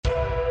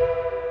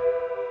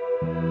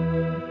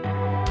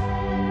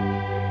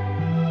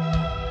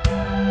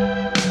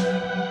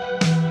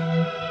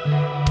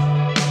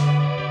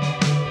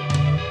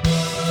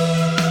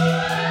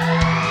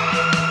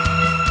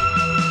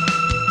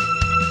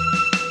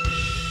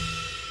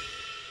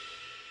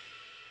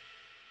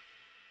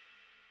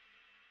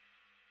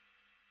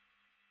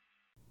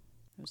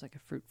was like a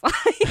fruit fly.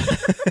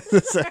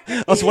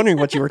 I was wondering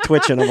what you were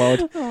twitching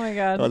about. Oh my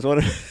God. I was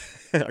wondering,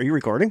 are you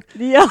recording?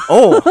 Yeah.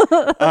 Oh,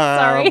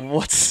 Sorry.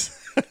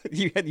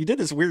 You did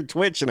this weird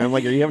twitch, and I'm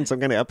like, are you having some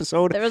kind of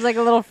episode? There was like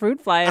a little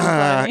fruit fly in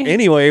front of me.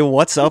 Anyway,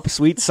 what's up,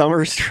 sweet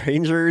summer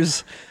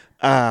strangers?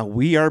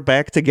 We are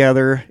back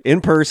together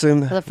in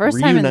person, for the first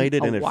time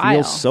reunited, in a and while. It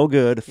feels so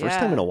good. First Yeah.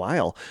 time in a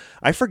while.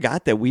 I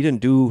forgot that we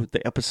didn't do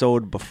the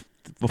episode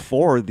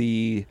before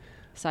the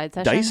Side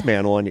session. Dice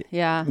Man one.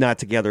 Yeah. Not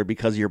together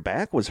because your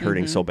back was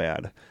hurting so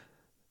bad.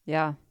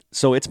 Yeah.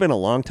 So it's been a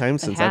long time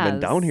since I've been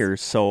has. down here.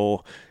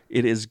 So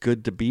it is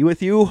good to be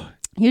with you.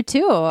 You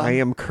too. I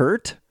am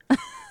Kurt.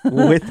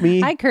 With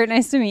me. Hi, Kurt.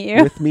 Nice to meet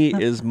you. With me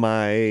is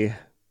my...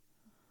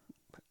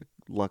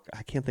 Look,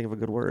 I can't think of a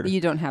good word.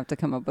 You don't have to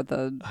come up with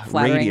a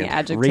flattering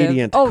adjective.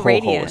 Radiant co-host.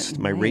 Radiant.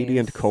 My Nice.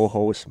 radiant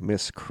co-host,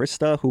 Miss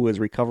Krista, who is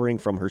recovering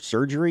from her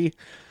surgery.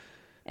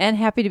 And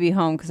happy to be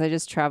home because I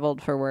just traveled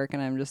for work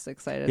and I'm just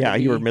excited. Yeah, to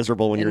be you were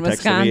miserable when you in were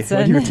texting me. Wisconsin.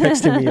 When you were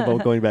texting me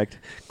about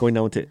going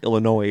down to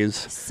Illinois.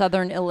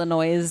 Southern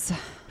Illinois.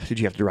 Did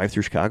you have to drive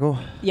through Chicago?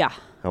 Yeah.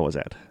 How was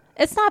that?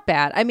 It's not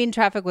bad. I mean,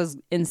 traffic was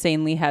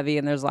insanely heavy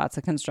and there's lots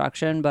of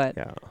construction, but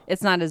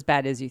it's not as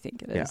bad as you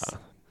think it is. Yeah.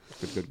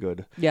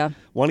 Good. Yeah.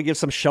 Want to give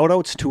some shout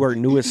outs to our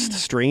newest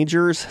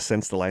strangers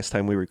since the last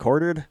time we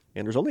recorded.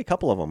 And there's only a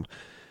couple of them.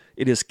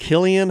 It is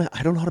Killian.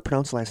 I don't know how to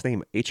pronounce the last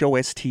name.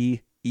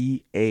 Hosteaux.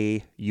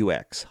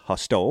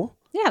 Hosteaux.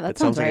 Yeah, that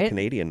sounds like right. a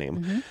Canadian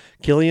name.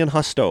 Killian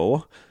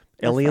Hosteaux.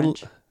 Ellen.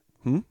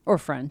 Or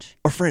French.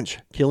 Or French.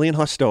 Killian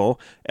Hosteaux.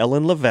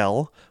 Ellen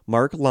Lavelle.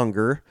 Mark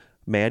Lunger.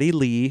 Maddie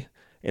Lee.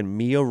 And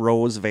Mia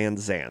Rose Van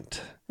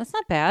Zant. That's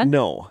not bad.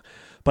 No.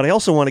 But I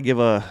also want to give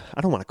I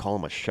don't want to call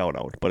him a shout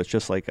out, but it's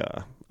just like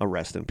a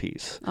rest in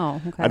peace.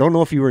 Oh, okay. I don't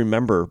know if you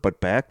remember,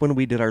 but back when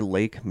we did our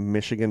Lake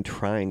Michigan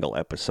Triangle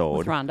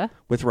episode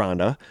with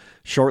Rhonda,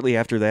 shortly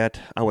after that,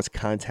 I was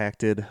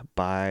contacted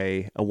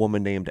by a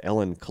woman named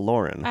Ellen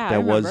Kaloran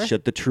that was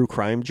the true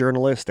crime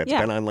journalist that's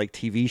been on like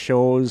TV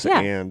shows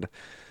and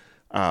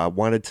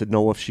wanted to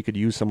know if she could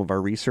use some of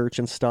our research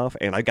and stuff.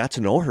 And I got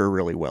to know her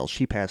really well.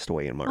 She passed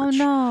away in March. Oh,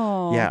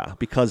 no. Yeah,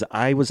 because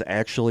I was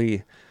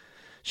actually...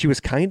 She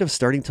was kind of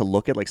starting to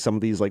look at like some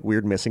of these like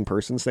weird missing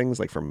persons things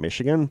like from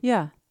Michigan.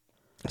 Yeah.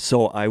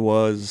 So I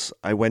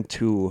went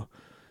to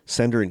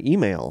send her an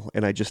email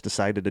and I just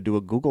decided to do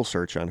a Google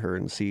search on her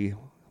and see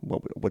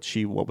what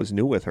was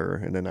new with her.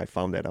 And then I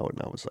found that out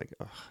and I was like,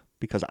 ugh,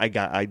 because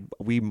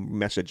we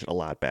messaged a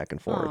lot back and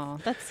forth. Oh,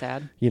 that's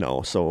sad.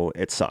 So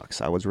it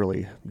sucks. I was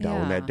really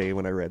down that day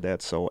when I read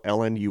that. So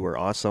Ellen, you were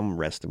awesome.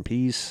 Rest in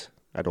peace.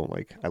 I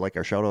like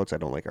our shout outs. I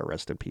don't like our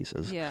rest in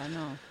pieces. Yeah,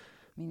 no.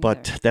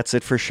 But that's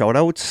it for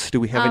shout-outs. Do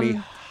we have any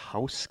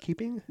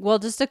housekeeping? Well,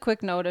 just a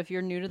quick note. If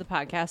you're new to the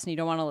podcast and you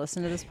don't want to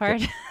listen to this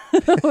part,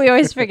 we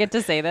always forget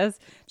to say this.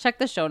 Check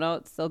the show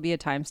notes. There'll be a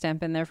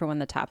timestamp in there for when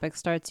the topic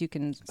starts. You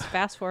can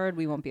fast forward.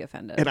 We won't be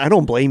offended. And I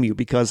don't blame you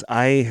because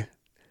I've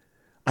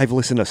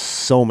listened to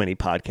so many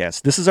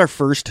podcasts. This is our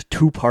first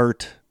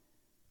 2-part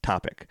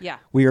topic. Yeah.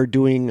 We are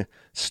doing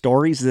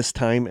stories this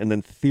time and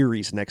then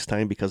theories next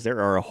time because there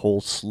are a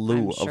whole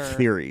slew of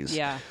theories.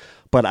 Yeah.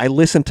 But I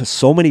listened to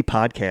so many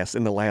podcasts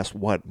in the last,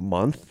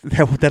 month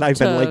that I've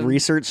been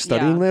like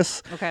studying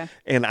this. Okay.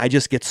 And I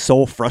just get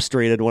so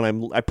frustrated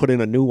when I put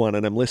in a new one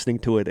and I'm listening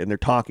to it and they're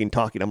talking.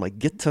 I'm like,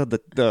 get to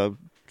the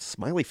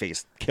smiley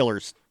face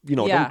killers.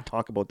 Don't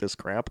talk about this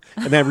crap.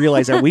 And then I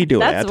realize that we do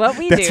That's that. what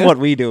we That's do. what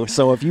we do.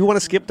 So if you want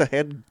to skip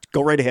ahead,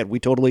 go right ahead.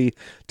 We totally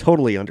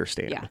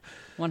understand. Yeah.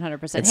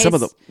 100%. And some of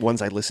the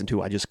ones I listened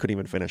to, I just couldn't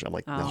even finish. I'm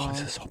like, no, this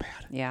is so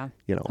bad. Yeah.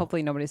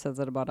 Hopefully nobody says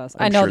that about us.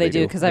 I'm I know sure they they do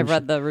do. because I've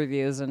read the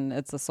reviews and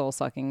it's a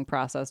soul-sucking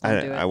process. Don't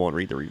do it. I won't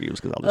read the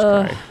reviews because I'll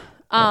just cry.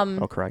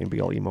 I'll cry and be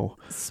all emo.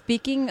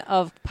 Speaking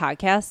of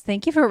podcasts,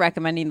 thank you for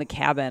recommending The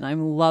Cabin.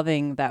 I'm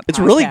loving that podcast. It's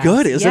really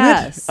good, isn't it?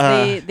 Yes.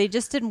 They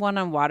just did one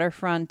on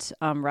waterfront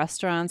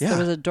restaurants. There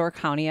was a Door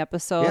County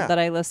episode that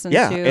I listened to.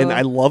 Yeah, and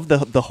I love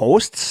the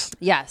hosts.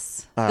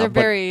 Yes. They're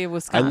very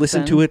Wisconsin. I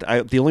listened to it.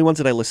 The only ones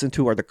that I listened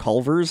to are the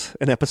Culvers,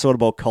 an episode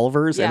about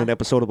Culvers, and an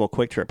episode about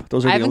Quick Trip.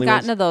 Those are the only ones. I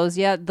haven't gotten to those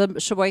yet. The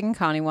Sheboygan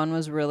County one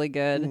was really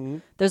good. Mm-hmm.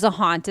 There's a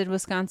Haunted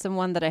Wisconsin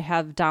one that I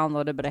have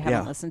downloaded, but I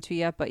haven't listened to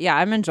yet. But yeah,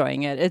 I'm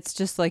enjoying it. It's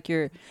just like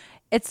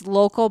it's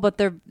local, but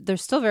they're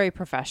still very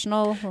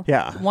professional.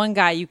 Yeah. One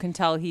guy, you can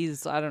tell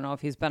I don't know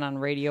if he's been on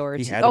radio or...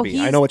 He had to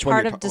be. I know which one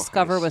part you're of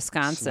Discover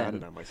Wisconsin. I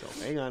snotted on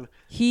myself. Hang on.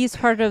 He's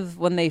part of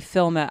when they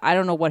film it. I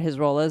don't know what his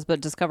role is,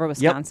 but Discover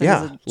Wisconsin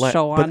is a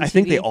show on But I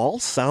think TV. they all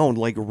sound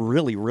like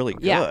really, really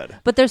good. Yeah,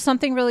 but there's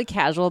something really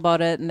casual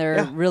about it, and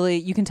they're really...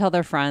 You can tell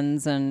they're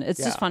friends, and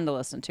it's just fun to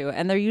listen to.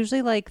 And they're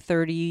usually like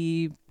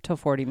 30 to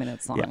 40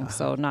 minutes long,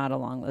 so not a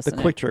long listen.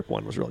 The Quick Trip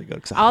one was really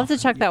good. I'll have to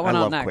check that one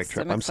out next. I love Quick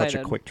Trip. I'm such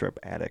a Quick Trip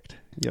addict.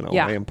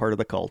 I am part of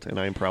the cult, and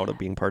I am proud of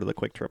being part of the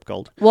Quick Trip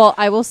cult. Well,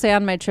 I will say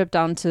on my trip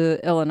down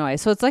to Illinois,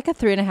 so it's like a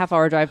 3.5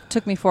 hour drive. It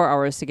took me 4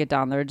 hours to get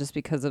down there just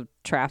because of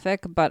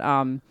traffic, but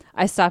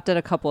I stopped at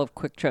a couple of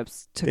Quick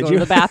Trips to go to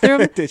the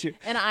bathroom. Did you?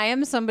 And I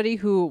am somebody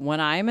who, when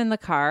I'm in the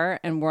car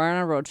and we're on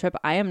a road trip,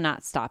 I am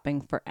not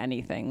stopping for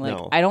anything. Like,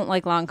 no. I don't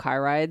like long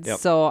car rides,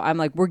 so I'm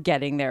like, we're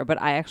getting there.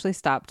 But I actually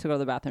stopped to go to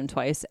the bathroom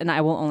twice, and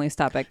I will only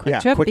stop at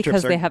Quick Trip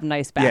because they have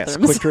nice bathrooms.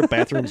 Yes, Quick Trip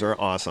bathrooms are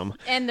awesome.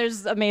 And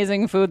there's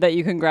amazing food that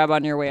you can grab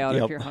on your way out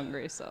if you're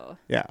hungry. So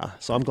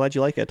so I'm glad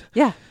you like it.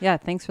 Yeah.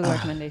 Thanks for the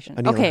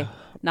recommendation. Okay,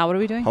 now what are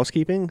we doing?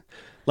 Housekeeping.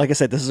 Like I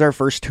said, this is our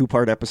first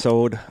 2-part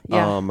episode.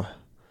 Yeah.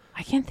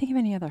 I can't think of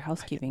any other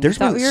housekeeping. There's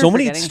been so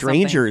many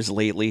strangers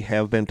lately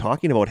have been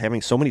talking about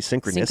having so many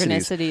synchronicities.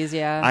 Synchronicities,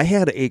 yeah. I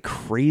had a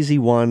crazy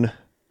one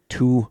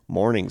 2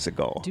 mornings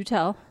ago. Do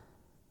tell.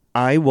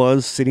 I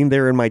was sitting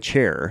there in my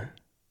chair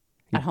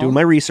doing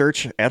my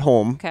research at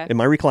home in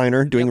my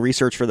recliner, doing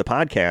research for the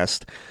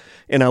podcast,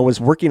 and I was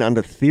working on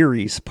the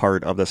theories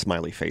part of the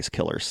smiley face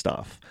killer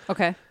stuff.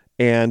 Okay.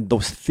 And the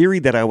theory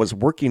that I was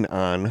working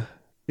on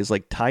is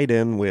like tied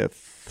in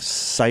with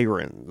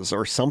sirens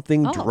or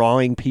something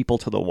drawing people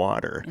to the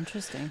water.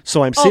 Interesting.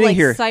 So I'm sitting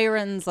here.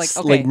 Sirens,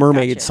 like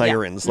mermaid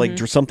sirens, like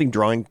something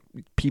drawing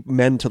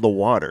men to the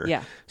water.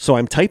 Yeah. So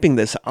I'm typing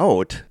this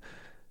out,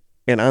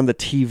 and on the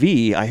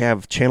TV I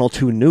have Channel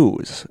 2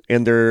 News,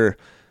 and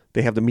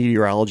they have the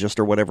meteorologist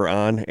or whatever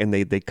on, and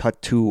they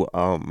cut to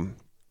the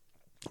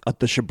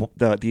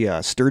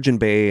Sturgeon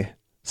Bay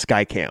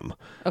Skycam.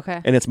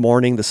 Okay. And it's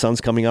morning, the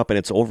sun's coming up, and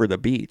it's over the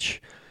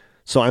beach.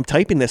 So I'm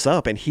typing this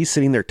up, and he's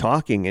sitting there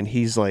talking, and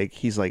he's like,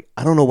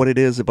 I don't know what it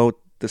is about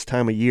this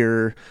time of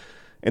year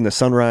and the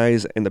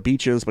sunrise and the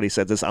beaches, but he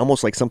said it's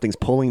almost like something's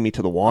pulling me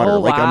to the water,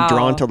 like I'm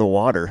drawn to the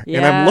water. Yeah.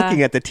 And I'm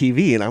looking at the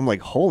TV, and I'm like,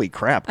 holy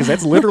crap, because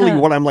that's literally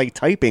what I'm like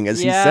typing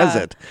as he says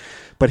it.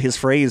 But his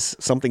phrase,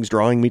 something's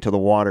drawing me to the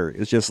water,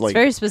 is just like... It's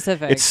very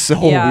specific. It's so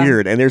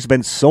weird, and there's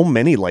been so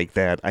many like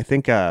that. I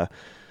think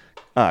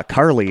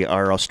Carly,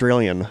 our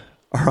Australian,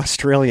 I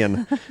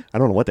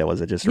don't know what that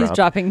was. It just dropped. He's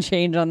dropping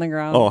change on the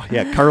ground. Oh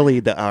yeah,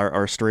 Carly, our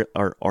Aussie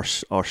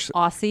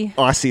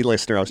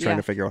listener. I was trying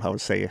to figure out how to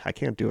say. I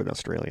can't do an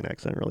Australian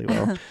accent really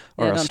well.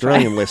 Our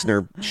Australian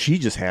listener, she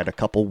just had a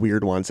couple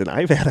weird ones, and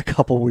I've had a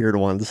couple weird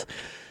ones.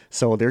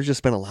 So there's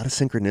just been a lot of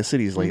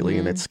synchronicities lately,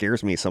 and it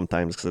scares me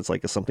sometimes because it's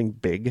like, is something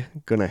big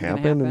going to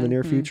happen in the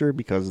near future?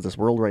 Because this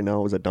world right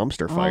now is a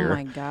dumpster fire. Oh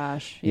my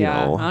gosh.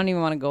 Yeah. I don't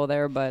even want to go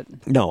there, but...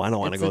 No, I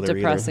don't want to go there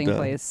either. It's a depressing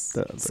place.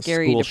 The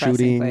scary, school depressing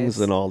shootings place.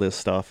 And all this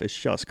stuff. It's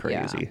just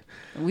crazy.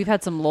 Yeah. We've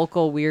had some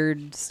local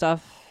weird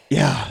stuff.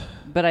 Yeah.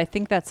 But I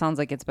think that sounds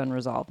like it's been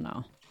resolved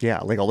now. Yeah,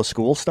 like all the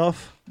school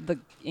stuff.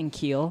 In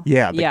Kiel.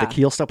 Yeah, the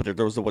Kiel stuff. But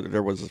there was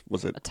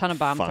it a ton of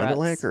bomb Fond du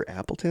Lac threats or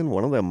Appleton?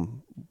 One of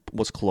them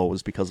was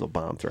closed because of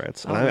bomb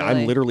threats. And really?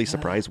 I'm literally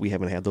surprised we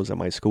haven't had those at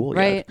my school yet.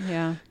 Right?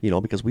 Yeah.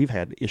 Because we've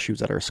had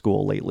issues at our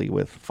school lately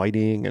with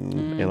fighting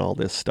and all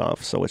this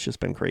stuff. So it's just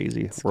been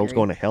crazy. The world's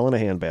going to hell in a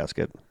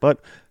handbasket. But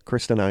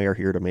Krista and I are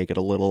here to make it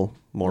a little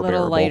more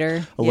bearable,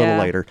 lighter, a little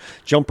lighter.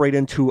 Jump right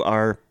into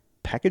our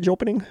package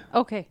opening.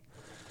 Okay.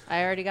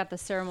 I already got the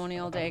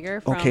ceremonial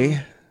dagger from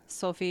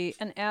Sophie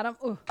and Adam.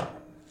 Ooh.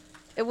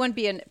 It wouldn't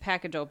be a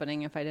package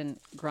opening if I didn't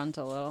grunt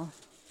a little.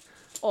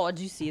 Oh, did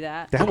you see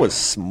that? That was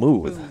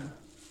smooth. Boom.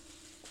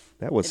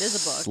 That was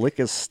slick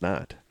as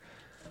snot.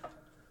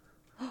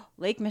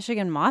 Lake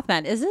Michigan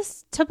Mothman. Is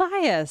this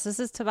Tobias? This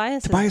is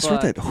Tobias' Tobias book.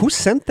 wrote that. Who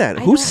sent that?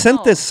 Who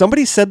sent this?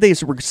 Somebody said they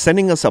were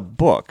sending us a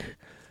book.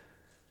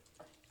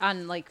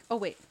 On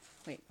wait.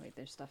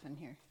 There's stuff in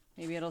here.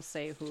 Maybe it'll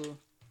say who.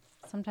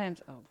 Sometimes,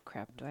 oh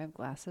crap, do I have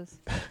glasses?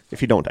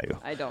 If you don't, I do.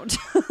 I don't.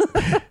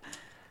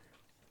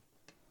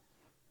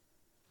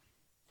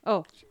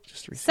 Oh,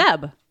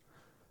 Seb.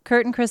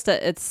 Kurt and Krista,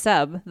 it's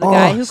Seb, the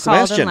guy who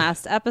called in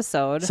last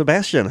episode.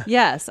 Sebastian.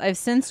 Yes, I've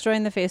since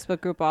joined the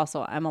Facebook group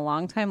also. I'm a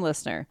longtime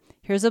listener.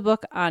 Here's a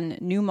book on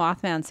new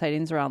Mothman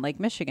sightings around Lake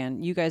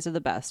Michigan. You guys are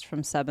the best,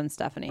 from Seb and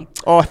Stephanie.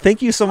 Oh,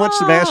 thank you so much,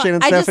 Sebastian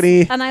and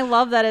Stephanie. And I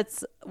love that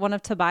it's one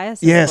of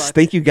Tobias' Yes, books.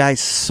 Thank you guys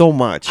so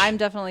much. I'm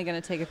definitely going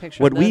to take a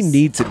picture of this. What we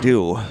need to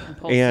do,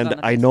 and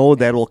I know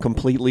that will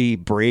completely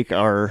break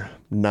our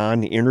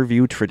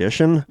non-interview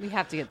tradition. We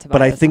have to get Tobias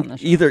But I think on the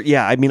show. I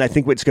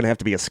think it's going to have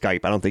to be a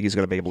Skype. I don't think he's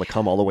going to be able to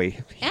come all the way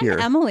here.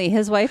 And Emily,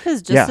 his wife,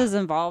 is just as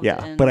involved.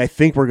 Yeah, but I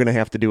think we're going to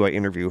have to do an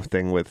interview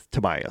thing with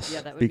Tobias.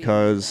 Yeah, that would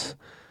because...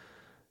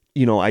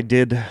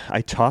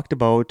 I talked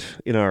about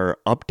in our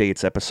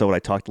updates episode, I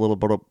talked a little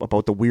bit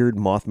about the weird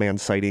Mothman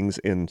sightings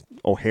in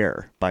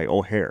O'Hare, by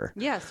O'Hare.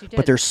 Yes, you did.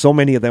 But there's so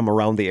many of them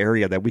around the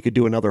area that we could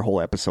do another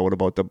whole episode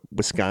about the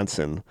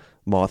Wisconsin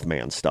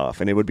Mothman stuff.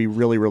 And it would be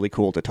really, really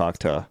cool to talk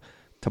to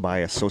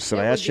Tobias. So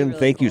Sebastian, really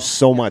thank you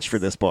so much for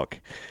this book.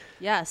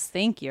 Yes,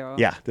 thank you.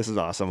 Yeah, this is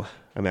awesome.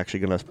 I'm actually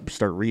going to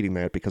start reading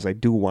that because I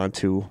do want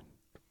to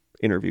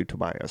interview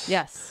Tobias.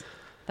 Yes.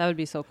 That would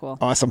be so cool.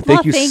 Awesome.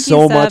 Thank you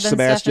so much,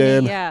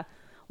 Sebastian. Yeah.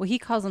 Well, he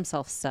calls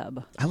himself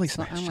Seb. I like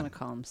Sebastian. I'm going to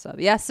call him Seb.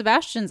 Yeah,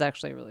 Sebastian's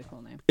actually a really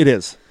cool name. It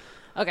is.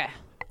 Okay.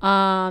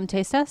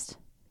 Taste test?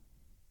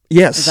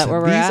 Yes. Is that where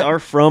we're at? These are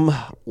from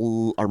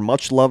our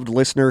much-loved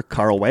listener,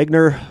 Carl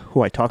Wagner,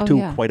 who I talk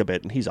to quite a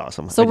bit, and he's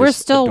awesome. So we're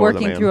still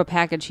working through a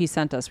package he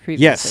sent us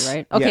previously,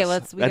 right? Okay,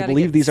 yes. I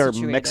believe these are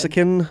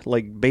Mexican,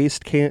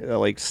 based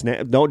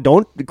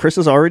don't. Chris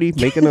is already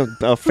making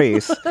a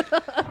face,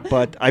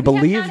 but I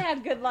believe have not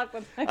had good luck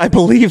with I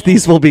believe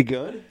these will be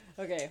good.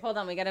 Okay, hold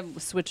on. We got to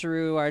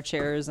switcheroo our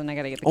chairs, and I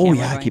got to get the camera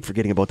going. I keep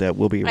forgetting about that.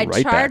 We'll be right back.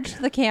 I charged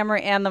the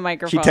camera and the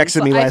microphone. She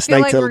texted me last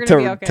night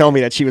to tell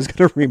me that she was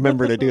going to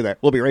remember to do that.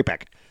 We'll be right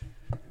back.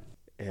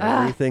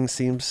 Everything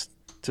seems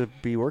to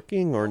be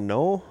working, or no?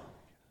 All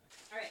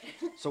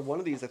right. So one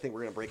of these, I think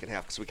we're going to break in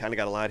half because we kind of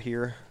got a lot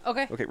here.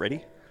 Okay. Okay,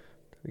 ready?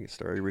 We get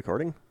started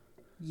recording?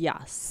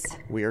 Yes.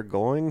 We are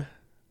going.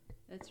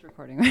 It's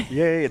recording, right?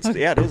 Yay, it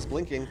is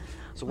blinking.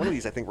 So one of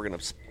these, I think we're going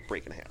to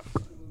break in half.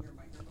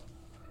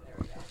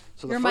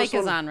 So your mic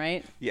is on,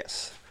 right?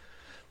 Yes.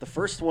 The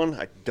first one,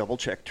 I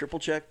double-checked,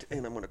 triple-checked,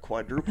 and I'm going to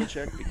quadruple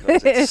check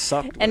because it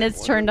sucked. And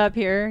it's turned up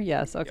here?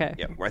 Yes, okay.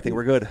 Yeah, I think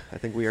we're good. I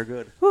think we are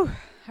good. Whew.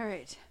 All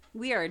right.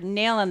 We are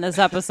nailing this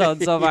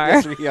episode so far.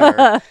 Yes, we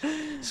are.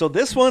 So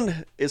this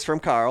one is from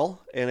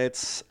Carl, and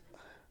it's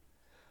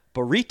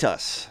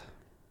burritos,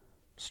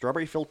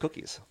 strawberry-filled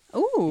cookies.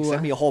 Ooh. He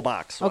sent me a whole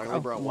box, so I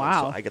only brought one,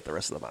 so wow. I get the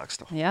rest of the box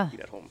to eat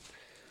at home.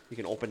 You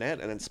can open that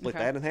and then split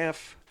that in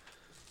half.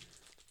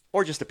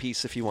 Or just a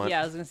piece if you want.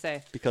 Yeah, I was going to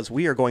say. Because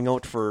we are going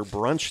out for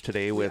brunch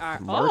today with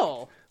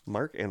Mark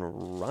and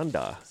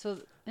Rhonda. So,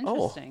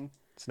 interesting.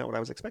 It's not what I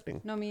was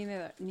expecting. No, me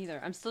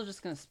neither. I'm still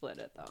just going to split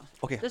it, though.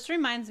 Okay. This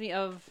reminds me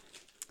of,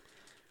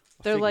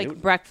 they're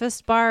like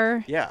breakfast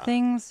bar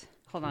things.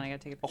 Hold on, I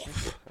got to take a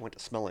picture. I went to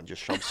smell and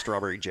just shoved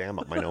strawberry jam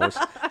up my nose.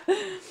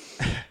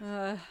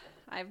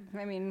 I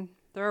mean,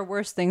 there are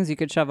worse things you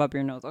could shove up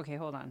your nose. Okay,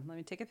 hold on. Let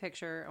me take a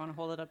picture. I want to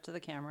hold it up to the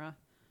camera.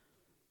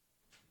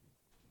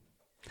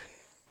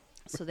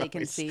 So they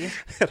can see.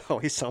 It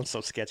always sounds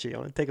so sketchy. I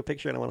want to take a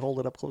picture and I want to hold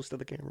it up close to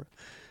the camera.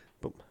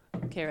 Boom.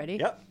 Okay, ready?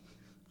 Yep.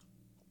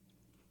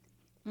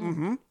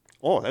 Mm-hmm.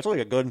 Oh, that's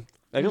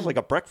like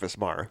a breakfast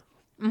bar.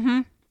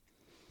 Mm-hmm.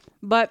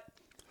 But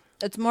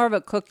it's more of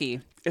a cookie.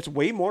 It's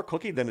way more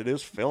cookie than it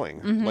is filling.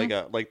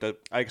 Mm-hmm.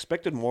 I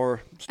expected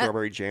more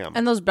strawberry jam.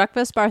 And those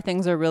breakfast bar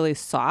things are really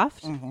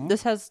soft. Mm-hmm.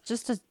 This has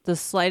just the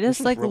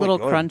slightest really little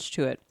crunch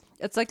to it.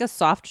 It's like a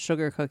soft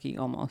sugar cookie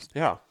almost.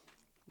 Yeah.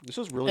 This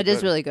is really good. It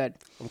is really good.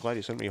 I'm glad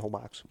you sent me a whole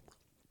box.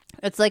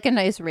 It's like a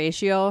nice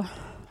ratio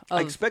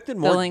of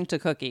filling to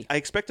cookie. I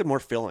expected more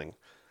filling.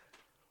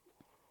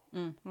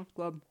 That's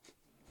good.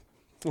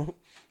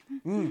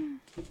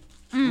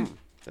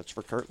 That's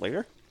for Kurt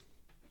later.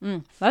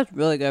 That's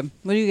really good.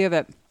 What do you give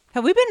it?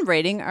 Have we been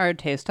rating our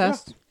taste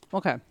test? Yeah.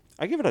 Okay.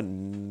 I give it a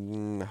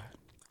 9.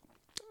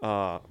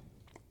 I'm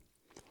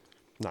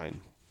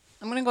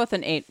going to go with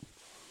an 8.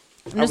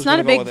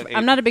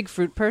 I'm not a big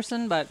fruit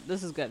person, but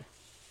this is good.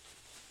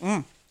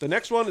 The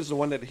next one is the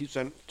one that he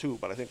sent too,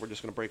 but I think we're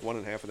just going to break one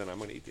in half and then I'm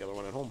going to eat the other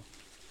one at home.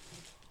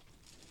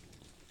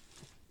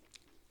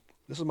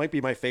 This might be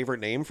my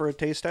favorite name for a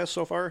taste test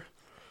so far.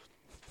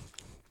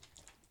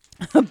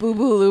 Boo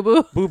Boo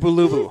Lubu. Boo Boo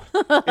Lubu.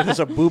 It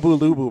is a Boo Boo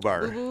Lubu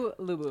bar. Boo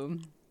Boo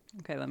Lubu.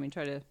 Okay, let me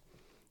try to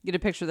get a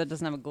picture that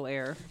doesn't have a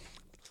glare.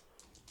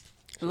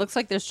 It looks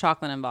like there's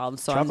chocolate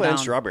involved, so chocolate and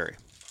strawberry.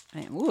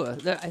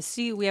 I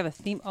see we have a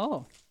theme.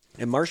 Oh.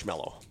 And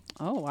marshmallow.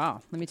 Oh,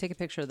 wow. Let me take a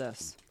picture of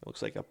this. It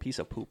looks like a piece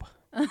of poop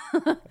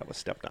that was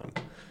stepped on.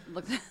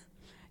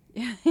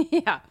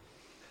 Yeah.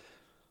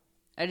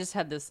 I just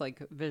had this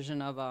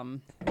vision of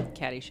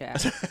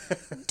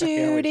Caddyshack.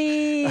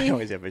 Duty. I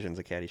always have visions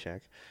of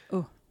Caddyshack.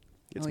 Ooh.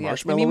 It's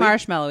marshmallowy. Maybe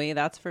marshmallowy,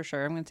 that's for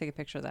sure. I'm going to take a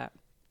picture of that.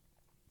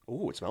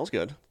 Ooh, it smells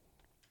good.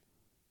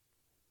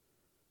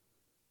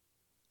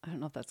 I don't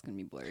know if that's going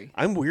to be blurry.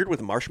 I'm weird with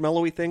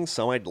marshmallowy things.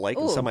 Some I like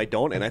and some I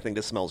don't, and I think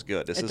this smells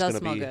good. This is going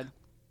to be good.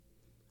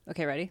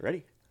 Okay, ready?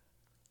 Ready.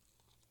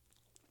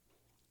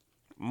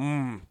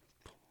 And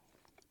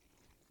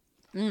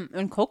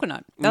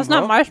coconut. That's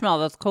not marshmallow,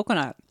 that's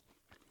coconut.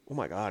 Oh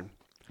my God.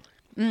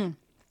 It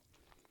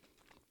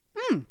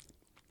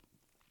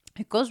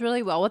goes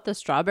really well with the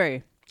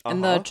strawberry.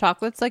 And the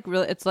chocolate's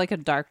it's like a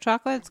dark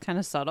chocolate. It's kind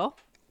of subtle.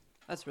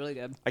 That's really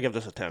good. I give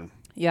this a 10.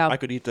 Yeah. I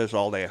could eat this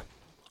all day.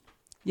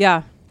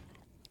 Yeah.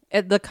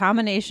 The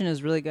combination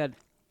is really good.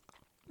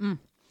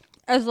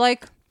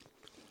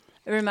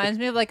 It reminds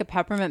me of a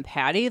peppermint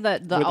patty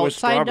that the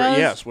outside does.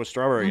 Yes, with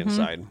strawberry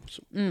inside.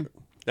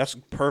 That's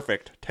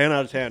perfect. 10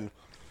 out of 10.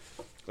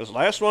 This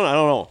last one, I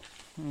don't know.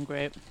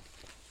 Great.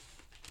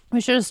 We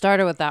should have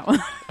started with that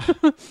one.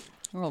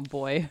 Oh,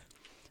 boy.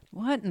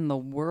 What in the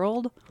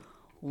world?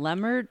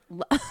 Lemon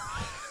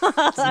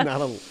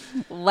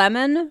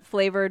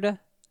flavored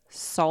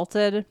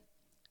salted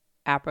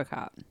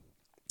apricot.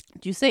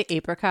 Do you say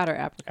apricot or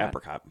apricot?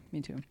 Apricot.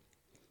 Me too.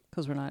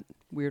 Because we're not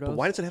weirdos. But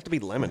why does it have to be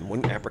lemon?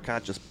 Wouldn't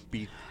apricot just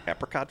be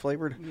apricot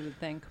flavored? You would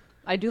think.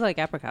 I do like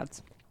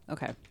apricots.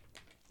 Okay.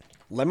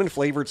 Lemon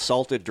flavored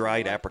salted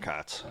dried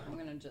apricots. I'm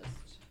going to just...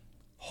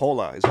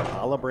 Hola. Is it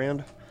Hola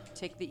brand?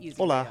 Take the easy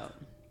Hola. way out.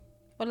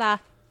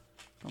 Hola.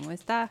 ¿Cómo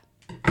está?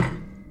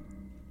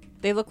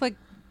 They look like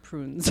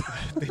prunes.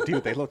 They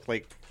do. They look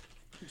like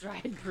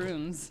dried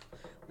prunes.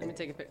 Let me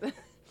take a picture.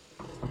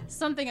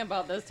 Something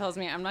about this tells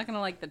me I'm not going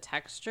to like the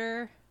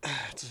texture.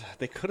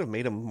 They could have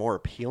made them more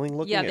appealing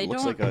looking. Yeah, it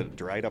looks like a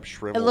dried up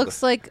shriveled. It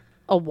looks like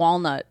a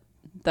walnut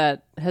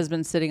that has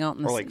been sitting out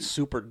in the or like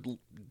super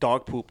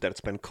dog poop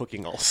that's been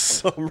cooking all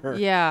summer.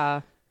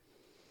 Yeah.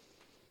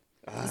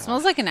 It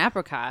smells like an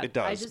apricot. It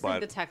does. I just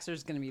think the texture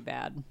is going to be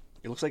bad.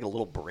 It looks like a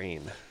little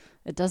brain.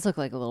 It does look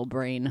like a little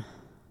brain.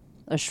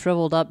 A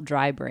shriveled up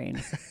dry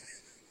brain.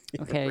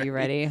 Okay, are you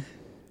ready?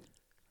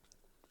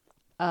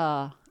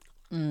 No.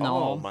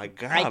 Oh my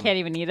God. I can't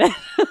even eat it.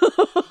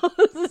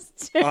 This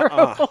is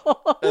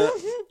terrible.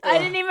 I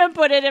didn't even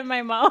put it in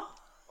my mouth.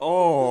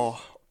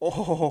 Oh.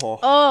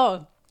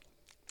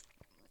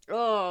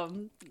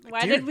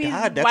 Why didn't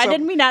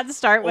we not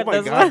start with this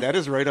one? Oh my God, that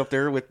is right up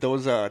there with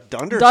those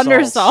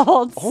Dunder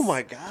salts. Oh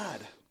my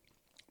God.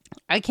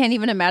 I can't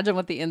even imagine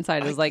what the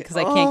inside is like because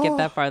I can't get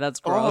that far. That's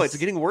gross. Oh, it's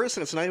getting worse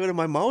and it's not even in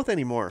my mouth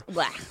anymore.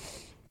 Blah.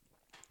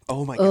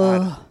 Oh my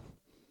God.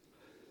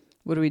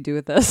 What do we do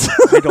with this?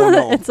 I don't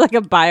know. It's like a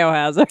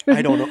biohazard.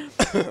 I don't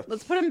know.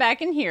 Let's put him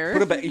back in here.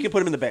 You can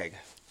put him in the bag.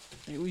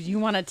 You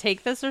want to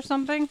take this or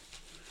something?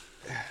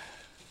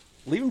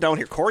 Leave him down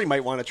here. Corey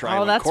might want to try.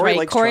 Oh, that's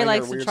right. Corey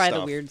likes to try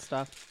the weird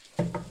stuff.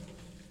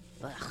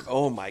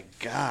 Oh my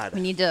God.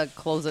 We need to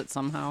close it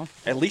somehow.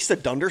 At least the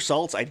Dunder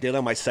salts I did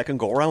on my second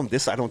go around.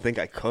 This I don't think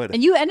I could.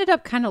 And you ended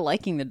up kind of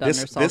liking the Dunder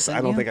salts. This I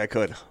don't think I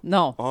could.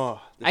 No.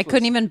 Oh, I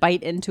couldn't even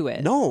bite into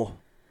it. No.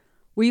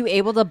 Were you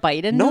able to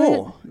bite into it?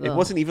 No. It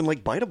wasn't even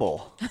like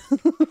biteable.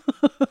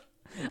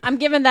 I'm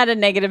giving that a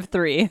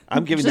 -3.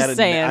 I'm giving that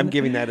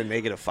a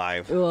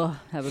 -5. Ugh,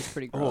 that was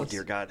pretty gross. Oh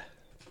dear God.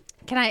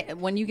 Can I,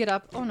 when you get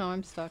up? Oh no,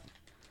 I'm stuck.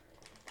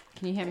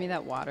 Can you hand me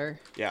that water?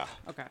 Yeah.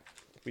 Okay.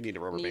 We need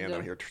a rubber band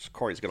out here.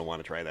 Corey's going to want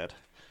to try that.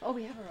 Oh,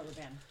 we have a rubber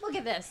band. Look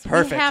at this.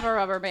 Perfect. We have a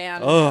rubber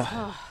band.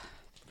 Ugh.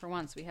 For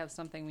once, we have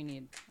something we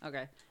need.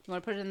 Okay. You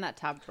want to put it in that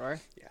top drawer?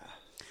 Yeah.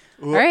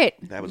 All right.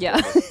 That was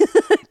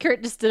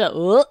Kurt just did a.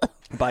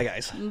 Bye,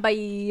 guys.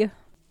 Bye.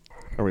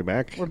 Are we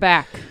back? We're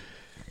back.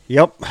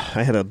 Yep.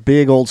 I had a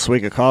big old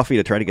swig of coffee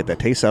to try to get that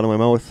taste out of my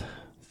mouth.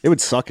 It would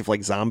suck if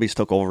like zombies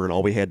took over and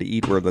all we had to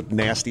eat were the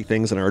nasty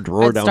things in our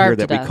drawer down here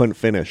that we couldn't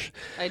finish.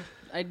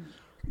 I'd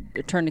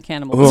turn to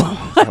cannibalism.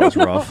 That was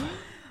rough.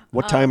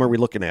 What time are we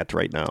looking at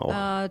right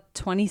now?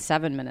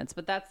 27 minutes,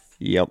 but that's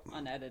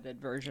unedited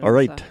version. All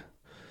right.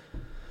 So.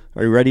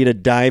 Are you ready to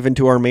dive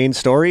into our main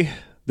story?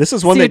 This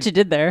is one what you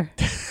did there.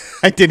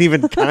 I didn't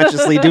even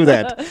consciously do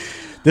that.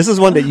 This is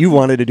one that you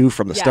wanted to do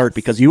from the start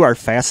because you are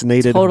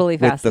fascinated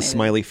with the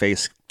smiley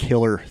face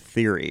killer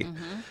theory.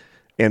 Mm-hmm.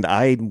 And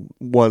I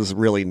was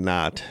really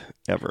not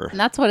ever. And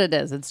that's what it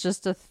is. It's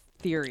just a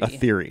theory. A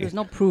theory. There's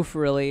no proof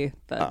really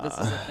that this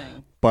is a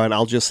thing. But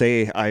I'll just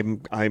say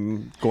I'm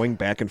going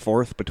back and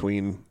forth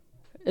between.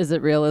 Is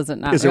it real? Is it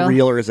not real? Is it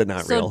real or is it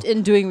not real? So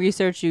in doing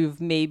research, you've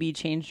maybe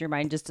changed your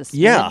mind just a smidge?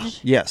 Yeah.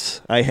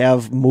 Yes. I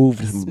have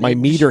moved. My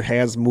meter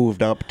has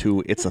moved up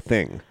to it's a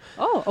thing.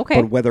 Oh,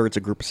 okay. But whether it's a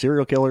group of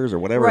serial killers or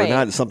whatever or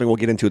not is something we'll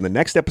get into in the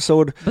next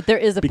episode. But there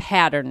is a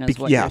pattern is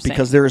what you're saying.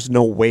 Because there is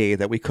no way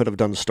that we could have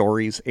done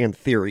stories and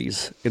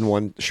theories in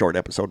one short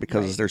episode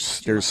because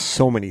there's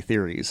so many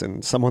theories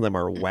and some of them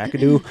are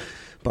wackadoo,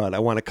 but I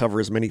want to cover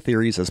as many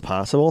theories as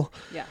possible.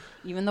 Yeah,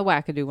 even the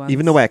wackadoo ones.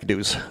 Even the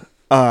wackadoos.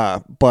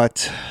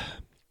 But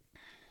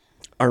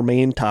our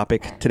main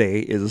topic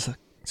today is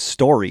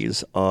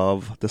stories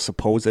of the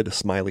supposed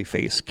smiley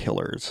face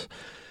killers.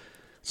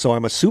 So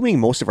I'm assuming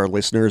most of our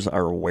listeners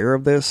are aware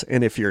of this,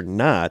 and if you're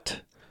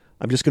not,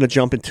 I'm just going to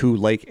jump into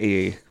like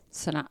a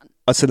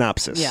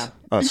synopsis,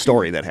 a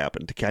story that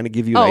happened to kind of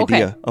give you an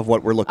idea of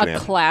what we're looking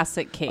at. A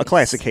classic case. A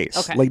classic case.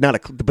 Okay. Like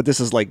but this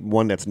is like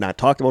one that's not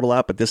talked about a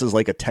lot, but this is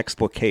like a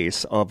textbook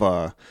case of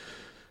a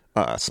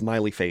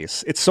smiley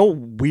face. It's so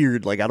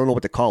weird. Like, I don't know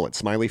what to call it.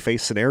 Smiley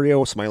face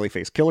scenario, smiley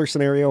face killer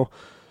scenario.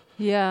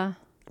 Yeah.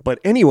 But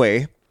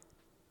anyway,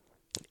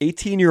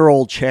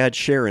 18-year-old Chad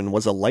Sharon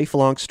was a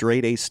lifelong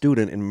straight-A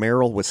student in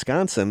Merrill,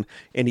 Wisconsin,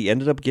 and he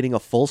ended up getting a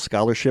full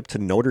scholarship to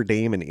Notre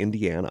Dame in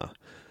Indiana.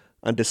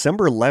 On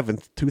December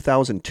 11th,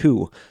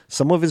 2002,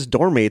 some of his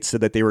dorm mates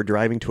said that they were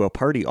driving to a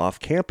party off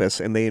campus,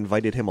 and they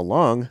invited him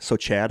along, so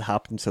Chad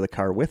hopped into the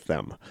car with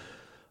them.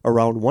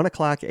 Around 1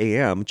 o'clock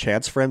a.m.,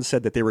 Chad's friends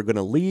said that they were going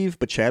to leave,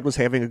 but Chad was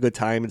having a good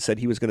time and said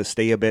he was going to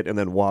stay a bit and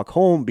then walk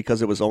home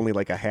because it was only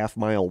like a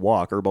half-mile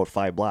walk or about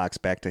 5 blocks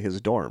back to his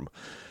dorm.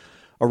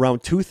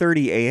 Around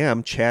 2:30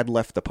 a.m., Chad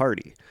left the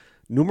party.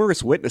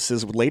 Numerous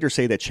witnesses would later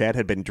say that Chad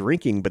had been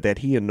drinking, but that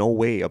he in no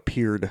way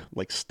appeared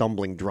like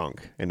stumbling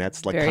drunk. And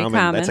that's like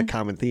common. That's a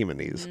common theme in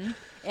these. Mm-hmm.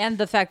 And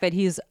the fact that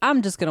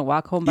I'm just going to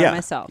walk home by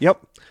myself.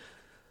 Yep.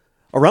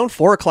 Around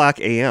 4 o'clock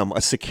a.m.,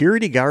 a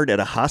security guard at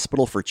a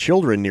hospital for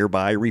children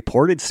nearby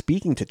reported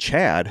speaking to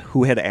Chad,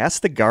 who had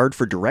asked the guard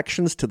for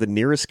directions to the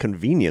nearest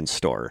convenience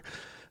store.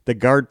 The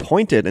guard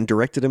pointed and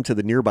directed him to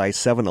the nearby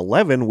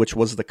 7-Eleven, which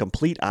was the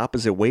complete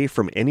opposite way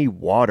from any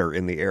water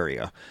in the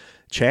area.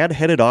 Chad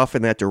headed off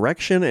in that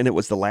direction, and it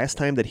was the last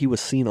time that he was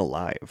seen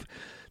alive.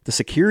 The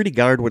security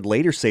guard would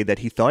later say that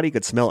he thought he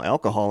could smell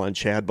alcohol on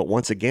Chad, but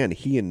once again,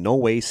 he in no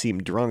way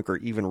seemed drunk or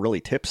even really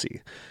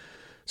tipsy.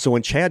 So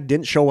when Chad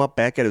didn't show up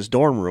back at his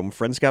dorm room,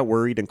 friends got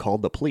worried and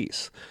called the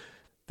police.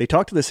 They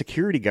talked to the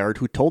security guard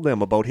who told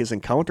them about his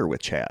encounter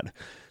with Chad.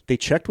 They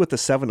checked with the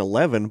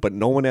 7-Eleven, but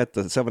no one at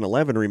the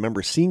 7-Eleven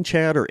remembers seeing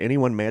Chad or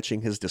anyone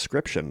matching his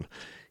description.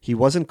 He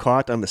wasn't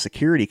caught on the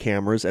security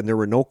cameras, and there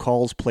were no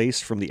calls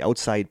placed from the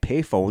outside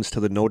payphones to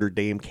the Notre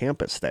Dame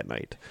campus that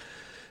night.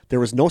 There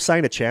was no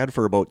sign of Chad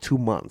for about 2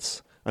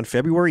 months. On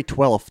February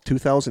 12,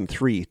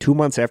 2003, 2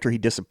 months after he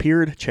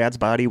disappeared, Chad's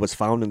body was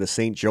found in the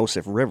St.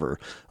 Joseph River,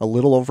 a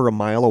little over a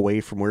mile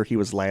away from where he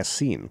was last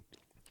seen.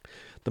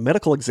 The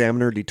medical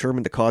examiner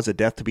determined the cause of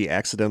death to be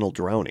accidental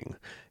drowning,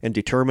 and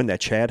determined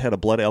that Chad had a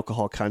blood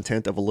alcohol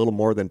content of a little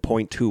more than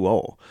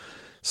 0.20.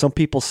 Some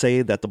people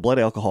say that the blood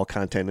alcohol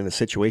content in a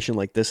situation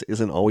like this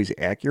isn't always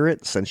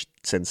accurate,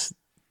 since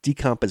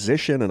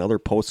decomposition and other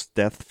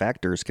post-death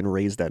factors can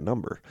raise that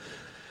number.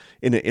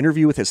 In an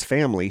interview with his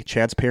family,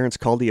 Chad's parents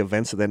called the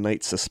events of that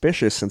night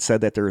suspicious and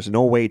said that there is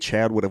no way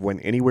Chad would have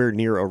went anywhere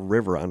near a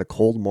river on a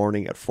cold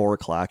morning at 4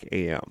 o'clock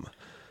a.m.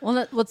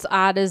 Well, what's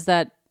odd is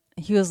that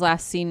he was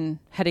last seen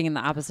heading in the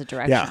opposite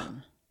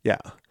direction. Yeah.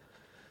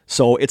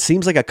 So it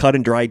seems like a cut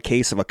and dried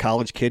case of a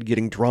college kid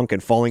getting drunk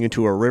and falling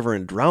into a river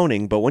and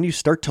drowning, but when you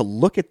start to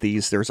look at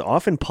these, there's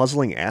often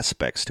puzzling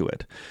aspects to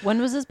it.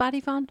 When was his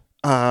body found?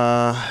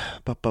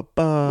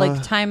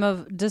 Like time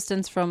of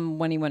distance from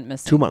when he went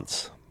missing? 2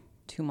 months.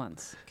 2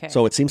 months. Okay.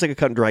 So it seems like a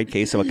cut and dried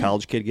case of a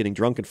college kid getting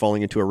drunk and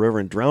falling into a river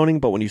and drowning,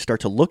 but when you start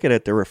to look at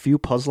it, there are a few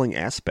puzzling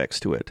aspects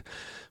to it.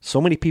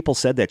 So many people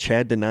said that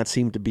Chad did not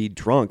seem to be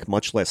drunk,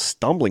 much less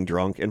stumbling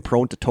drunk, and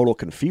prone to total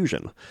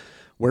confusion.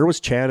 Where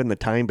was Chad in the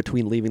time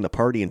between leaving the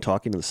party and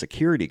talking to the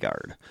security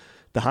guard?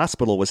 The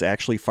hospital was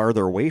actually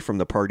farther away from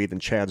the party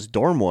than Chad's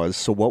dorm was,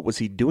 so what was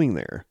he doing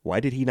there? Why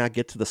did he not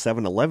get to the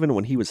 7-Eleven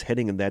when he was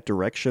heading in that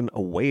direction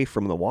away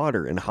from the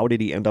water, and how did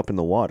he end up in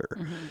the water?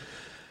 Mm-hmm.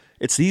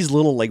 It's these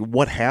little,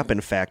 what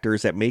happened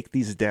factors that make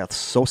these deaths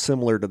so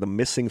similar to the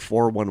missing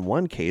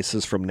 411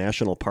 cases from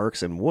national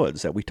parks and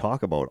woods that we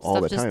talk about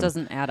all the time. Stuff just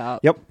doesn't add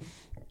up. Yep.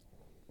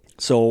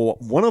 So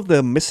one of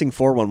the missing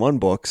 411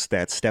 books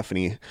that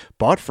Stephanie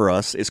bought for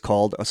us is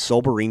called A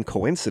Sobering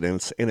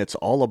Coincidence, and it's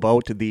all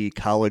about the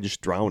college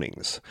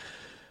drownings.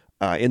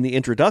 In the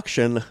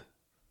introduction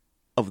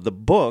of the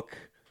book,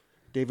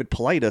 David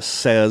Politis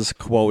says,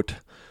 quote,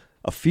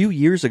 "A few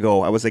years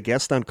ago, I was a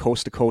guest on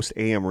Coast to Coast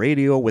AM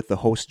radio with the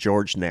host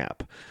George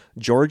Knapp.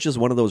 George is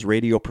one of those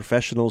radio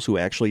professionals who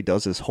actually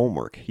does his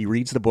homework. He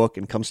reads the book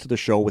and comes to the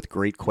show with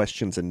great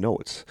questions and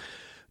notes.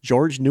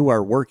 George knew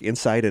our work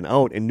inside and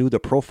out and knew the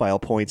profile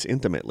points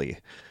intimately.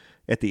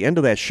 At the end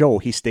of that show,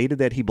 he stated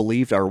that he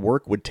believed our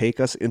work would take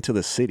us into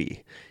the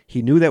city.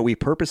 He knew that we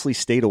purposely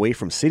stayed away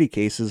from city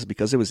cases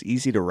because it was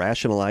easy to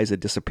rationalize a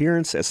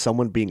disappearance as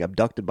someone being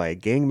abducted by a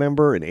gang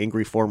member, an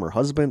angry former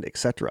husband,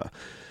 etc.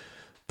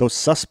 Those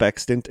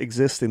suspects didn't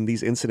exist in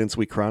these incidents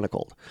we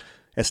chronicled.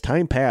 As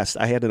time passed,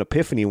 I had an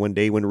epiphany one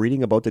day when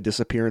reading about the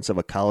disappearance of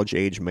a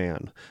college-age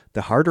man.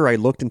 The harder I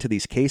looked into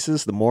these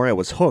cases, the more I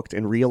was hooked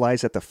and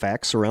realized that the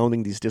facts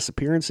surrounding these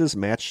disappearances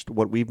matched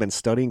what we've been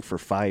studying for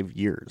 5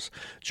 years.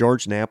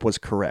 George Knapp was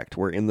correct.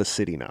 We're in the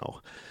city now."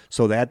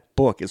 So that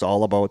book is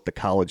all about the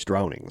college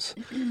drownings.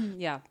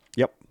 Yeah.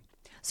 Yep.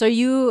 So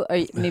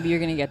maybe you're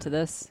going to get to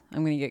this.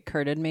 I'm going to get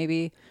curted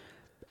maybe.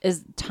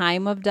 Is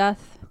time of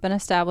death been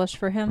established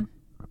for him?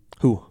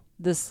 Who?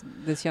 This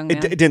young man?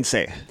 It didn't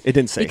say.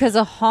 Because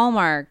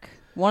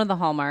one of the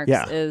hallmarks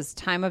is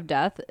time of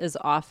death is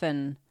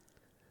often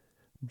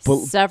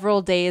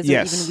several days or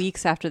even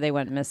weeks after they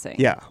went missing.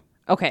 Yeah.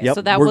 Okay, yep.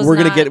 So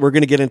we're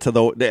gonna get into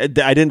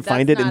the. I didn't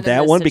find it in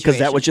that one because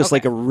that was just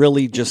like a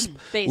really just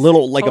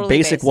little a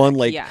basic one.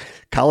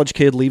 College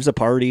kid leaves a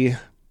party,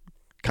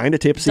 kind of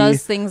tipsy,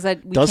 does things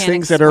that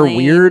that are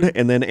weird,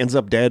 and then ends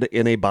up dead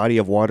in a body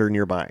of water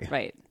nearby.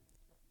 Right.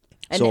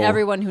 And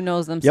everyone who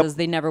knows them says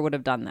they never would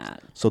have done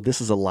that. So this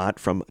is a lot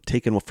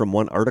taken from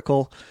one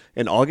article.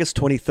 An August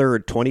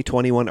 23rd,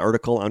 2021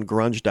 article on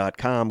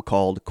grunge.com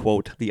called,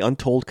 quote, "The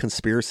Untold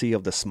Conspiracy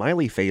of the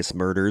Smiley Face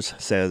Murders"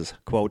 says,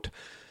 quote,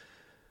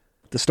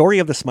 "The story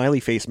of the Smiley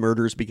Face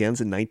murders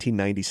begins in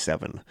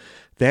 1997.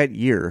 That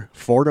year,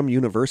 Fordham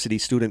University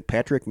student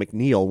Patrick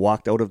McNeil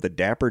walked out of the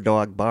Dapper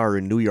Dog Bar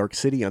in New York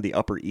City on the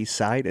Upper East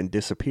Side and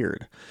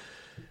disappeared.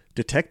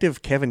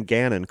 Detective Kevin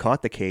Gannon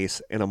caught the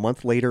case, and a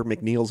month later,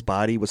 McNeil's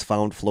body was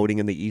found floating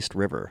in the East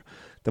River.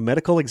 The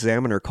medical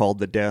examiner called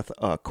the death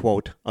a,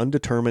 quote,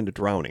 undetermined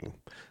drowning,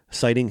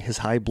 citing his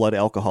high blood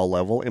alcohol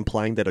level,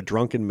 implying that a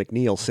drunken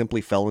McNeil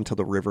simply fell into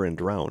the river and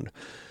drowned.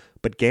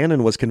 But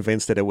Gannon was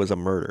convinced that it was a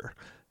murder.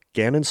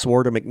 Gannon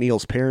swore to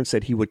McNeil's parents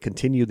that he would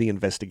continue the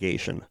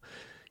investigation.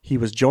 He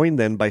was joined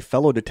then by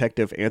fellow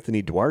detective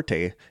Anthony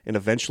Duarte and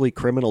eventually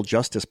criminal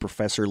justice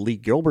professor Lee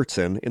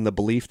Gilbertson in the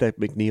belief that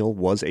McNeil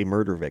was a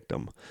murder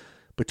victim.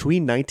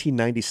 Between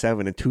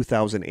 1997 and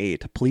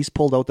 2008, police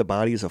pulled out the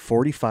bodies of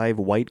 45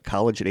 white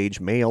college-age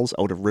males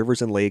out of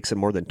rivers and lakes in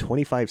more than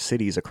 25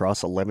 cities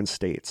across 11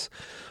 states.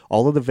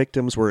 All of the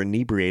victims were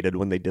inebriated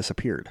when they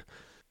disappeared.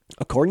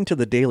 According to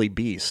the Daily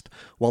Beast,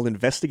 while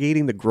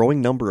investigating the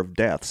growing number of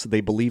deaths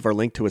they believe are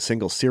linked to a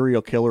single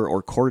serial killer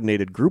or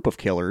coordinated group of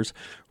killers,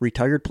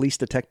 retired police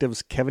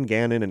detectives Kevin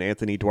Gannon and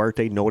Anthony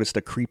Duarte noticed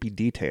a creepy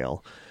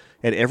detail.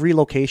 At every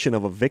location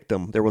of a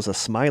victim, there was a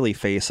smiley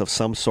face of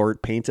some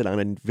sort painted on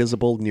a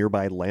visible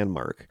nearby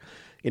landmark.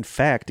 In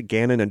fact,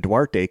 Gannon and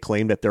Duarte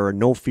claim that there are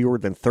no fewer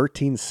than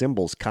 13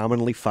 symbols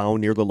commonly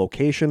found near the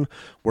location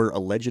where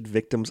alleged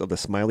victims of the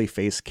smiley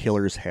face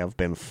killers have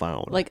been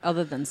found. Like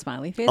other than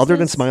smiley faces? Other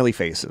than smiley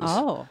faces.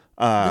 Oh,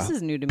 this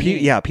is new to me.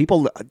 Yeah,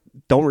 people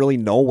don't really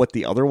know what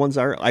the other ones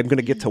are. I'm going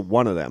to get to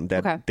one of them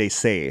that they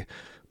say,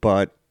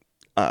 but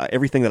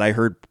everything that I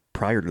heard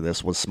prior to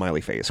this was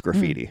smiley face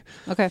graffiti.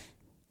 Okay.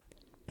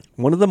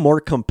 One of the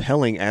more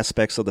compelling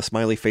aspects of the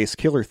smiley face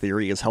killer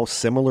theory is how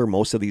similar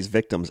most of these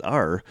victims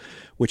are,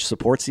 which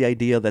supports the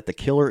idea that the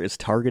killer is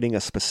targeting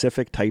a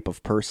specific type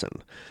of person.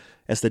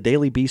 As the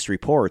Daily Beast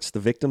reports, the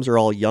victims are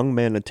all young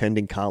men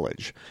attending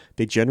college.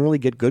 They generally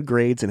get good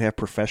grades and have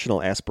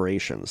professional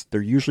aspirations.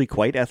 They're usually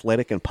quite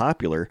athletic and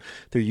popular.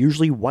 They're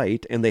usually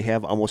white, and they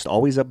have almost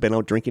always been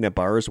out drinking at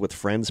bars with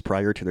friends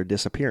prior to their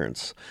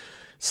disappearance.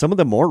 Some of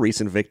the more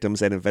recent victims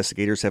that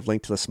investigators have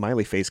linked to the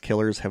smiley face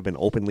killers have been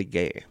openly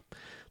gay.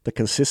 The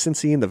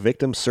consistency in the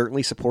victims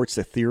certainly supports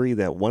the theory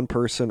that one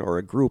person or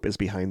a group is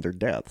behind their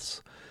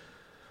deaths.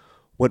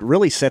 What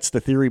really sets the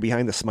theory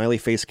behind the smiley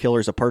face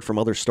killers apart from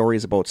other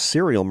stories about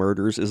serial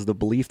murders is the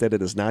belief that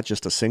it is not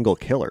just a single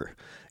killer.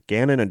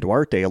 Gannon and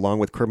Duarte, along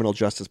with criminal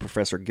justice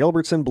professor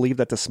Gilbertson, believe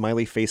that the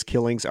smiley face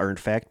killings are in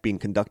fact being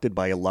conducted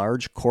by a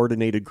large,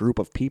 coordinated group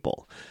of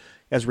people.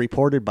 As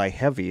reported by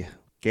Heavy,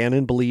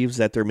 Gannon believes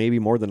that there may be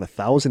more than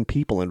 1,000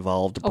 people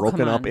involved,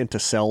 broken up into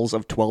cells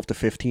of 12 to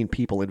 15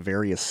 people in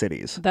various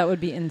cities. That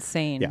would be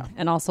insane. Yeah.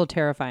 And also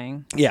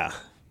terrifying. Yeah.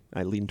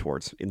 I lean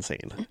towards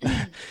insane.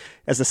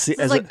 This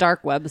is like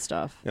dark web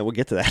stuff. Yeah, we'll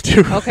get to that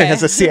too. Okay.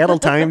 As the Seattle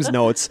Times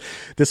notes,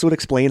 this would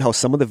explain how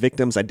some of the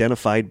victims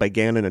identified by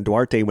Gannon and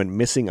Duarte went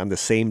missing on the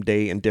same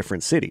day in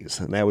different cities.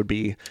 And that would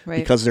be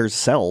because there's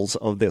cells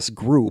of this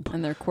group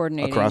and they're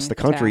coordinating across the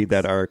country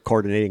that are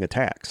coordinating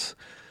attacks.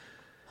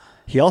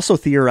 He also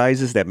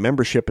theorizes that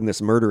membership in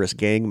this murderous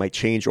gang might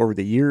change over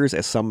the years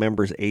as some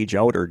members age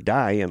out or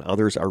die and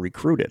others are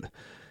recruited.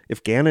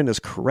 If Gannon is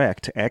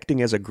correct,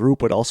 acting as a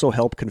group would also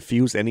help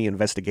confuse any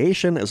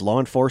investigation, as law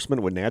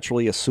enforcement would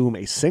naturally assume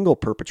a single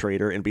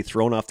perpetrator and be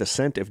thrown off the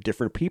scent if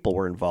different people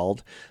were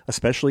involved,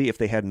 especially if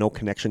they had no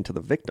connection to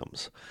the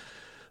victims.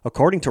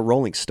 According to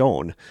Rolling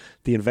Stone,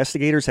 the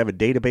investigators have a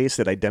database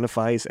that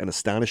identifies an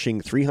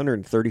astonishing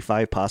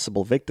 335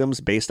 possible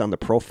victims based on the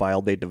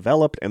profile they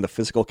developed and the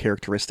physical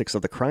characteristics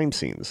of the crime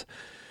scenes.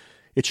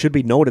 It should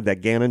be noted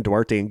that Gannon,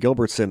 Duarte, and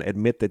Gilbertson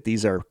admit that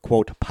these are,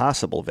 quote,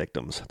 possible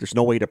victims. There's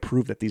no way to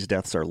prove that these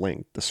deaths are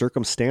linked. The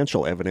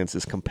circumstantial evidence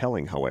is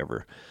compelling,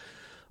 however.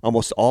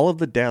 Almost all of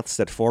the deaths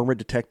that former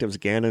detectives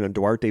Gannon and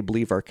Duarte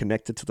believe are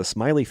connected to the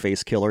smiley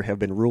face killer have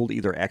been ruled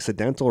either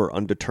accidental or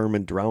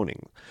undetermined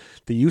drowning.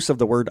 The use of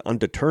the word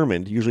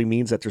undetermined usually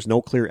means that there's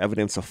no clear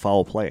evidence of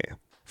foul play.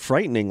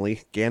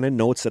 Frighteningly, Gannon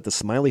notes that the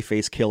smiley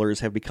face killers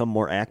have become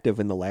more active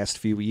in the last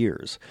few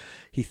years.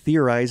 He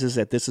theorizes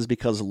that this is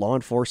because law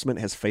enforcement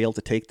has failed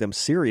to take them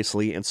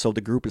seriously, and so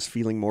the group is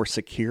feeling more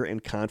secure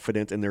and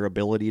confident in their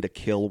ability to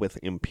kill with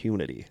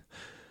impunity.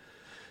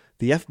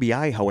 The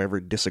FBI,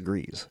 however,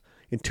 disagrees.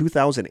 In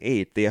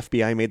 2008, the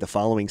FBI made the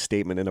following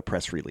statement in a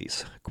press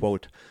release,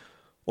 quote,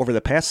 "Over the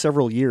past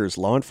several years,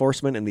 law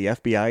enforcement and the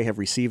FBI have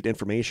received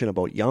information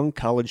about young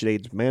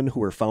college-age men who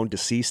were found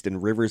deceased in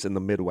rivers in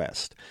the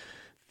Midwest.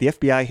 The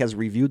FBI has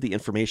reviewed the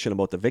information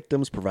about the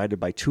victims provided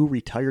by 2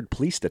 retired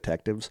police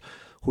detectives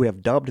who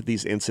have dubbed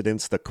these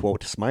incidents the,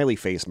 quote, smiley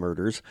face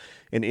murders,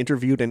 and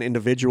interviewed an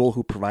individual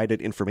who provided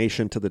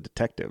information to the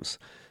detectives.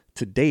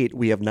 To date,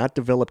 we have not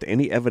developed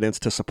any evidence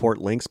to support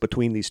links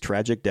between these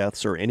tragic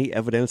deaths or any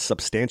evidence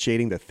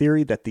substantiating the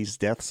theory that these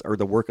deaths are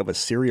the work of a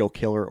serial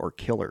killer or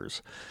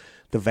killers.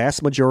 The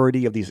vast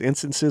majority of these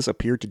instances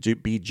appear to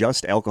be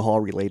just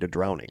alcohol-related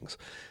drownings.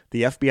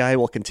 The FBI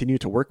will continue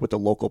to work with the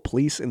local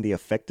police in the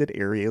affected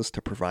areas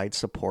to provide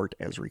support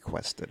as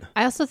requested."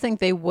 I also think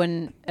they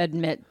wouldn't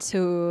admit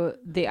to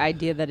the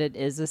idea that it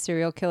is a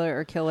serial killer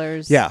or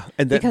killers. Yeah.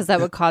 And because that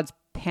would cause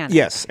panic.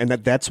 Yes, and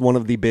that's one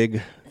of the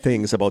big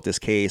things about this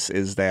case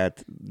is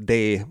that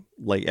they,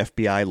 like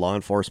FBI law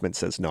enforcement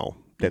says no,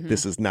 that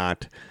this is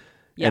not...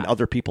 Yeah. And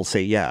other people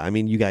say, yeah, I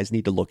mean, you guys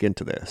need to look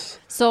into this.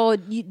 So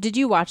did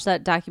you watch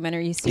that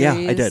documentary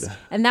series? Yeah, I did.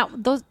 And that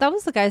was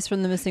the guys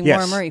from the Missing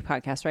Maura Murray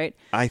podcast, right?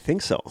 I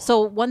think so.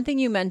 So one thing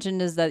you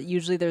mentioned is that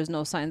usually there's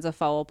no signs of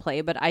foul play,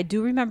 but I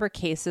do remember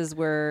cases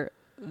where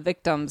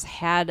victims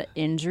had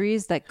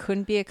injuries that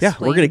couldn't be explained.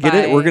 Yeah,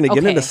 we're going to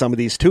get into some of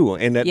these too,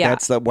 and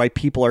that's why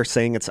people are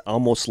saying it's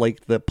almost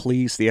like the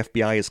police, the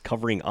FBI is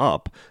covering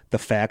up the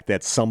fact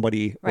that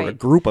somebody or a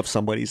group of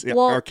somebody's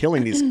are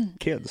killing these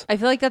kids. I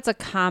feel like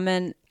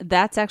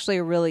that's actually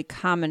a really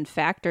common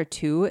factor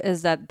too,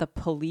 is that the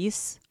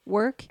police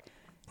work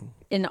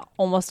in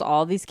almost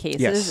all these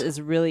cases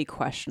is really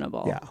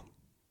questionable. Yeah.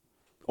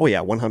 Oh yeah,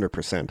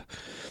 100%.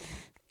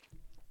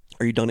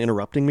 Are you done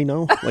interrupting me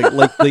now? Like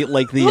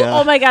the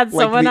oh my God,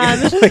 someone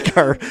on like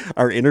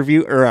our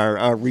interview or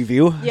our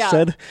review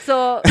said.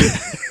 So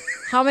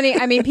how many?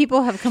 I mean,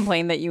 people have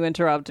complained that you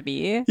interrupt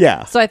me.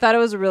 Yeah. So I thought it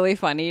was really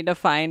funny to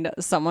find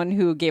someone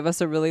who gave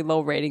us a really low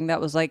rating that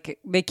was like,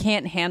 they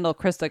can't handle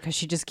Krista because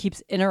she just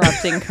keeps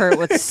interrupting Kurt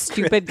with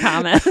stupid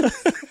comments.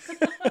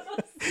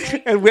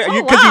 And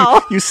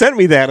because you sent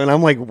me that, and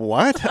I'm like,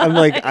 what? I'm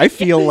like, I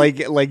feel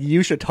like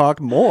you should talk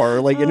more,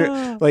 well, they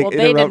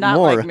interrupt did not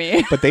more. Like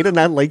me. But they did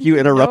not like you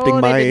interrupting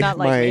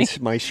my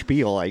my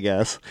spiel, I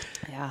guess.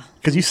 Yeah.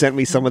 Because you sent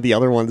me some of the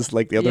other ones,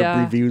 like the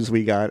other reviews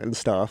we got and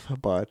stuff.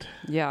 But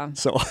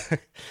so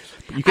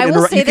you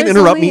can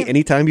interrupt me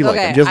anytime you like.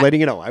 I'm just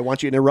letting you know. I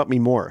want you to interrupt me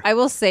more. I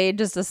will say,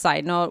 just a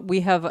side note,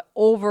 we have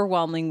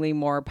overwhelmingly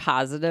more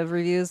positive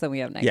reviews than we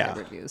have negative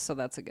reviews, so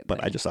that's a good thing.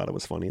 But I just thought it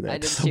was funny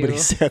that somebody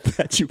said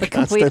that you the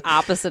complete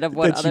opposite of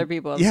what other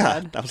people have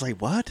said. I was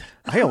like, what?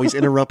 I always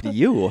interrupt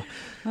you.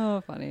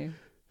 Oh, funny.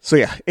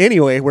 So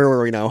anyway, where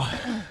were we now?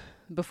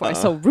 Before I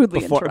so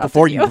rudely interrupted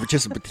before you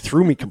just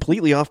threw me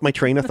completely off my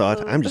train of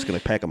thought, I'm just going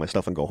to pack up my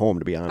stuff and go home,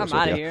 to be honest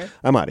with you.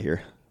 I'm out of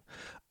here.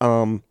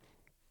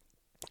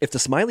 If the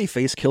smiley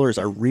face killers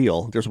are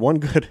real, there's one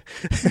good...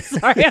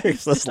 Sorry,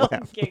 let's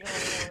laugh.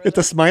 If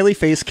the smiley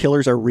face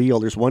killers are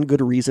real, there's one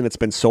good reason it's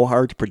been so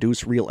hard to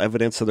produce real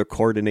evidence of their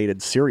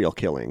coordinated serial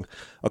killing.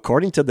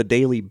 According to the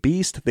Daily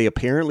Beast, they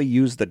apparently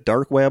use the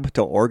dark web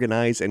to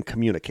organize and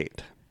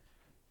communicate.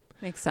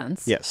 Makes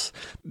sense. Yes.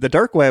 The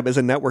dark web is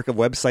a network of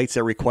websites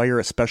that require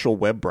a special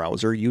web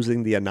browser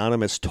using the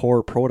anonymous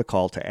Tor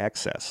protocol to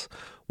access.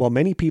 While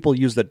many people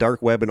use the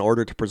dark web in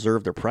order to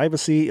preserve their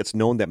privacy, it's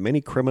known that many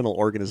criminal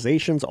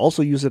organizations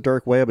also use the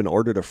dark web in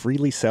order to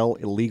freely sell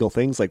illegal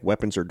things like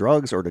weapons or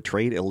drugs or to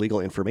trade illegal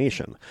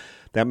information.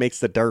 That makes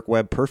the dark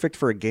web perfect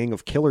for a gang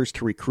of killers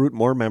to recruit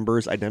more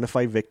members,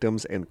 identify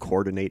victims, and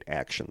coordinate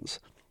actions.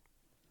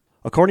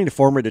 According to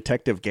former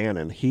Detective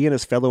Gannon, he and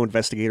his fellow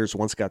investigators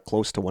once got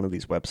close to one of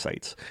these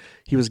websites.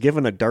 He was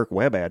given a dark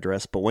web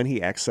address, but when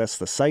he accessed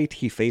the site,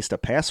 he faced a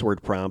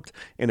password prompt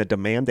and a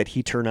demand that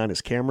he turn on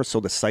his camera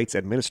so the site's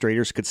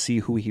administrators could see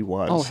who he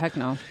was. Oh, heck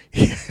no.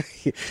 He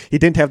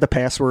didn't have the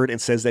password and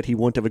says that he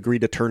wouldn't have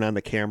agreed to turn on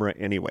the camera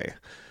anyway.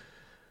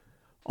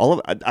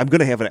 I'm going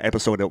to have an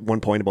episode at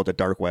one point about the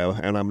dark web,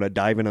 and I'm going to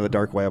dive into the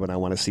dark web, and I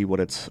want to see what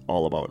it's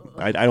all about.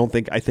 I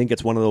think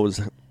it's one of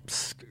those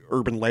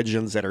urban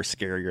legends that are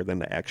scarier than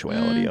the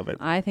actuality of it.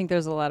 I think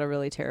there's a lot of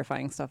really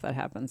terrifying stuff that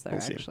happens there,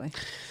 actually.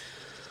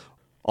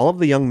 All of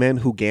the young men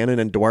who Gannon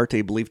and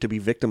Duarte believed to be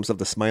victims of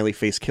the smiley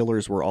face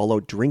killers were all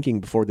out drinking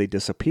before they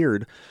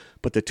disappeared,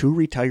 but the two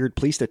retired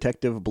police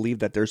detectives believe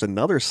that there's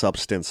another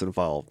substance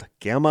involved,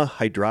 gamma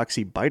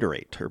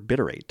hydroxybutyrate, or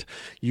bitterate,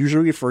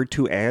 usually referred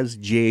to as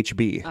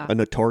GHB, a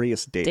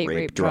notorious date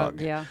rape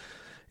drug. Yeah.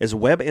 As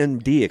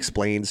WebMD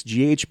explains,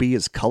 GHB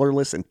is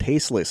colorless and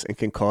tasteless and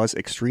can cause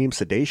extreme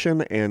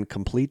sedation and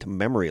complete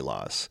memory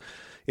loss.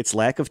 Its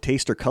lack of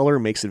taste or color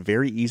makes it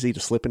very easy to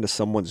slip into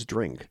someone's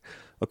drink.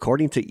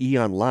 According to E!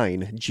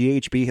 Online,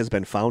 GHB has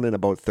been found in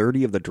about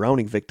 30 of the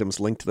drowning victims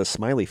linked to the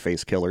smiley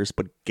face killers,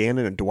 but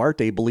Gannon and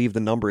Duarte believe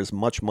the number is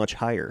much, much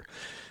higher.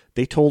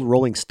 They told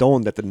Rolling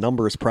Stone that the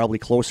number is probably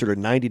closer to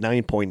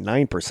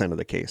 99.9% of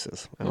the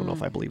cases. I don't know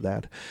if I believe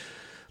that.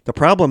 The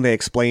problem, they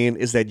explain,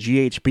 is that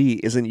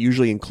GHB isn't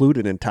usually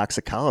included in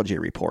toxicology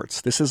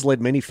reports. This has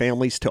led many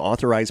families to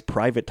authorize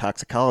private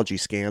toxicology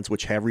scans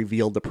which have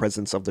revealed the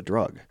presence of the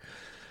drug.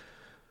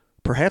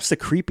 Perhaps the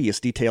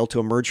creepiest detail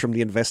to emerge from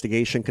the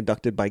investigation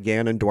conducted by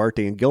Gannon,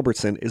 Duarte, and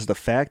Gilbertson is the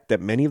fact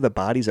that many of the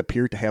bodies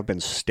appear to have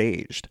been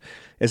staged.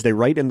 As they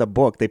write in the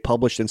book they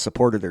published in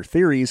support of their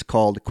theories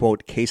called,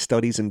 quote, Case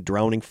Studies in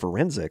Drowning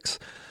Forensics,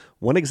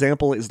 one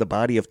example is the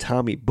body of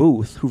Tommy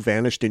Booth, who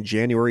vanished in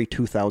January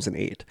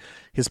 2008.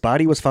 His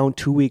body was found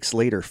 2 weeks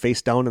later,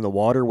 face down in the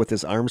water with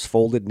his arms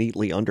folded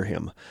neatly under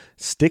him.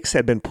 Sticks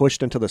had been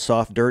pushed into the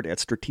soft dirt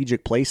at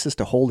strategic places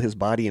to hold his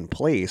body in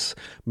place,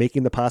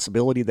 making the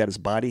possibility that his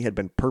body had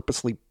been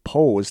purposely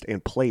posed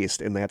and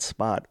placed in that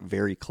spot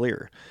very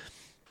clear.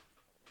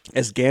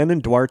 As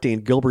Gannon, Duarte,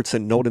 and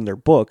Gilbertson note in their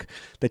book,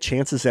 the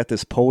chances that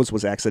this pose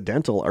was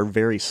accidental are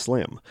very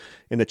slim,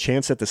 and the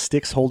chance that the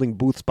sticks holding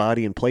Booth's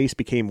body in place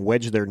became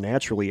wedged there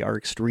naturally are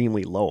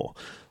extremely low.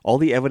 All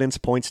the evidence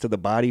points to the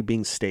body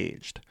being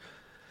staged.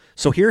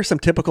 So here are some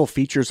typical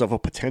features of a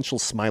potential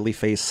smiley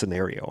face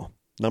scenario.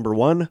 Number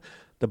 1,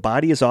 the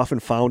body is often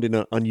found in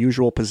an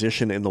unusual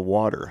position in the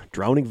water.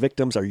 Drowning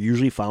victims are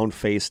usually found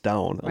face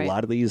down. Right. A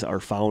lot of these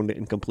are found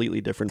in completely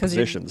different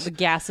positions. The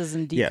gases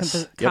and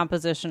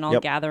decomposition all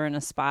gather in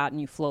a spot and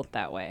you float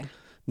that way.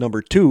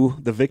 Number 2,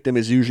 the victim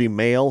is usually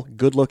male,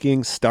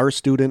 good-looking, star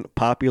student,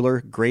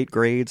 popular, great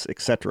grades,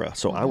 etc.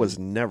 So I was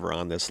never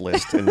on this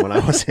list when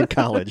I was in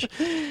college.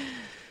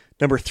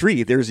 Number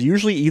 3, there's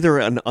usually either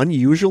an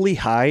unusually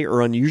high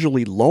or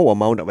unusually low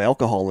amount of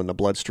alcohol in the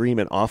bloodstream,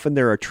 and often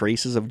there are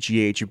traces of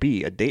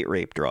GHB, a date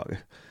rape drug.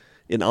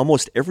 In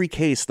almost every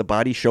case, the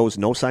body shows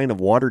no sign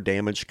of water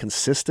damage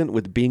consistent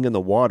with being in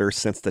the water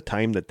since the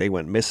time that they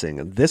went missing,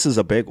 and this is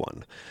a big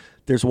one.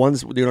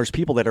 There's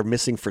people that are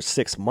missing for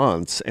 6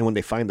 months, and when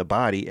they find the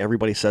body,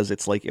 everybody says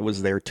it's like it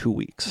was there 2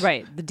 weeks.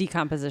 Right. The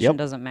decomposition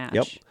doesn't match.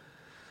 Yep.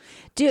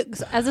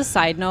 As a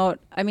side note,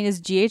 I mean,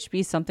 is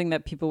GHB something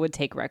that people would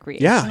take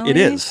recreationally? Yeah, it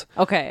is.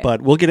 Okay.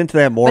 But we'll get into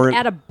that more. But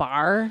at a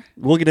bar?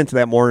 We'll get into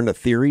that more in the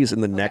theories in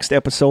the next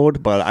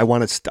episode, but I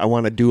want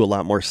to do a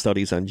lot more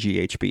studies on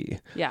GHB.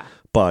 Yeah.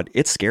 But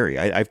it's scary.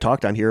 I've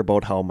talked on here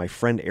about how my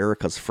friend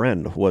Erica's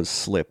friend was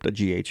slipped a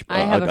GHB,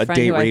 a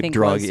date rape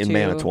drug in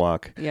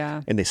Manitowoc.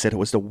 Yeah. And they said it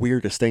was the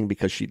weirdest thing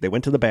because they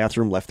went to the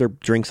bathroom, left their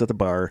drinks at the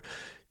bar,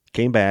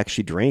 came back,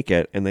 she drank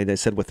it, and they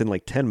said within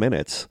like 10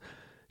 minutes,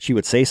 she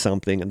would say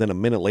something, and then a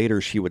minute later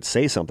she would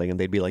say something, and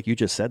they'd be like, "You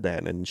just said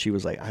that," and she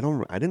was like, "I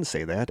didn't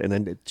say that," and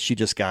then she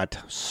just got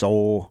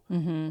so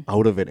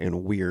out of it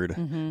and weird.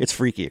 It's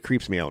freaky. It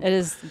creeps me out.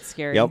 It's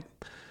scary. Yep.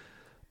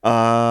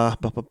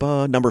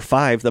 Number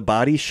 5, the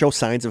bodies show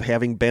signs of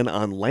having been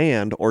on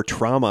land or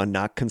trauma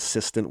not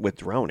consistent with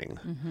drowning.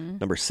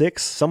 Number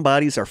 6, some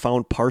bodies are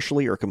found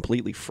partially or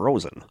completely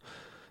frozen,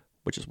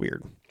 which is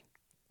weird.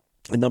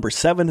 And number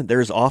 7,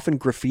 there's often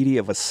graffiti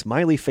of a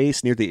smiley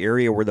face near the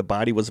area where the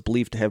body was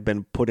believed to have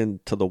been put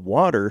into the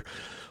water,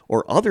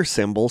 or other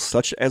symbols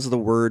such as the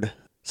word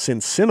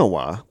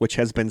Sinsinawa, which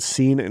has been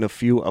seen in a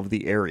few of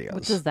the areas.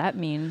 What does that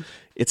mean?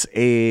 It's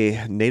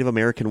a Native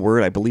American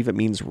word. I believe it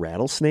means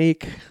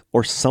rattlesnake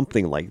or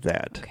something like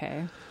that.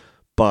 Okay.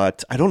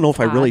 But I don't know if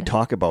I really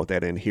talk about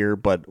that in here,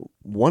 but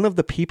one of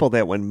the people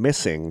that went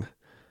missing,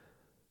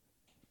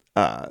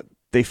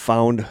 they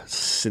found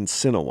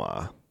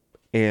Sinsinawa.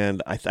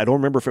 And I don't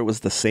remember if it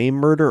was the same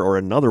murder or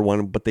another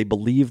one, but they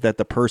believe that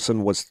the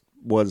person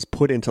was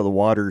put into the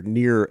water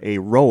near a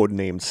road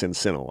named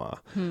Sinsinawa.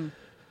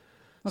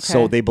 Okay.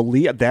 So they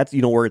believe that,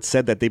 where it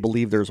said that they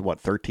believe there's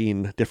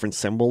 13 different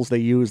symbols they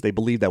use. They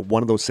believe that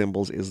one of those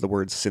symbols is the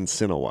word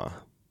Sinsinawa.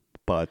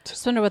 But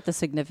just wonder what the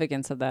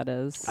significance of that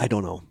is. I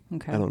don't know.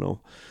 Okay. I don't know.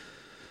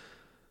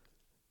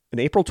 An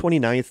April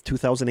 29th,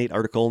 2008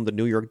 article in the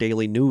New York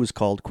Daily News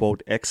called,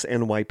 quote,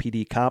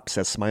 "Ex-NYPD cop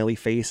says smiley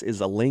face is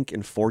a link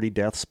in 40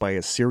 deaths by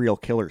a serial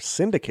killer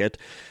syndicate."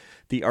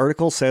 The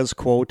article says,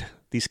 quote,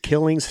 "These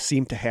killings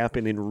seem to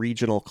happen in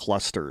regional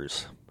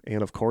clusters."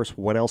 And of course,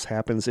 what else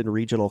happens in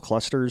regional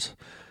clusters?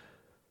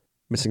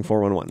 Missing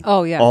 411.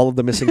 Oh, yeah. All of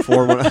the missing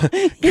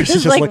 411. You're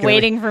just like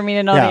waiting for me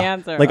to know the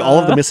answer. Like all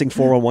of the missing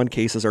 411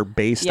 cases are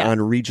based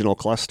on regional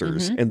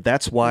clusters. And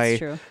that's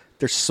why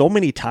there's so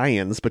many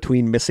tie-ins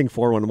between missing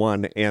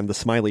 411 and the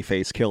smiley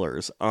face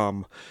killers.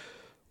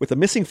 With the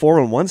missing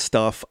 411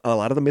 stuff, a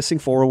lot of the missing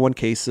 411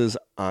 cases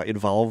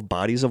involve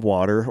bodies of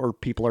water, or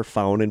people are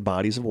found in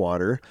bodies of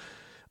water.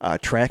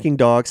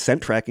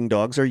 Scent tracking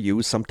dogs are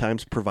used,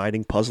 sometimes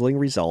providing puzzling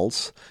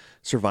results.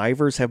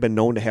 Survivors have been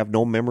known to have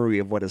no memory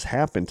of what has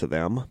happened to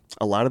them.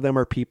 A lot of them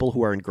are people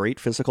who are in great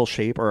physical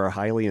shape or are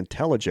highly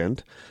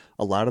intelligent.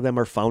 A lot of them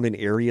are found in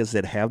areas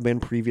that have been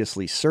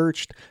previously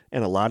searched,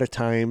 and a lot of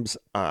times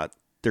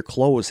their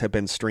clothes have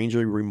been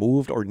strangely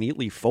removed or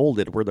neatly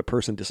folded where the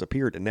person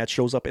disappeared, and that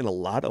shows up in a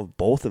lot of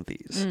both of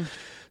these.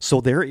 So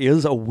there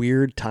is a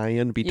weird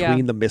tie-in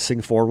between the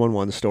missing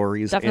 411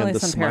 stories and the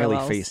smiley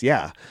face.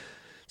 Yeah.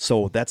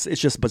 So it's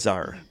just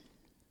bizarre.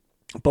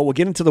 But we'll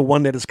get into the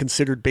one that is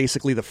considered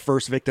basically the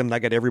first victim that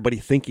got everybody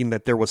thinking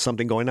that there was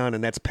something going on,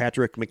 and that's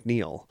Patrick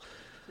McNeil.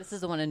 This is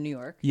the one in New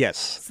York?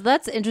 Yes. So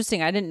that's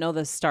interesting. I didn't know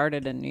this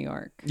started in New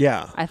York.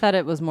 Yeah. I thought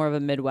it was more of a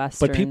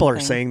Midwestern But people are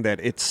thing. saying that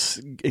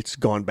it's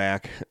gone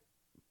back,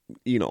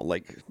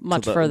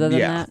 much further than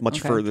that? Yeah, much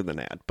further than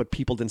that. But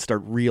people didn't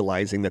start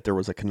realizing that there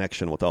was a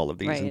connection with all of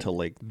these until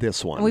like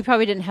this one. And we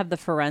probably didn't have the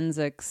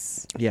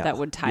forensics that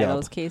would tie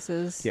those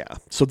cases. Yeah.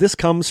 So this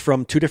comes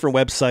from 2 different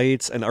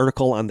websites, an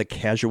article on the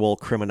Casual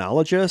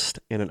Criminologist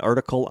and an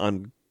article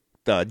on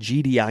the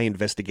GDI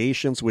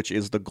Investigations, which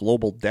is the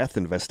Global Death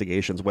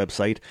Investigations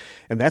website.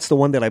 And that's the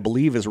one that I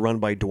believe is run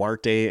by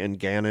Duarte and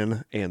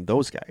Gannon and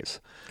those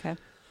guys. Okay.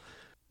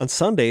 On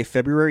Sunday,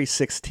 February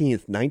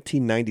 16th,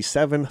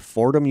 1997,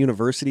 Fordham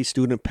University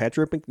student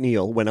Patrick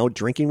McNeil went out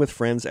drinking with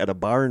friends at a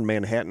bar in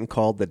Manhattan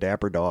called the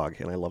Dapper Dog.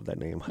 And I love that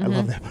name. I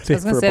love that name. I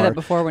was going to say that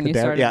before when you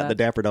started Yeah, the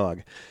Dapper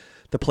Dog.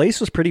 The place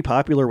was pretty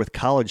popular with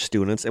college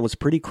students and was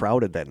pretty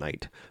crowded that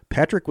night.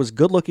 Patrick was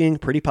good-looking,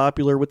 pretty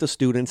popular with the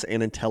students,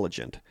 and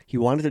intelligent. He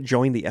wanted to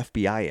join the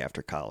FBI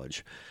after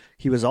college.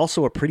 He was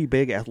also a pretty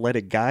big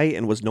athletic guy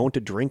and was known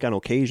to drink on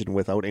occasion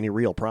without any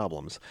real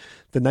problems.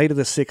 The night of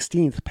the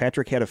 16th,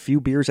 Patrick had a few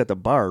beers at the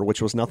bar,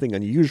 which was nothing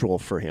unusual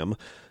for him,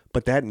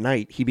 but that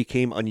night he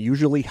became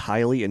unusually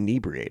highly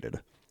inebriated.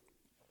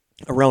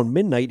 Around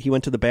midnight, he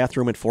went to the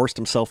bathroom and forced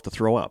himself to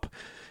throw up.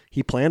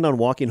 He planned on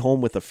walking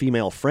home with a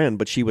female friend,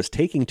 but she was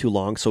taking too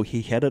long, so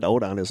he headed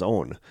out on his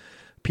own.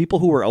 People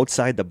who were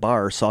outside the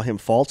bar saw him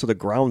fall to the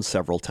ground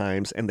several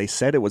times, and they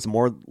said it was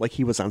more like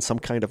he was on some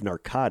kind of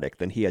narcotic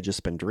than he had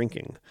just been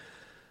drinking.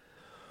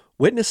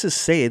 Witnesses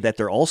say that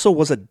there also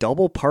was a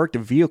double-parked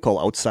vehicle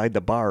outside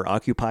the bar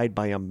occupied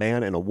by a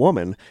man and a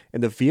woman,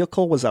 and the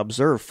vehicle was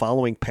observed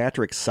following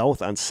Patrick south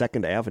on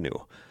 2nd Avenue.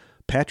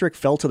 Patrick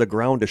fell to the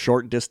ground a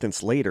short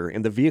distance later,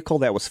 and the vehicle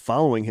that was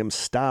following him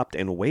stopped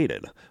and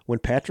waited. When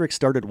Patrick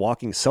started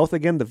walking south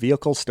again, the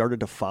vehicle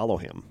started to follow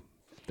him.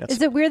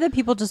 Is it weird that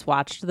people just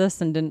watched this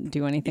and didn't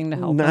do anything to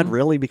help Not him?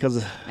 really,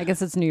 because... I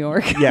guess it's New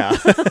York. Yeah.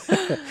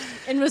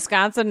 In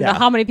Wisconsin,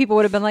 how many people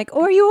would have been like,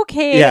 "Oh, are you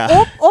okay?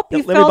 Yeah.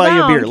 You fell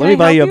down. Let me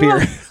buy you a beer.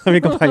 Let me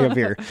go buy you a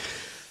beer.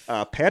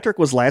 Patrick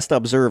was last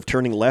observed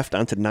turning left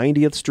onto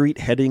 90th Street,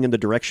 heading in the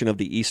direction of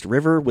the East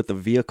River, with the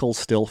vehicle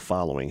still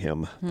following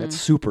him. That's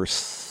super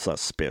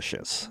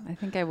suspicious. I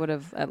think I would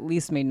have at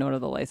least made note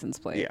of the license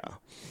plate. Yeah.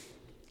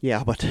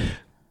 Yeah, but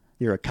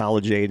you're a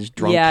college-age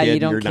drunk you kid.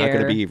 don't You're care. not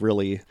going to be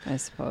really... I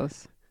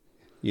suppose.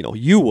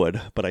 You would,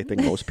 but I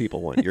think most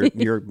people wouldn't.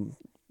 You're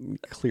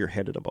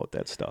clear-headed about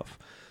that stuff.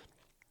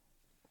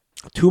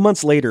 2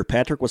 months later,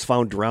 Patrick was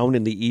found drowned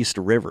in the East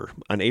River.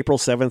 On April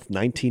 7th,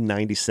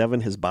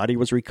 1997, his body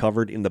was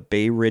recovered in the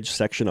Bay Ridge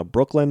section of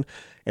Brooklyn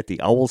at the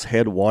Owl's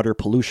Head Water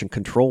Pollution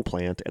Control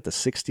Plant at the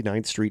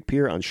 69th Street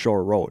Pier on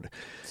Shore Road.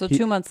 So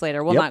 2 months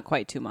later. Well, not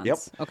quite 2 months.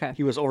 Yep. Okay.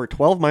 He was over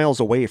 12 miles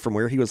away from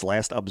where he was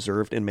last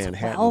observed in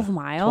Manhattan. 12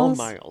 miles? 12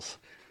 miles.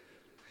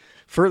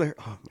 Further...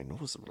 Oh, my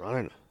nose is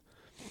running.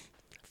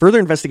 Further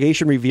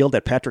investigation revealed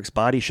that Patrick's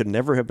body should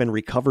never have been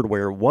recovered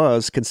where it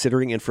was,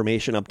 considering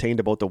information obtained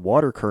about the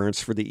water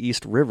currents for the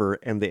East River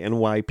and the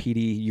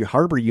NYPD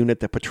harbor unit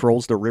that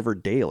patrols the river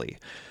daily.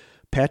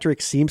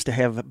 Patrick seems to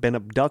have been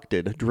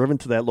abducted, driven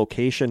to that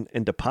location,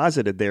 and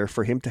deposited there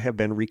for him to have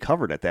been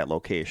recovered at that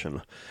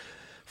location.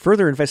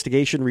 Further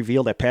investigation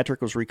revealed that Patrick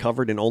was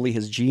recovered in only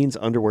his jeans,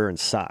 underwear, and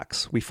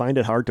socks. We find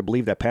it hard to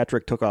believe that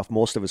Patrick took off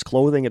most of his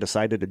clothing and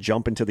decided to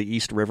jump into the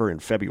East River in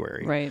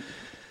February. Right.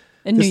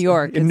 New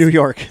York. In New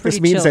York.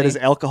 This means chilly. that his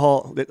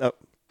alcohol...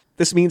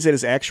 This means that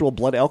his actual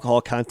blood alcohol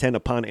content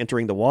upon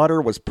entering the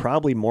water was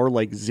probably more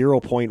like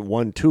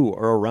 0.12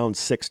 or around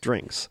 6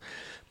 drinks.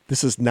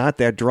 This is not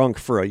that drunk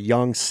for a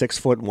young 6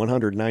 foot,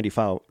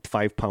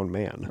 195-pound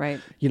man.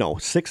 Right.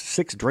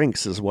 Six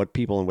drinks is what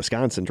people in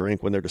Wisconsin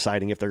drink when they're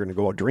deciding if they're going to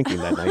go out drinking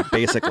that night,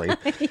 basically.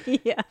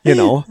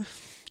 Yeah.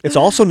 It's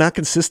also not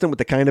consistent with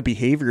the kind of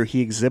behavior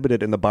he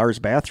exhibited in the bar's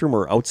bathroom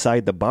or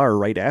outside the bar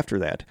right after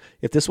that.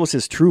 If this was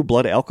his true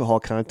blood alcohol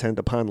content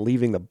upon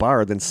leaving the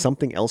bar, then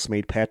something else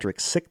made Patrick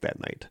sick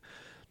that night.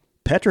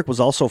 Patrick was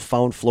also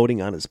found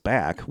floating on his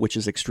back, which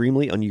is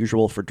extremely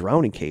unusual for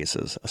drowning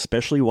cases,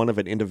 especially one of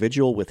an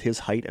individual with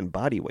his height and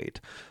body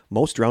weight.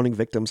 Most drowning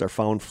victims are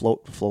found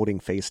floating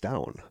face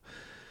down.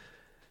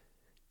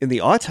 In the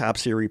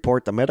autopsy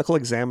report, the medical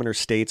examiner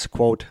states,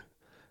 quote,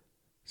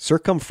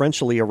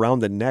 "Circumferentially around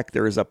the neck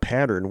there is a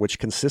pattern which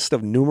consists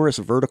of numerous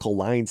vertical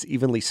lines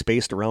evenly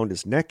spaced around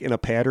his neck in a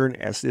pattern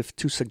as if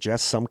to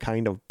suggest some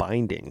kind of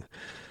binding.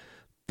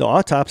 The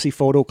autopsy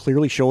photo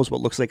clearly shows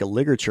what looks like a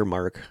ligature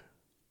mark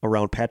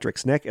around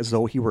Patrick's neck as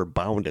though he were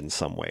bound in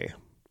some way."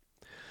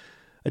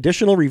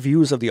 Additional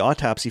reviews of the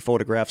autopsy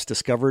photographs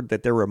discovered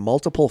that there were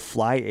multiple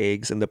fly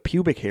eggs in the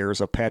pubic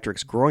hairs of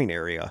Patrick's groin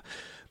area.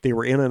 They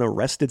were in an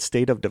arrested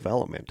state of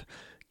development.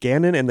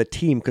 Gannon and the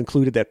team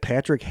concluded that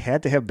Patrick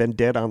had to have been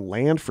dead on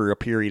land for a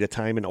period of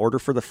time in order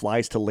for the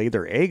flies to lay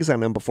their eggs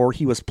on him before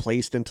he was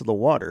placed into the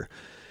water.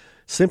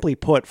 Simply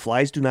put,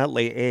 flies do not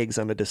lay eggs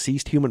on a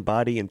deceased human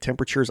body in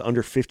temperatures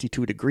under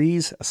 52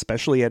 degrees,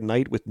 especially at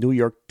night with New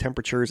York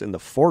temperatures in the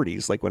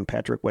 40s, like when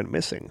Patrick went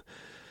missing.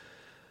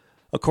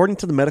 According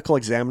to the medical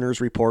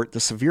examiner's report, the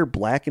severe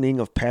blackening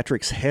of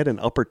Patrick's head and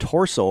upper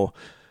torso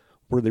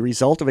were the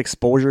result of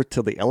exposure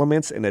to the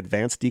elements and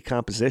advanced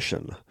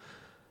decomposition.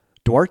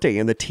 Duarte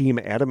and the team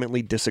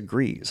adamantly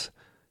disagrees.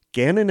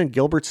 Gannon and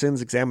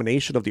Gilbertson's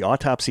examination of the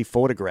autopsy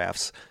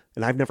photographs,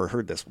 and I've never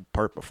heard this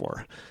part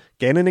before.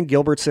 Gannon and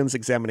Gilbertson's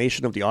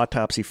examination of the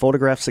autopsy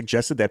photographs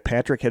suggested that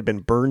Patrick had been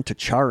burned to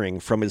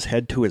charring from his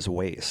head to his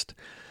waist.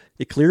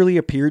 It clearly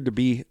appeared to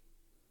be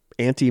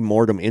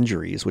ante-mortem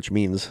injuries, which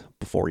means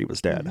before he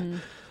was dead. Mm-hmm.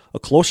 A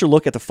closer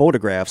look at the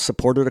photographs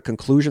supported a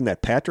conclusion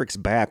that Patrick's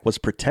back was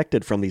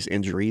protected from these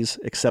injuries,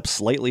 except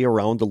slightly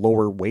around the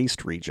lower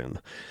waist region.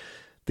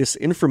 This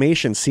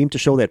information seemed to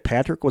show that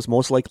Patrick was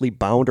most likely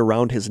bound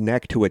around his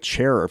neck to a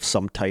chair of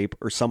some type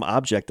or some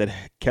object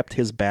that kept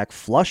his back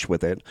flush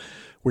with it,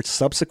 which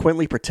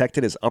subsequently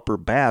protected his upper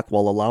back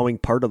while allowing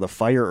part of the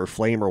fire or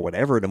flame or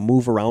whatever to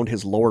move around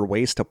his lower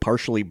waist to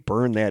partially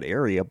burn that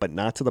area, but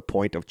not to the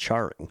point of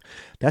charring.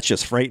 That's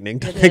just frightening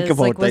to think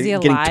about, was he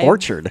getting alive?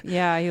 Tortured.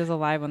 Yeah, he was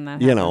alive when that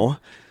happened.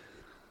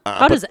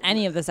 How does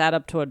any of this add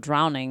up to a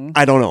drowning?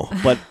 I don't know,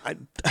 but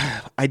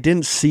I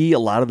didn't see a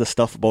lot of the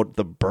stuff about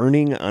the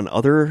burning on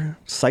other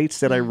sites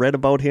that I read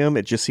about him.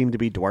 It just seemed to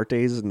be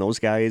Duarte's and those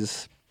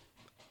guys'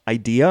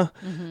 idea,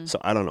 so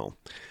I don't know.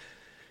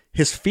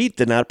 His feet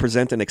did not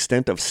present an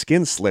extent of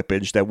skin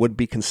slippage that would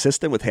be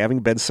consistent with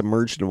having been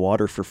submerged in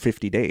water for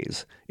 50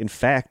 days. In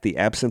fact, the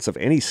absence of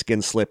any skin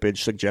slippage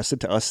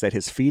suggested to us that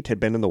his feet had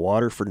been in the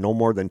water for no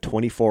more than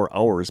 24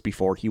 hours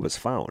before he was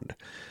found.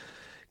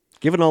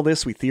 Given all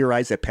this, we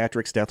theorize that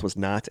Patrick's death was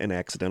not an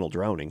accidental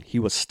drowning. He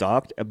was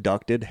stalked,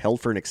 abducted, held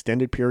for an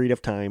extended period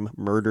of time,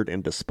 murdered,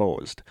 and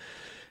disposed.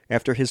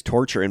 After his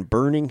torture and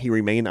burning, he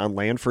remained on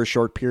land for a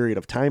short period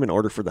of time in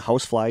order for the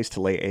houseflies to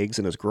lay eggs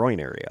in his groin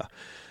area.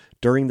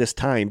 During this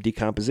time,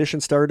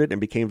 decomposition started and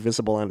became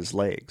visible on his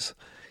legs.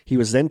 He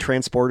was then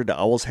transported to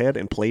Owl's Head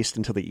and placed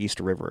into the East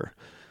River,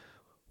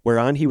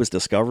 whereon he was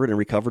discovered and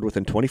recovered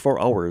within 24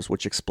 hours,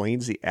 which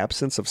explains the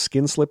absence of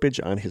skin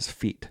slippage on his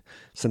feet.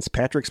 Since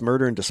Patrick's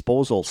murder and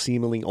disposal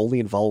seemingly only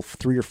involved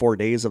 3 or 4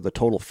 days of the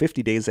total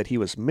 50 days that he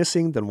was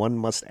missing, then one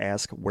must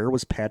ask, where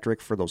was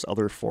Patrick for those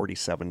other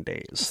 47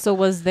 days? So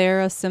was there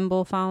a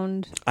symbol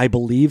found? I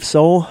believe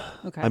so.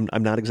 Okay.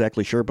 I'm not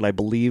exactly sure, but I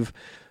believe,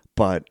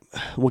 but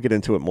we'll get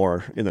into it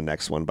more in the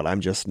next one, but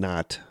I'm just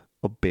not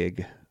a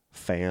big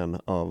fan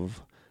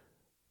of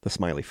the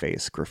smiley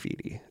face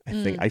graffiti.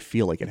 I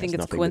feel like it has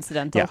nothing. It's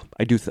coincidental? Yeah,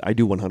 I do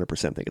 100%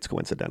 think it's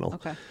coincidental.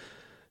 Okay.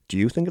 Do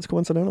you think it's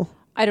coincidental?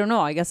 I don't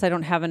know. I guess I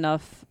don't have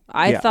enough.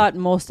 I thought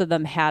most of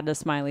them had a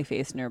smiley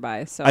face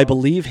nearby. So I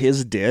believe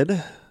his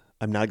did.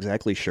 I'm not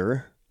exactly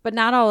sure. But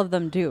not all of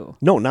them do.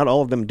 No, not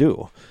all of them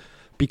do.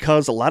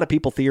 Because a lot of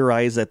people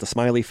theorize that the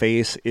smiley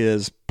face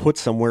is put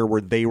somewhere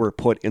where they were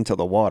put into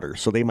the water.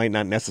 So they might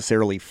not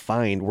necessarily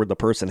find where the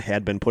person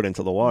had been put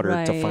into the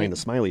water to find the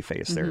smiley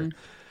face there.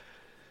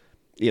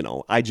 You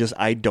know, I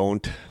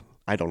don't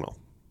know.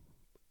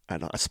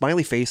 A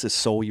smiley face is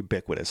so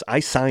ubiquitous.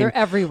 They're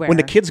everywhere. When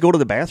the kids go to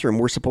the bathroom,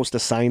 we're supposed to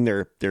sign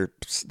their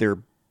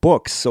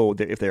books. So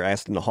if they're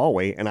asked in the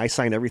hallway, and I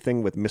sign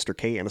everything with Mr.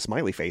 K and a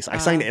smiley face. I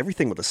sign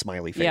everything with a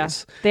smiley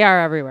face. Yeah, they are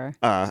everywhere.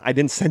 I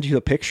didn't send you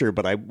a picture,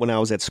 but when I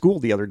was at school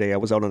the other day, I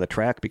was out on the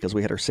track because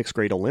we had our 6th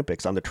grade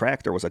Olympics. On the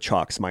track, there was a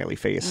chalk smiley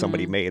face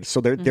somebody made.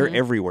 So they're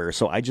everywhere.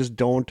 So I just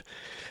don't.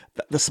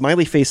 The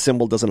smiley face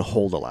symbol doesn't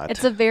hold a lot.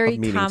 It's a very of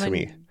meaning common to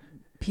me.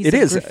 piece it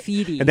of is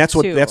graffiti, and that's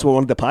what too.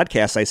 one of the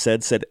podcasts I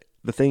said.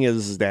 The thing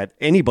is that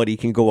anybody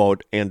can go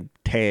out and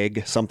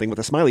tag something with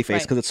a smiley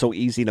face because it's so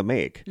easy to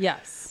make.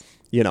 Yes.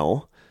 You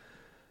know?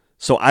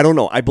 So I don't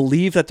know. I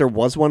believe that there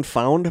was one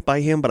found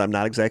by him, but I'm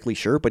not exactly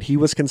sure. But he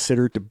was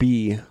considered to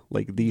be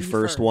like the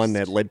first one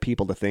that led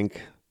people to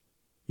think,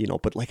 you know,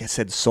 but like I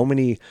said,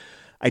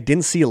 I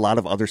didn't see a lot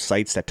of other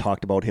sites that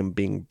talked about him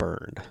being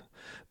burned.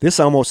 This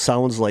almost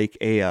sounds like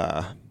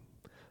a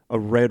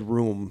Red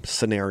Room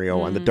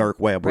scenario on the dark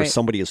web where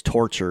somebody is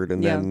tortured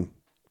and then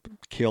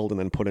killed and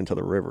then put into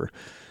the river.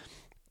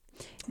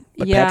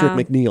 But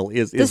Patrick McNeil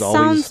is this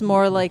always... This sounds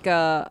more like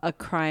a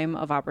crime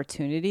of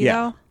opportunity,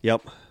 though.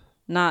 Yep.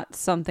 Not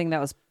something that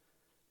was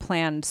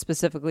planned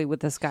specifically with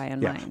this guy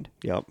in mind.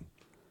 Yep.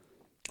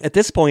 At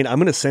this point, I'm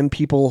going to send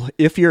people,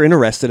 if you're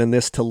interested in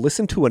this, to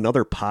listen to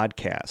another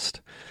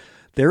podcast.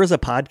 There is a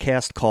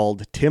podcast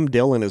called Tim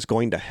Dillon is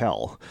Going to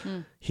Hell.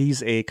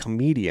 He's a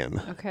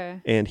comedian.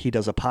 Okay. And he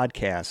does a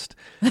podcast.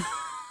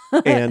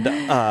 And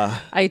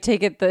I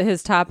take it that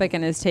his topic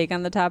and his take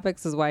on the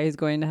topics is why he's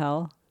going to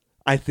hell.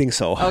 I think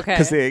so. Okay.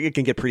 Because it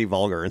can get pretty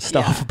vulgar and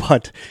stuff. Yeah.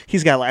 But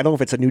he's got, I don't know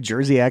if it's a New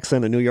Jersey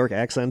accent, a New York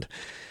accent,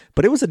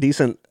 but it was a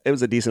decent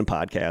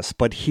podcast.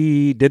 But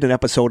he did an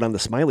episode on the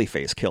smiley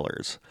face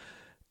killers,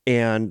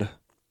 and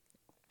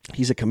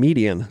he's a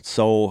comedian.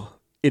 So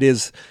it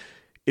is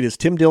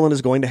Tim Dillon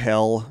is Going to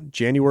Hell,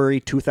 January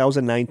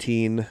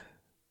 2019.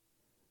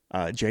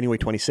 January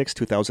 26,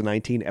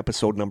 2019,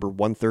 episode number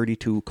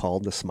 132,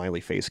 called The Smiley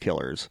Face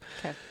Killers.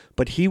 Okay.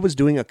 But he was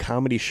doing a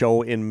comedy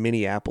show in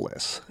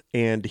Minneapolis,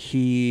 and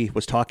he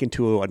was talking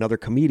to another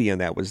comedian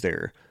that was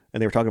there, and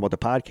they were talking about the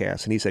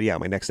podcast, and he said, yeah,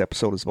 my next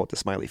episode is about the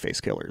Smiley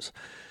Face Killers.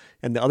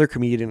 And the other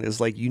comedian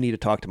is like, you need to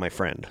talk to my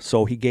friend.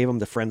 So he gave him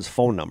the friend's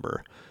phone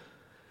number.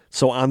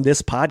 So on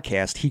this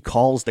podcast, he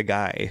calls the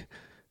guy,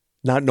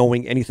 not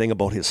knowing anything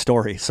about his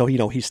story. So, you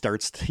know, he's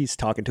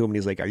talking to him and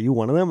he's like, are you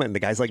one of them? And the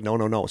guy's like,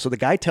 no. So the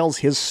guy tells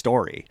his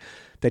story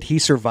that he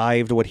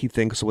survived what he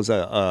thinks was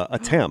a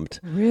attempt.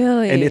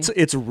 Really? And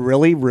it's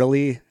really,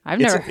 really, I've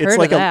never heard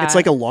of that. It's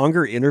like a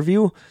longer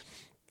interview,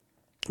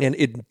 and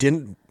it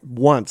didn't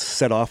once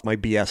set off my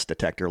BS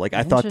detector. Like,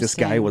 I thought this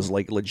guy was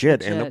like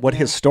legit. And what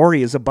his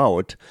story is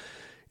about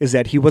is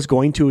that he was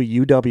going to a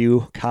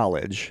UW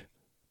college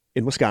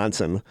in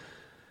Wisconsin.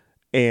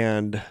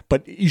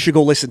 But you should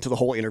go listen to the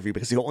whole interview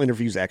because the whole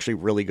interview is actually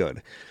really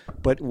good.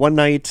 But one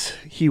night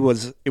it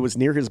was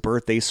near his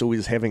birthday, so he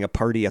was having a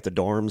party at the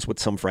dorms with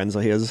some friends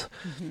of his.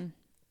 Mm-hmm.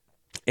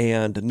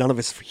 And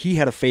he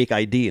had a fake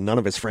ID and none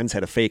of his friends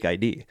had a fake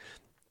ID.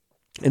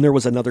 And there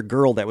was another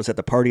girl that was at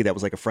the party that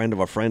was like a friend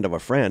of a friend of a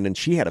friend, and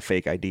she had a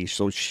fake ID.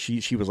 So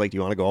she was like, do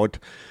you want to go out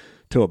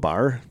to a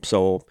bar?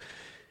 So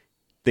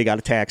they got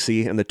a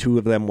taxi, and the two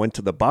of them went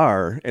to the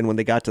bar. And when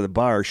they got to the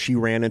bar, she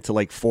ran into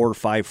like 4 or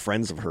 5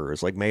 friends of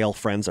hers, like male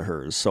friends of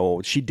hers.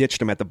 So she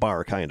ditched him at the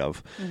bar, kind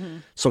of. Mm-hmm.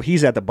 So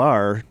he's at the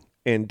bar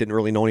and didn't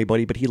really know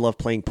anybody, but he loved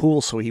playing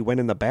pool. So he went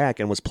in the back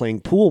and was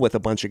playing pool with a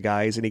bunch of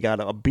guys, and he got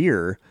a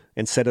beer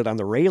and set it on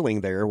the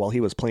railing there while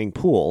he was playing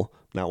pool,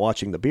 not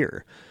watching the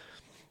beer.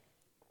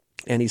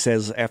 And he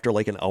says after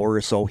like an hour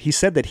or so, he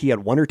said that he had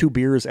 1 or 2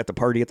 beers at the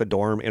party at the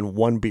dorm and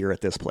 1 beer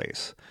at this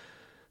place.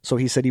 So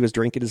he said he was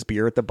drinking his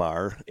beer at the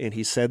bar, and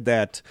he said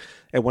that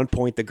at one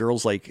point the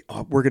girl's like,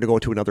 oh, we're going to go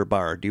to another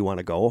bar. Do you want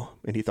to go?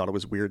 And he thought it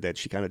was weird that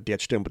she kind of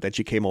ditched him, but then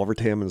she came over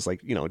to him and was like,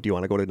 do you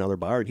want to go to another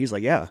bar? And he's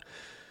like, yeah.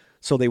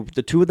 So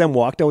the two of them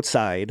walked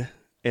outside,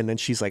 and then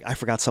she's like, I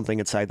forgot something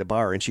inside the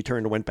bar. And she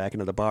turned and went back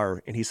into the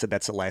bar, and he said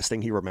that's the last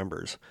thing he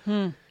remembers.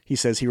 He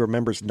says he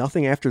remembers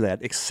nothing after that,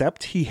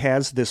 except he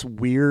has this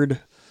weird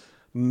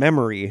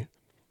memory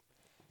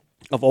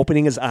of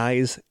opening his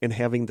eyes and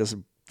having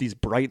these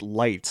bright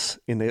lights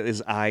in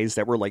his eyes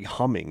that were like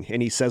humming.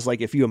 And he says,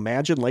 like, if you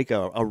imagine like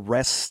a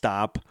rest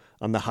stop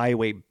on the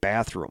highway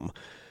bathroom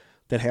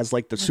that has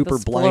like the super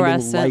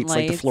blinding lights,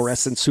 like the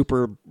fluorescent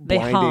super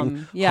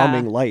blinding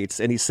humming lights.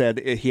 And he said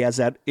he has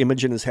that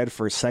image in his head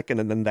for a second,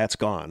 and then that's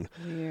gone.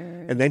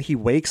 Weird. And then he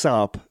wakes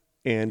up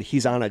and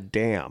he's on a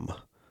dam.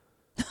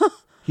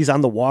 He's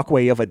on the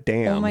walkway of a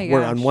dam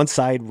where on one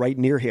side right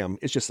near him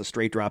is just a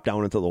straight drop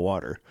down into the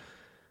water.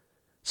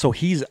 So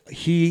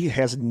he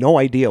has no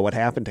idea what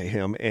happened to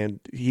him, and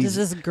does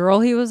this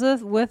girl he was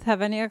with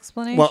have any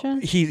explanation? Well,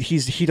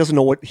 he doesn't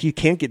know what he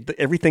can't get.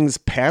 Everything's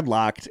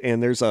padlocked,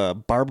 and there's a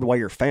barbed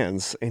wire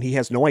fence, and he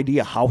has no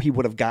idea how he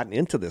would have gotten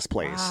into this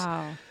place.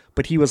 Wow.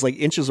 But he was like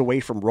inches away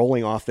from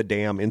rolling off the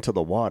dam into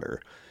the water.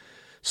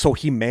 So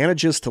he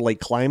manages to like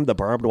climb the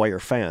barbed wire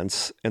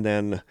fence, and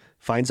then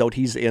finds out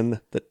he's in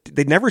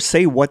they never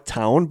say what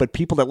town, but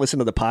people that listen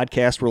to the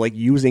podcast were like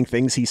using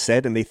things he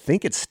said, and they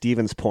think it's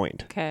Stevens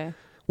Point. Okay.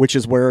 Which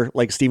is where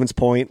like Stevens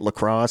Point, La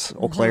Crosse,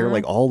 Eau Claire,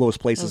 like all those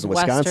places in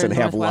Wisconsin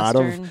have a lot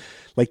of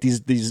like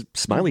these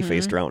smiley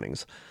face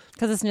drownings.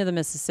 Because it's near the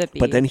Mississippi.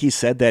 But then he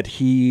said that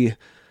he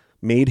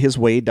made his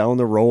way down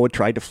the road,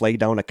 tried to flag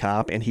down a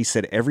cop, and he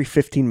said every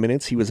 15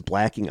 minutes he was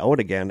blacking out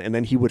again, and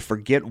then he would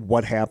forget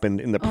what happened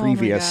in the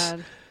previous.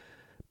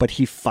 But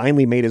he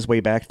finally made his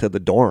way back to the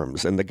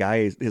dorms, and the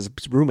guy, his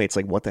roommate's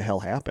like, what the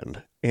hell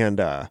happened?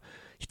 And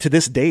to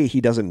this day,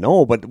 he doesn't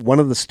know, but one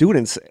of the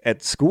students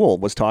at school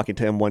was talking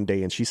to him one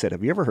day, and she said,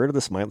 have you ever heard of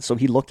this Smiley? So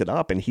he looked it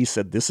up, and he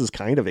said, this is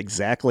kind of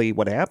exactly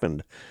what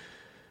happened.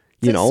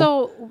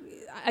 So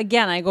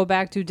again, I go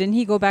back to, didn't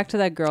he go back to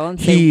that girl and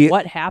say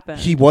what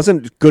happened? He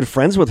wasn't good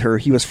friends with her.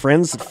 He was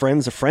friends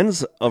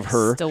of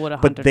her,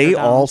 but they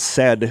all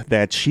said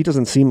that she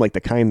doesn't seem like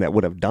the kind that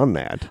would have done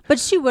that.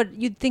 But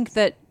you'd think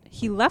that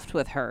he left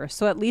with her,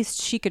 so at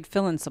least she could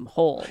fill in some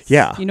holes.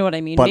 Yeah. You know what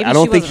I mean? But maybe I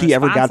don't think he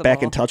ever got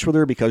back in touch with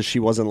her because she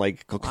wasn't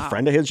like a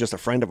friend of his, just a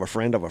friend of a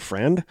friend of a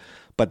friend.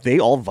 But they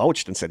all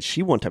vouched and said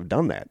she wouldn't have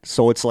done that.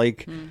 So it's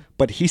like,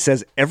 but he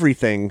says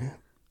everything,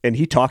 and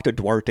he talked to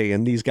Duarte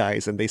and these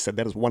guys, and they said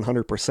that is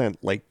 100%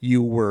 like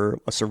you were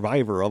a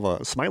survivor of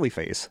a smiley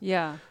face.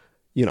 Yeah.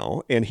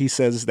 And he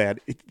says that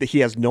he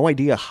has no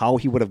idea how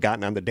he would have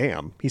gotten on the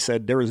dam. He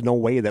said, there is no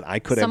way that I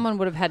could have. Someone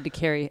would have had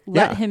to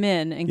let him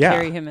in and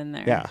carry him in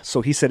there. Yeah. So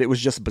he said it was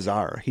just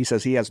bizarre. He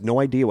says he has no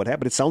idea what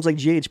happened. It sounds like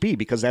GHB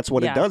because that's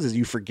what it does is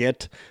you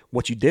forget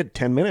what you did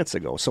 10 minutes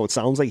ago. So it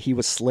sounds like he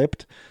was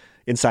slipped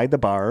inside the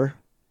bar,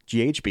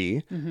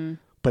 GHB. Mm-hmm.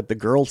 But the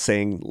girl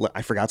saying,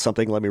 I forgot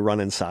something, let me run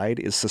inside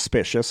is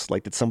suspicious.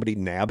 Like, did somebody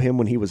nab him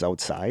when he was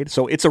outside?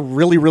 So it's a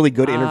really, really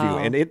good interview.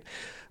 And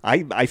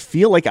I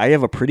feel like I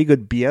have a pretty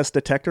good BS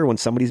detector when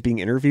somebody's being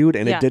interviewed,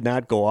 and it did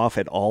not go off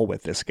at all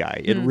with this guy.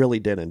 It really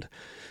didn't.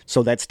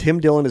 So that's Tim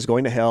Dillon is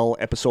Going to Hell,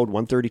 episode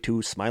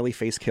 132, Smiley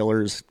Face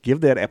Killers. Give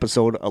that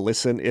episode a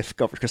listen if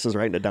Chris is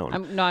writing it down.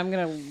 I'm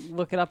going to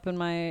look it up in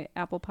my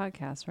Apple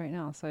Podcast right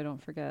now so I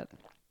don't forget.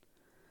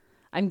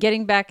 I'm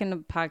getting back into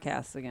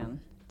podcasts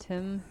again.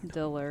 Tim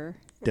Dillon.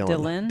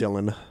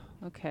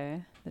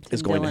 Okay. The Tim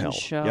is Going Dillon to Hell.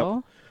 Show.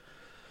 Yep.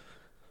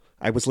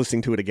 I was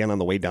listening to it again on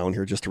the way down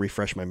here just to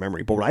refresh my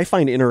memory. But what I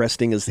find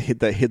interesting is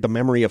the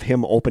memory of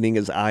him opening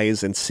his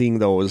eyes and seeing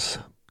the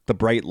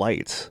bright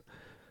lights.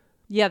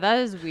 Yeah, that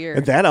is weird.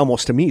 And that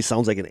almost to me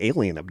sounds like an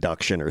alien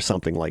abduction or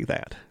something like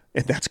that.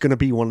 And that's going to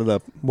be one of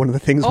the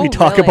things we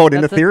talk about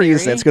in the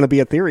theories. That's going to be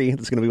a theory.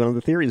 That's going to be one of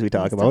the theories we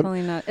talk about.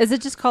 Definitely not. Is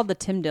it just called the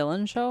Tim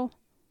Dillon Show?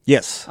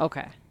 Yes.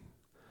 Okay.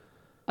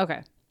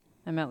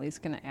 I'm at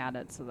least going to add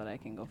it so that I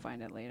can go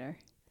find it later.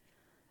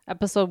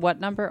 Episode what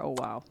number? Oh,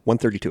 wow.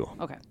 132.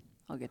 Okay.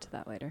 I'll get to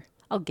that later.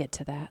 I'll get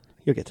to that.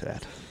 You'll get to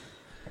that.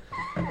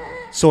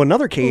 So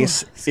another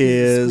case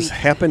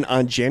happened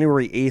on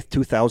January 8th,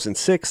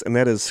 2006, and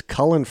that is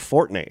Cullen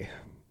Fortney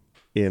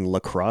in La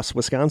Crosse,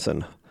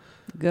 Wisconsin.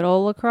 Good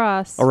old La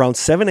Crosse. Around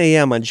 7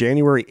 a.m. on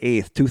January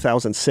 8th,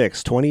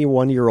 2006,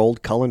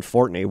 21-year-old Cullen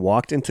Fortney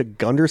walked into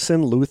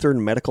Gunderson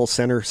Lutheran Medical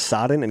Center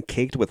sodden and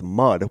caked with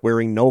mud,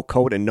 wearing no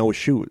coat and no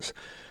shoes.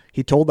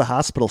 He told the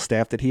hospital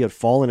staff that he had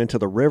fallen into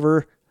the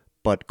river,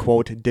 but,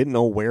 quote, didn't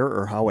know where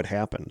or how it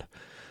happened.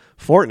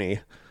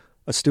 Fortney,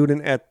 a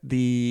student at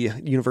the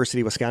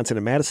University of Wisconsin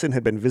in Madison,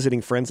 had been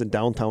visiting friends in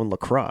downtown La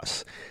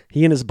Crosse.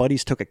 He and his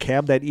buddies took a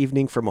cab that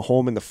evening from a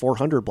home in the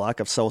 400 block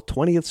of South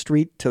 20th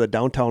Street to the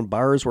downtown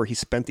bars where he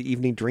spent the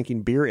evening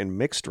drinking beer and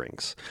mixed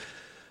drinks.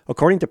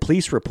 According to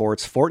police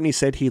reports, Fortney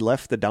said he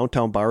left the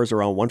downtown bars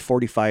around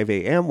 1:45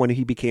 a.m. when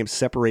he became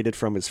separated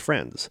from his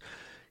friends.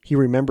 He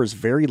remembers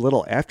very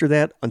little after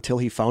that until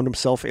he found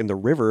himself in the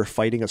river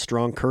fighting a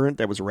strong current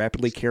that was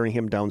rapidly carrying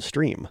him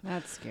downstream.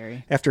 That's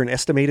scary. After an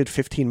estimated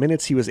 15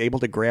 minutes, he was able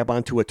to grab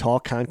onto a tall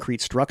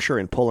concrete structure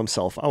and pull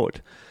himself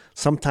out.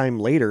 Sometime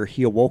later,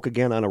 he awoke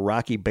again on a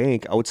rocky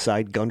bank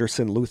outside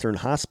Gunderson Lutheran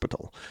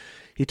Hospital.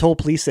 He told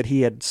police that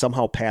he had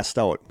somehow passed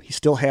out. He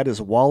still had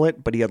his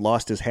wallet, but he had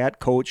lost his hat,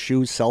 coat,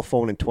 shoes, cell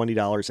phone, and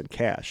 $20 in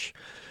cash.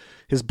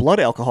 His blood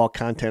alcohol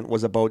content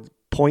was about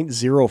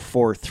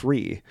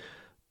 0.043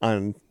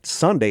 on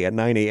Sunday at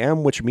 9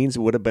 a.m., which means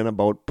it would have been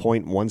about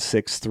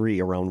 0.163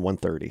 around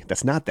 1:30.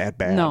 That's not that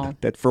bad. No.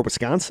 That for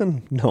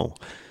Wisconsin? No.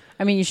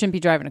 I mean, you shouldn't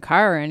be driving a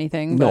car or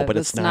anything. No, but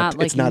it's not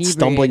like it's not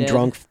stumbling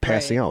drunk,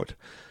 passing out.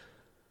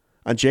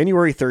 On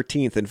January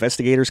 13th,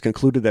 investigators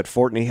concluded that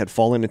Fortney had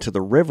fallen into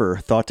the river,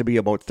 thought to be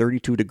about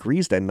 32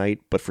 degrees that night,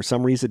 but for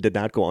some reason did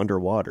not go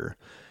underwater.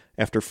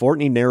 After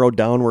Fortney narrowed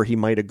down where he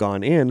might have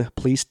gone in,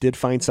 police did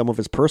find some of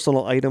his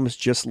personal items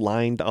just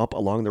lined up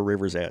along the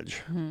river's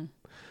edge. Mm-hmm.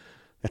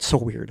 That's so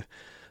weird.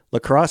 La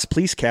Crosse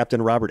Police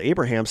Captain Robert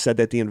Abraham said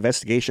that the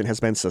investigation has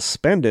been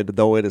suspended,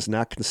 though it is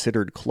not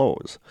considered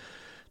closed.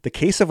 The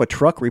case of a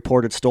truck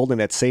reported stolen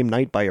that same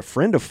night by a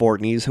friend of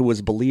Fortney's who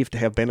was believed to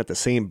have been at the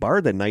same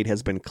bar that night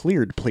has been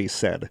cleared, police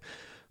said.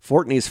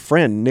 Fortney's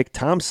friend, Nick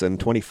Thompson,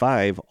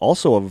 25,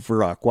 also of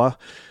Viroqua,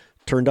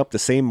 turned up the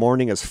same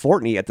morning as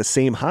Fortney at the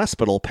same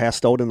hospital,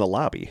 passed out in the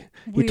lobby.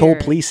 Weird. He told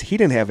police he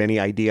didn't have any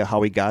idea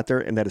how he got there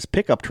and that his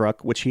pickup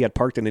truck, which he had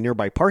parked in a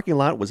nearby parking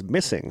lot, was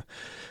missing.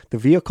 The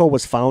vehicle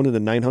was found in the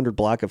 900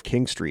 block of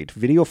King Street.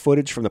 Video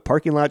footage from the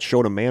parking lot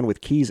showed a man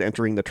with keys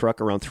entering the truck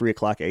around 3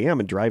 o'clock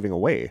a.m. and driving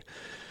away.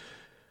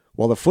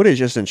 While the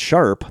footage isn't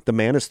sharp, the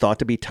man is thought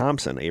to be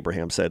Thompson,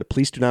 Abraham said.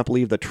 Police do not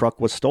believe the truck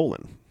was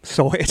stolen.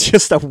 So it's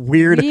just a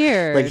weird.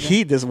 Like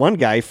this one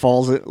guy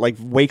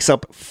wakes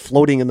up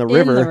floating in the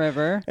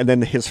river. And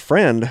then his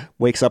friend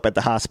wakes up at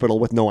the hospital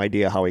with no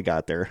idea how he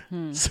got there.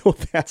 So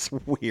that's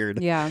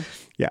weird. Yeah.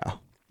 Yeah.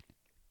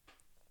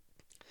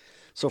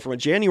 So from a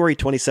January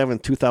 27,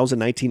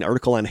 2019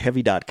 article on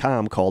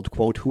Heavy.com called,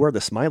 quote, "Who are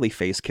the Smiley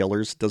Face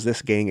Killers? Does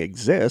this gang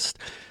exist?"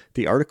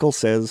 The article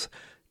says,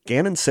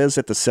 Gannon says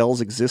that the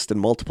cells exist in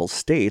multiple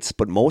states,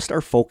 but most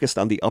are focused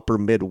on the upper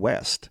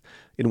Midwest.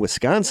 In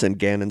Wisconsin,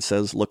 Gannon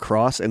says La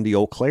Crosse and the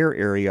Eau Claire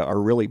area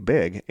are really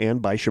big,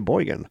 and by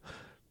Sheboygan,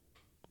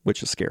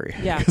 which is scary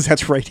because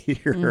that's right here.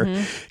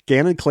 Mm-hmm.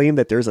 Gannon claimed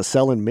that there's a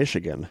cell in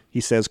Michigan. He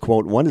says,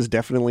 quote, "One is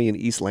definitely in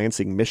East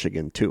Lansing,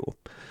 Michigan, too.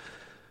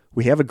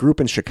 We have a group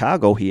in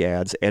Chicago," he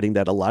adds, adding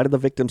that a lot of the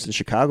victims in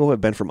Chicago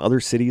have been from other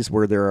cities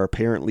where there are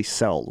apparently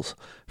cells.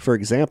 For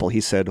example,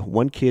 he said,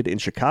 one kid in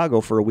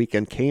Chicago for a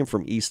weekend came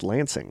from East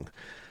Lansing.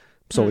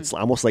 So it's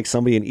almost like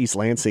somebody in East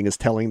Lansing is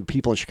telling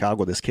people in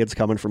Chicago, this kid's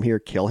coming from here,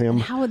 kill him.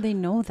 And how would they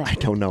know that? I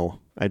don't know.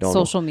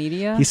 Social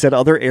media? He said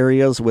other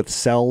areas with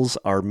cells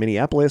are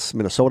Minneapolis,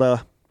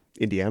 Minnesota,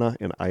 Indiana,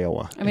 and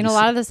Iowa. I mean, a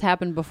lot of this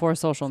happened before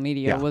social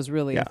media was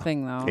really a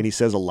thing, though. And he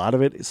says a lot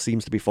of it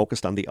seems to be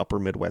focused on the upper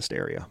Midwest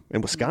area.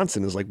 And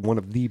Wisconsin is like one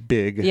of the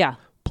big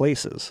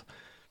places.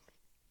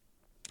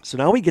 So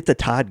now we get to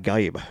Todd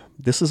Geib.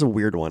 This is a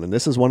weird one, and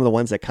this is one of the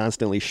ones that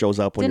constantly shows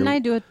up when Did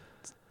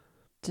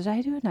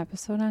I do an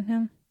episode on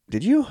him?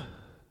 Did you?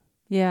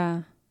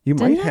 Yeah. You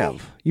might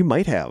have. You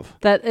might have.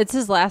 That it's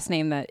his last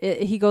name that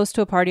he goes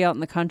to a party out in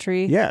the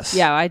country. Yes.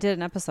 Yeah, I did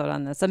an episode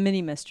on this, a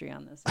mini mystery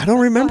on this. I don't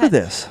remember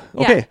this.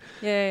 Okay.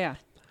 Yeah.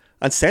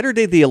 On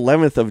Saturday, the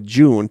 11th of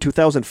June,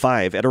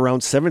 2005, at around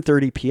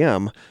 7:30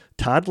 p.m.,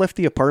 Todd left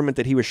the apartment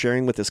that he was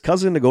sharing with his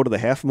cousin to go to the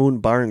Half Moon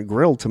Bar and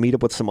Grill to meet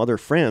up with some other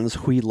friends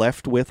who he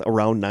left with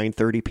around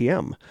 9:30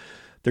 p.m.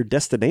 Their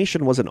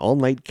destination was an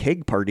all-night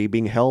keg party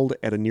being held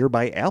at a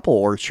nearby apple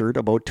orchard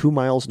about 2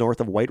 miles north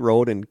of White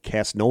Road in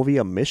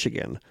Casnovia,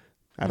 Michigan.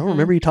 I don't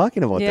remember you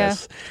talking about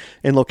this.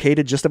 And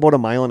located just about a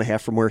mile and a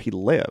half from where he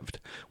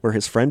lived, where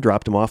his friend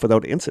dropped him off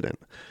without incident.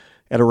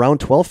 At around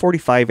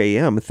 12:45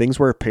 a.m., things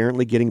were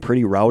apparently getting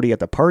pretty rowdy at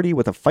the party,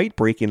 with a fight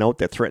breaking out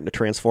that threatened to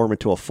transform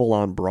into a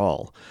full-on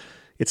brawl.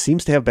 It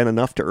seems to have been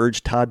enough to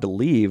urge Todd to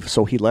leave,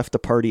 so he left the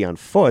party on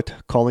foot,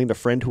 calling the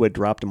friend who had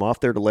dropped him off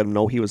there to let him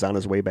know he was on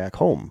his way back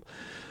home.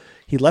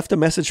 He left a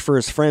message for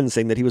his friend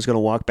saying that he was going to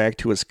walk back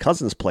to his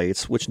cousin's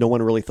place, which no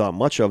one really thought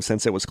much of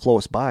since it was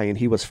close by and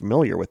he was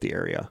familiar with the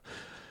area.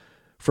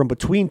 From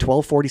between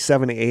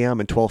 12:47 a.m.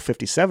 and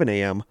 12:57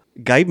 a.m.,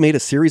 Geib made a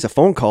series of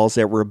phone calls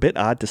that were a bit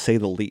odd to say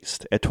the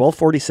least. At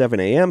 12:47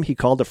 a.m., he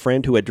called a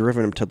friend who had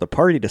driven him to the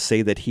party to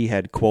say that he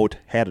had, quote,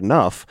 had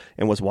enough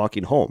and was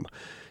walking home.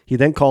 He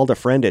then called a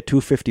friend at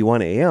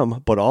 2:51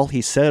 a.m., but all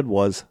he said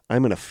was,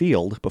 "I'm in a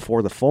field,"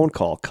 before the phone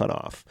call cut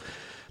off.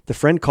 The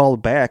friend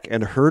called back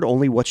and heard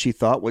only what she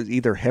thought was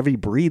either heavy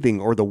breathing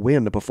or the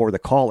wind before the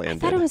call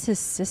ended. I thought it was his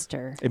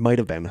sister. It might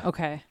have been.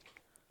 Okay.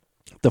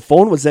 The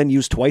phone was then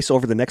used twice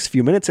over the next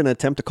few minutes in an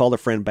attempt to call the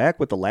friend back,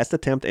 with the last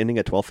attempt ending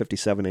at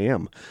 12:57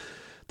 a.m.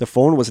 The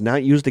phone was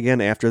not used again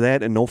after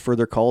that, and no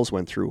further calls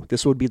went through.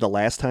 This would be the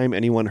last time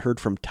anyone heard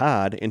from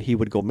Todd, and he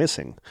would go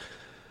missing.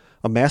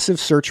 A massive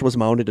search was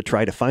mounted to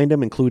try to find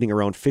him, including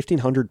around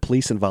 1,500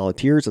 police and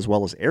volunteers, as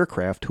well as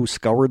aircraft, who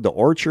scoured the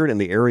orchard and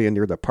the area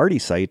near the party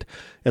site,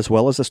 as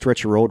well as a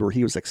stretch of road where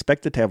he was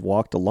expected to have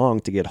walked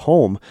along to get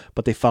home,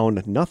 but they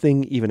found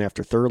nothing even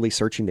after thoroughly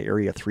searching the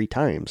area 3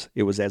 times.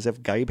 It was as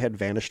if Geib had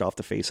vanished off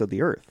the face of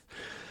the earth.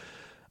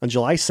 On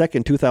July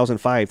 2nd,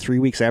 2005, 3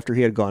 weeks after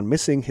he had gone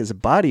missing, his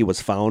body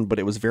was found, but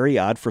it was very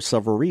odd for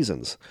several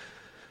reasons.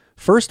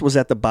 First was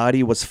that the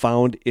body was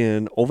found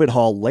in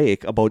Ovidhall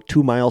Lake, about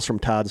 2 miles from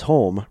Todd's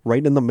home,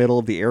 right in the middle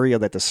of the area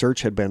that the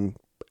search had been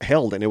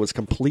held, and it was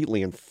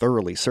completely and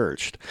thoroughly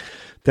searched.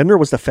 Then there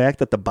was the fact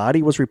that the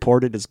body was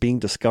reported as being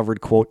discovered,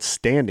 quote,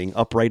 standing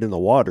upright in the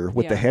water,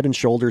 with the head and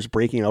shoulders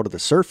breaking out of the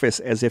surface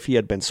as if he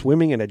had been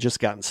swimming and had just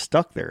gotten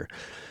stuck there.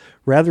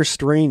 Rather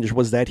strange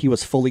was that he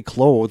was fully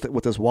clothed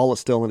with his wallet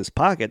still in his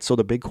pocket, so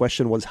the big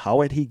question was,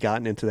 how had he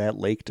gotten into that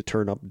lake to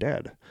turn up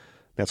dead?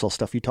 That's all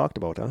stuff you talked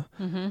about, huh?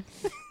 Mm-hmm.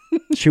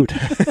 Shoot.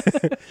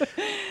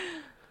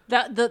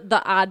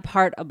 The odd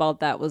part about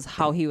that was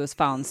how he was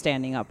found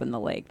standing up in the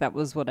lake. That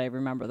was what I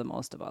remember the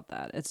most about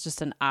that. It's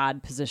just an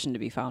odd position to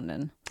be found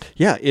in.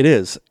 Yeah, it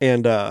is.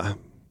 And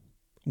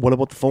what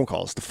about the phone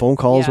calls? The phone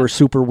calls were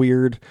super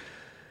weird.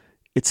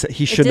 It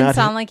didn't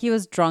sound like he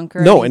was drunk or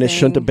anything. And it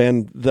shouldn't have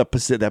been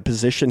that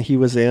position he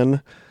was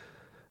in.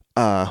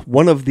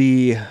 One of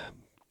the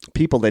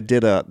people that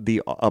did a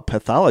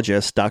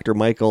pathologist, Dr.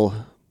 Michael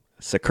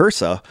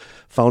Sekursa,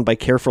 found by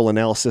careful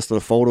analysis of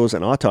the photos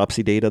and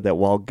autopsy data that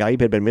while Geib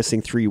had been missing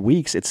 3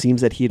 weeks, it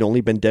seems that he had only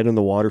been dead in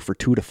the water for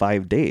 2 to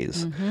 5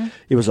 days. Mm-hmm.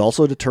 It was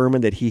also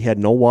determined that he had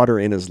no water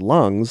in his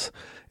lungs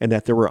and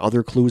that there were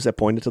other clues that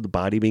pointed to the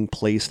body being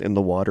placed in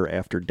the water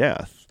after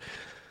death.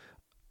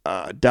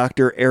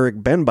 Dr.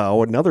 Eric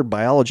Benbow, another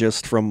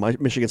biologist from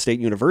Michigan State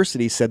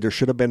University, said there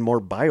should have been more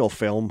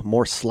biofilm,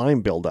 more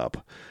slime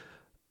buildup.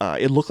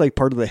 It looked like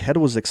part of the head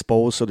was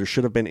exposed, so there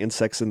should have been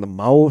insects in the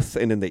mouth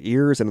and in the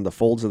ears and in the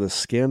folds of the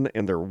skin,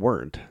 and there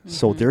weren't. Mm-hmm.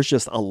 So there's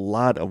just a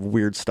lot of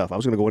weird stuff. I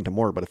was going to go into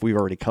more, but if we've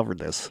already covered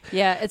this.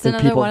 Yeah, it's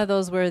another one of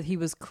those where he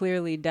was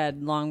clearly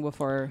dead long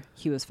before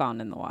he was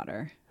found in the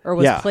water, or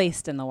was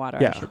placed in the water,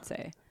 I should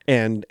say.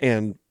 And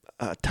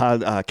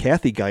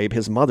Kathy Geib,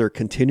 his mother,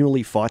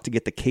 continually fought to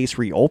get the case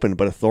reopened,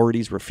 but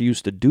authorities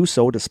refused to do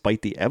so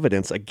despite the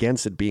evidence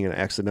against it being an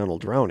accidental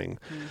drowning.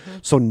 Mm-hmm.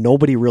 So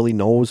nobody really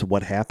knows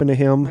what happened to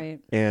him. Right.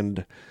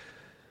 And,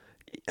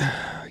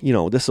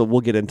 we'll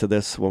get into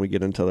this when we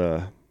get into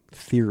the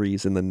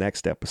theories in the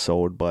next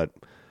episode, but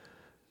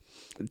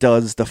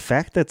does the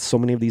fact that so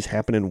many of these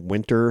happen in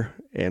winter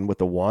and with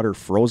the water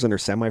frozen or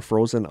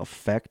semi-frozen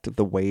affect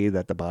the way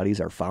that the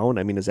bodies are found?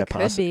 I mean, is that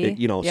possible? It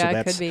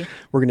could be.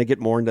 We're going to get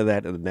more into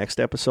that in the next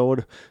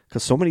episode,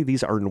 because so many of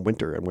these are in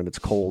winter and when it's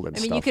cold and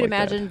stuff like that. I mean, you could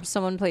imagine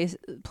someone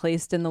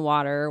placed in the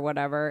water or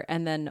whatever,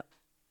 and then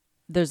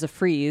there's a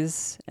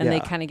freeze and they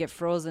kind of get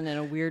frozen in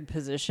a weird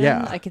position.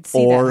 Yeah. I could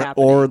see that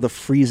happening. Or the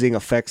freezing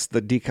affects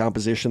the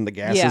decomposition, the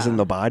gases in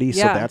the body.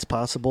 So that's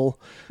possible.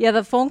 Yeah.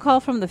 The phone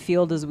call from the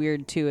field is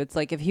weird too. It's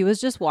like if he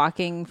was just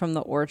walking from the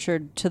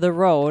orchard to the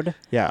road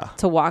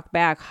to walk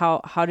back,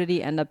 how did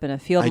he end up in a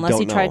field? Unless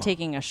he tried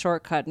taking a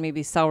shortcut,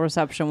 maybe cell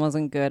reception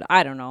wasn't good.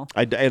 I don't know.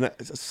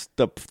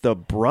 The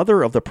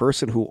brother of the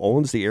person who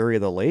owns the area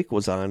of the lake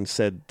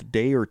said the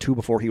day or two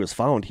before he was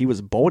found, he was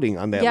boating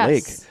on that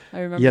lake. I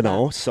remember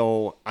that.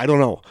 So I don't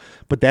know,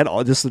 but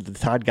this is the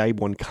Todd Geib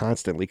one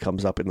constantly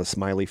comes up in the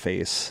smiley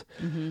face.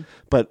 Mm-hmm.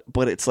 But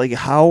it's like,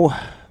 how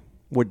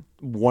would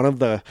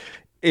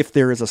if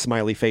there is a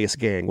smiley face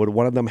gang, would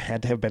one of them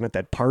had to have been at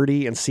that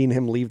party and seen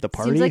him leave the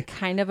party? Seems like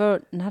kind of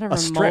not a remote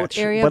stretch,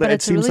 area, but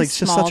it seems like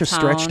just such a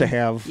stretch to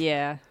have.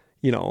 Yeah,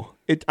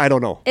 I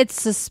don't know.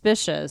 It's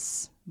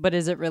suspicious, but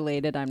is it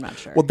related? I'm not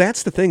sure. Well,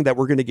 that's the thing that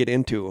we're going to get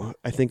into,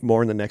 I think,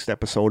 more in the next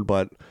episode,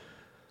 but.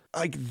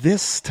 Like,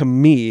 this to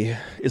me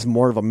is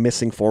more of a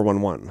missing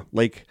 411.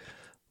 Like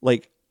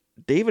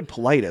David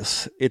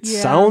Politis, it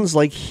sounds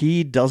like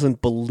he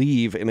doesn't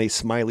believe in a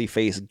smiley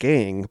face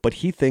gang, but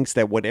he thinks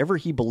that whatever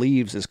he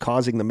believes is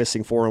causing the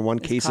missing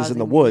 411 cases in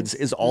the woods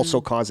is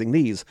also causing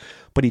these,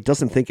 but he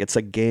doesn't think it's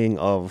a gang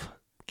of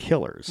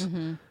killers.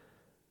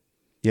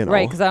 Mm-hmm.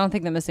 Right, because I don't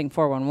think the missing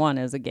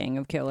 411 is a gang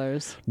of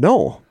killers.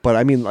 No, but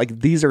I mean,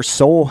 like, these are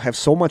have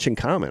so much in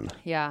common.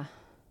 Yeah.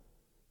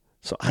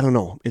 So I don't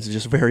know. It's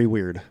just very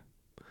weird.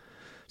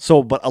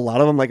 So, but a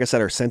lot of them, like I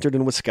said, are centered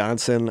in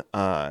Wisconsin.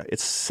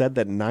 It's said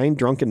that 9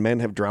 drunken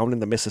men have drowned in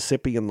the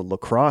Mississippi in the La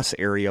Crosse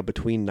area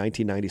between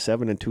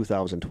 1997 and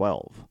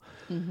 2012.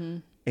 Mm-hmm.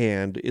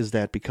 And is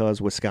that because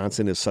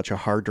Wisconsin is such a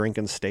hard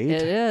drinking state?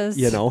 It is.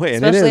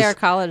 And especially our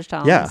college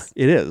towns. Yeah,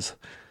 it is.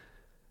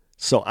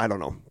 So I don't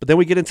know. But then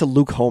we get into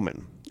Luke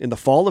Homan. In the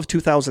fall of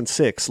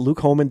 2006, Luke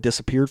Homan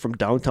disappeared from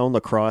downtown La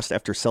Crosse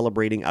after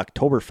celebrating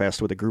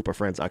Oktoberfest with a group of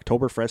friends.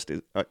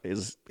 Oktoberfest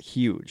is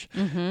huge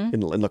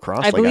in La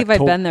Crosse. I believe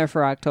I've been there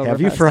for Oktoberfest.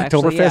 Have you? For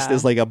Oktoberfest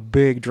is like a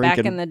big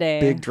drinking, back in the day,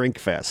 big drink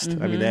fest.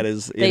 Mm-hmm. I mean, that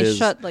is. They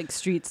shut like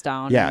streets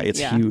down. Yeah,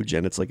 it's huge,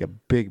 and it's like a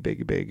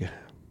big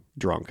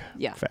drunk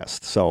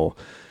fest. So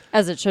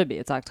As it should be.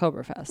 It's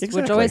Oktoberfest,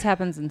 exactly. which always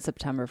happens in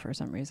September for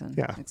some reason.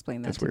 Yeah.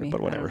 Explain that that's to weird, me.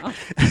 but whatever.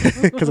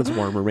 Because it's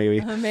warmer,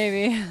 maybe.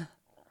 Maybe.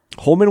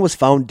 Holman was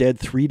found dead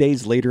 3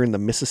 days later in the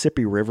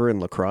Mississippi River in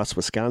La Crosse,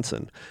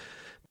 Wisconsin.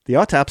 The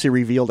autopsy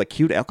revealed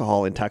acute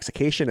alcohol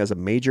intoxication as a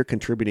major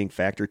contributing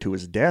factor to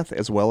his death,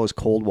 as well as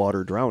cold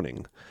water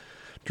drowning.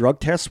 Drug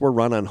tests were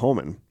run on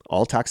Holman.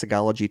 All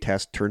toxicology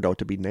tests turned out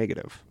to be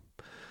negative.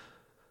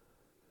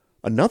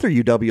 Another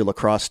UW La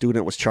Crosse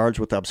student was charged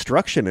with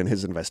obstruction in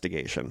his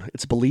investigation.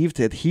 It's believed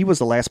that he was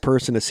the last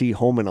person to see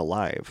Holman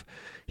alive.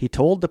 He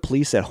told the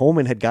police that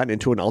Holman had gotten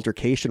into an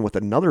altercation with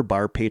another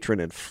bar patron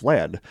and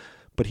fled,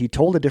 but he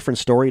told a different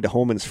story to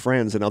Holman's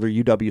friends and other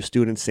UW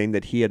students, saying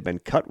that he had been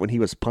cut when he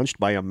was punched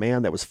by a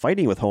man that was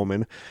fighting with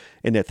Holman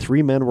and that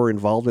 3 men were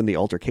involved in the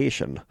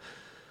altercation.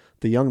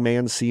 The young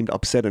man seemed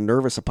upset and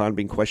nervous upon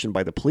being questioned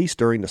by the police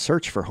during the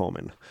search for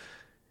Holman.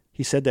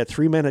 He said that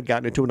 3 men had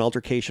gotten into an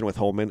altercation with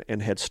Holman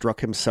and had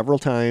struck him several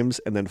times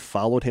and then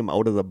followed him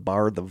out of the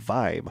bar The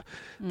Vibe.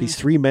 These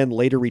 3 men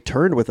later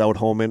returned without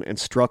Holman and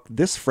struck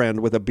this friend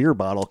with a beer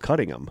bottle,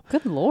 cutting him.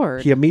 Good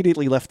Lord. He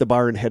immediately left the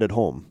bar and headed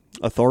home.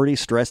 Authorities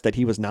stressed that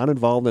he was not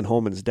involved in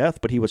Holman's death,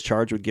 but he was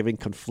charged with giving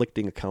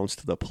conflicting accounts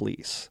to the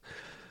police.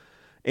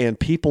 And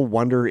people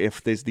wonder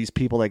if these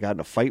people that got in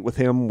a fight with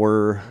him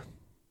were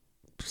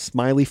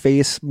Smiley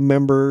Face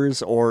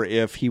members or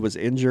if he was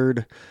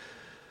injured.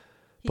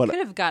 He could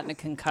have gotten a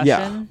concussion.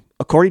 Yeah.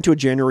 According to a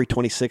January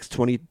 26,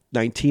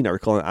 2019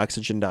 article on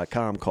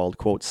Oxygen.com called,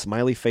 quote,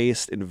 Smiley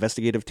Face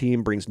Investigative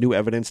Team Brings New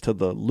Evidence to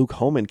the Luke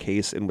Holman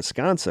Case in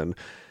Wisconsin,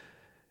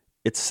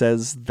 it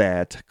says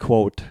that,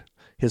 quote,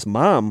 his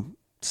mom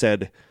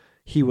said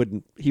he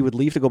would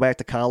leave to go back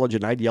to college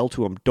and I'd yell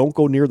to him, don't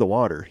go near the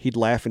water. He'd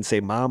laugh and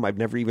say, Mom, I've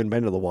never even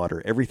been to the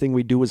water. Everything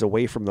we do is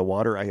away from the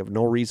water. I have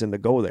no reason to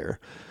go there.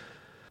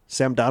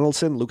 Sam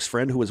Donaldson, Luke's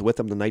friend who was with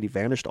him the night he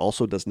vanished,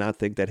 also does not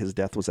think that his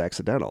death was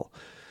accidental.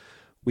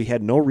 We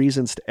had no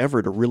reasons to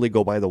really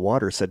go by the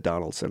water, said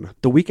Donaldson.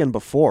 The weekend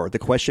before, the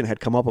question had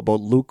come up about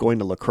Luke going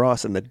to La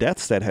Crosse and the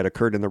deaths that had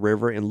occurred in the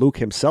river, and Luke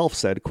himself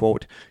said,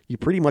 quote, you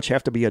pretty much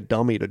have to be a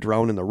dummy to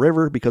drown in the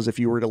river, because if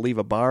you were to leave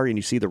a bar and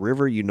you see the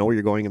river, you know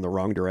you're going in the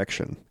wrong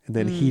direction. And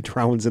then he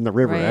drowns in the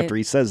river after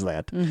he says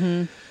that.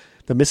 Mm-hmm.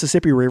 The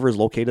Mississippi River is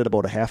located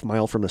about a half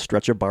mile from the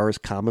stretch of bars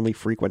commonly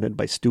frequented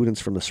by students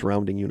from the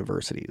surrounding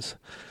universities.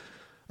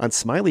 On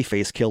Smiley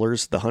Face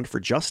Killers, The Hunt for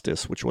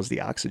Justice, which was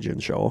the Oxygen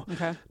show,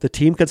 the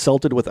team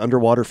consulted with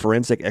underwater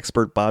forensic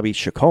expert Bobby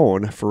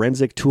Chacon,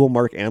 forensic tool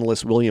mark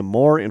analyst William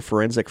Moore, and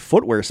forensic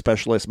footwear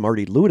specialist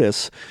Marty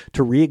Ludis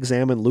to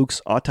re-examine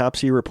Luke's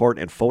autopsy report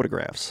and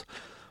photographs.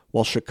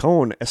 While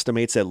Chacon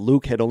estimates that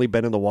Luke had only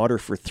been in the water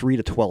for 3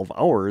 to 12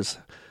 hours,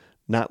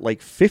 not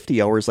like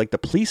 50 hours like the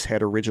police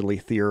had originally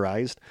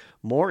theorized,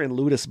 Moore and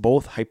Ludis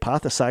both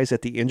hypothesized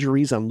that the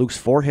injuries on Luke's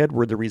forehead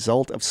were the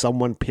result of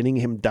someone pinning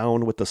him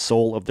down with the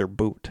sole of their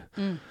boot.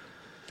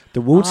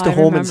 The wounds to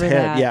Holman's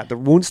head, the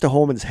wounds to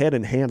Holman's head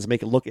and hands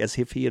make it look as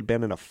if he had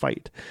been in a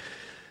fight.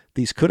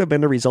 These could have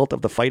been the result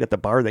of the fight at the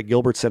bar that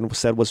Gilbert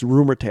said was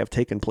rumored to have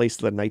taken place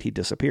the night he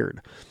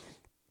disappeared.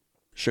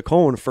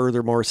 Chacon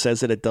furthermore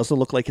says that it doesn't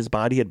look like his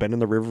body had been in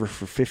the river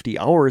for 50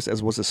 hours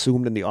as was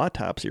assumed in the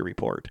autopsy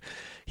report.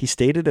 He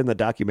stated in the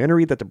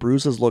documentary that the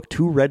bruises looked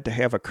too red to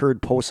have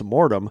occurred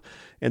post-mortem,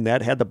 and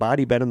that had the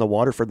body been in the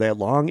water for that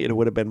long, it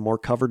would have been more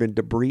covered in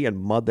debris and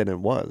mud than it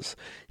was.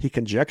 He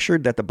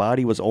conjectured that the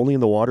body was only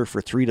in the water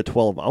for 3 to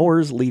 12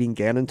 hours, leading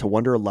Gannon to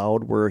wonder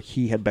aloud where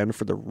he had been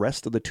for the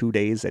rest of the 2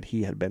 days that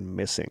he had been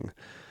missing.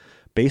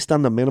 Based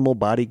on the minimal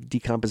body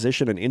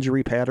decomposition and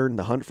injury pattern,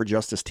 the Hunt for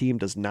Justice team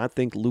does not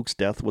think Luke's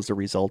death was the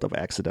result of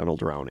accidental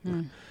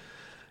drowning.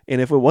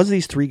 And if it was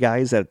these 3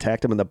 guys that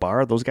attacked him in the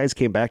bar, those guys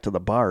came back to the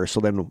bar. So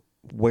then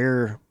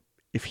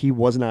if he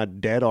was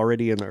not dead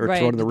already or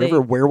thrown in the river,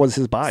 where was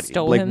his body?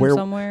 Stole him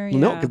somewhere? Yeah.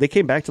 No, because they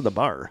came back to the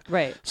bar.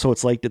 Right. So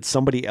it's like, did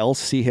somebody else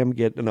see him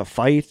get in a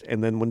fight?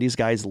 And then when these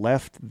guys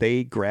left,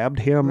 they grabbed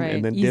him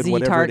and then did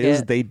whatever it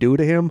is they do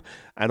to him?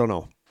 I don't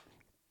know.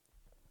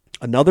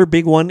 Another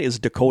big one is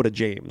Dakota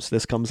James.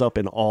 This comes up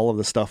in all of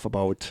the stuff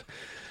about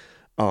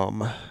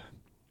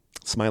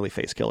Smiley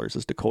Face Killers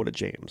is Dakota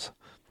James.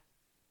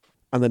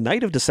 On the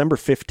night of December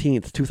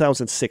 15th,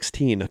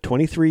 2016,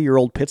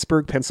 23-year-old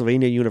Pittsburgh,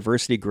 Pennsylvania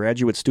University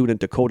graduate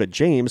student Dakota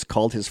James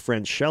called his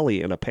friend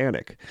Shelley in a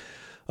panic.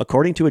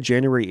 According to a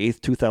January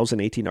 8th,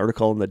 2018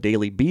 article in the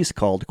Daily Beast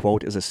called,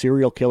 quote, Is a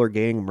serial killer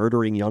gang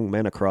murdering young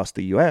men across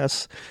the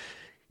U.S.,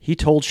 he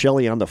told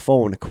Shelley on the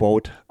phone,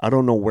 quote, I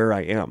don't know where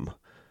I am.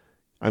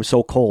 I'm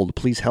so cold.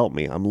 Please help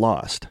me. I'm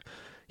lost.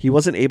 He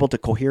wasn't able to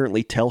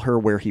coherently tell her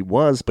where he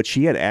was, but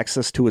she had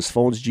access to his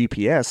phone's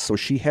GPS, so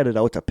she headed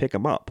out to pick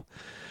him up.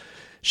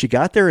 She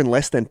got there in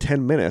less than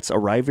 10 minutes,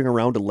 arriving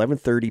around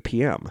 11:30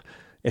 p.m.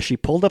 As she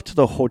pulled up to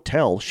the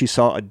hotel, she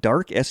saw a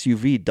dark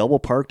SUV double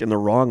parked in the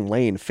wrong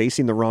lane,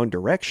 facing the wrong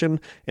direction,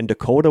 and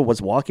Dakota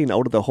was walking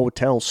out of the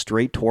hotel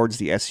straight towards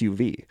the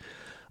SUV.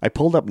 I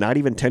pulled up not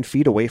even 10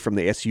 feet away from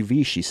the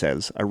SUV, she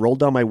says. I rolled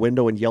down my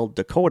window and yelled,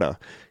 Dakota.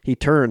 He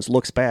turns,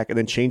 looks back, and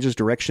then changes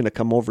direction to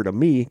come over to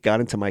me, got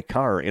into my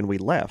car, and we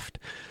left.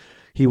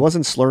 He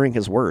wasn't slurring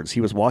his words.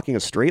 He was walking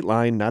a straight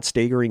line, not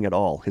staggering at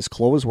all. His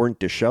clothes weren't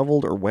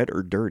disheveled or wet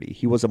or dirty.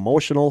 He was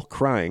emotional,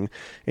 crying,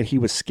 and he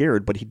was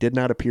scared, but he did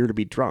not appear to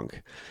be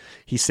drunk.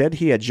 He said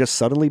he had just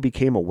suddenly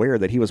became aware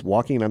that he was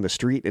walking on the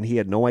street and he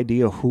had no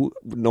idea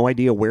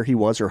where he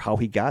was or how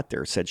he got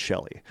there, said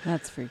Shelley.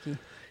 That's freaky.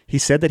 He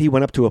said that he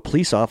went up to a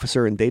police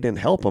officer and they didn't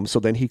help him, so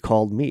then he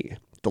called me.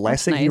 The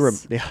last thing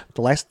nice.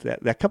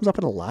 That comes up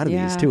in a lot of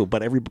these too,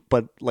 but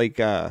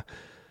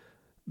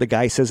the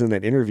guy says in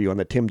that interview on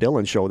the Tim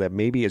Dillon show that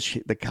maybe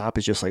the cop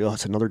is just like, oh,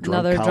 it's another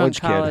drunk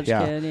college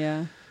kid.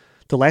 Yeah.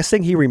 The last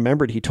thing he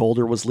remembered, he told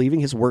her, was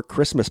leaving his work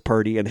Christmas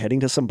party and heading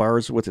to some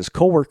bars with his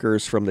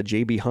coworkers from the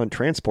J.B. Hunt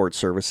Transport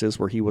Services,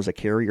 where he was a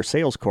carrier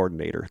sales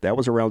coordinator. That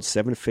was around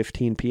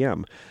 7:15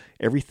 p.m.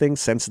 Everything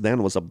since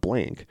then was a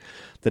blank.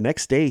 The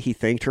next day, he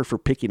thanked her for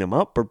picking him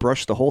up, but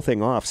brushed the whole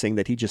thing off, saying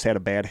that he just had a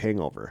bad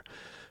hangover.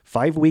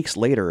 5 weeks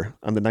later,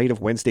 on the night of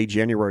Wednesday,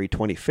 January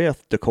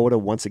 25th, Dakota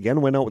once again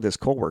went out with his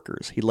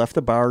coworkers. He left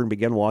the bar and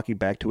began walking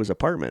back to his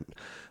apartment.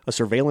 A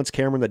surveillance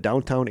camera in the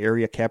downtown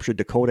area captured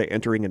Dakota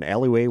entering an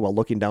alleyway while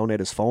looking down at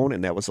his phone,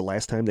 and that was the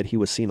last time that he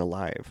was seen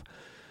alive.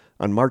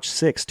 On March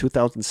 6,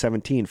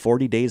 2017,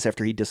 40 days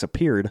after he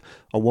disappeared,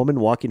 a woman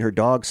walking her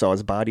dog saw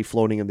his body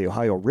floating in the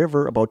Ohio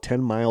River about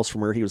 10 miles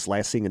from where he was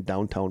last seen in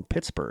downtown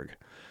Pittsburgh.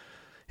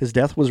 His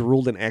death was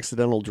ruled an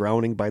accidental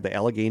drowning by the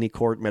Allegheny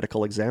Court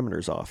Medical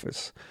Examiner's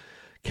Office.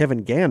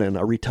 Kevin Gannon,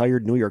 a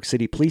retired New York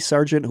City police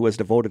sergeant who has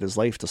devoted his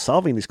life to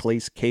solving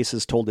these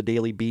cases, told the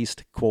Daily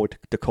Beast, quote,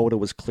 Dakota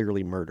was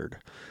clearly murdered.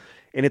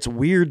 And it's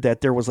weird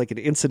that there was like an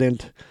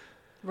incident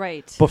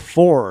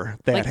before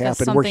that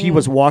happened where he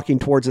was walking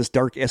towards this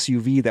dark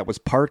SUV that was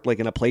parked like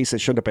in a place that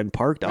shouldn't have been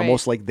parked,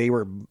 almost like they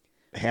were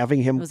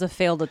having him. It was a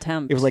failed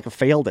attempt. It was like a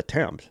failed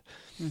attempt.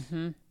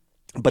 Mm-hmm.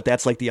 But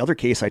that's like the other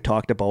case I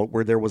talked about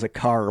where there was a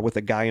car with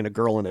a guy and a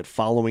girl in it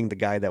following the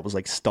guy that was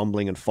like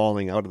stumbling and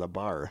falling out of the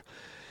bar.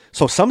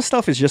 So some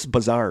stuff is just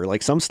bizarre.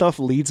 Like some stuff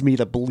leads me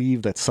to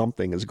believe that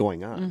something is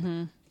going on.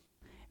 Mm-hmm.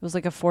 It was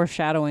like a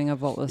foreshadowing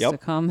of what was to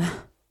come.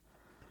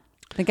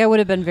 I think I would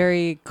have been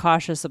very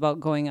cautious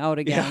about going out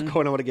again. Yeah,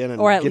 going out again and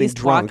or at getting least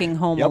drunk. Walking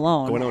home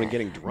alone. Going out and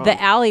getting drunk.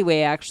 The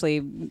alleyway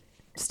actually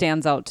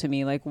stands out to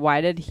me. Like,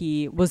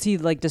 was he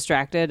like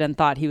distracted and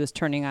thought he was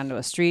turning onto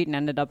a street and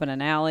ended up in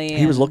an alley?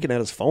 He was looking at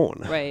his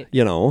phone. Right.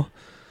 You know?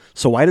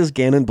 So why does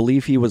Gannon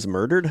believe he was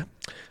murdered?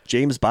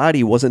 James'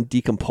 body wasn't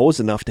decomposed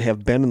enough to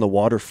have been in the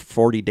water for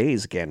 40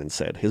 days, Gannon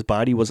said. His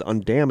body was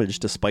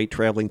undamaged despite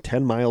traveling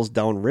 10 miles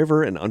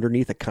downriver and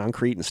underneath a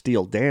concrete and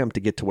steel dam to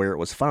get to where it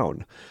was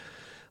found.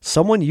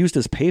 Someone used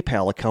his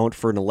PayPal account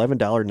for an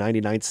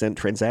 $11.99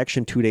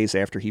 transaction 2 days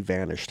after he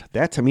vanished.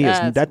 That to me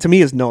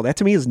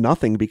is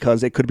nothing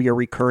because it could be a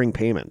recurring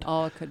payment.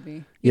 Oh, it could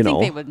be. You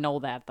think they would know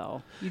that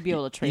though? You'd be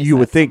able to trace. You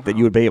would think somehow. that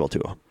you would be able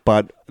to,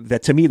 but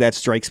that to me that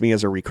strikes me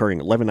as a recurring.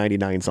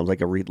 $11.99 sounds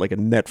like a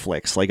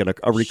Netflix, like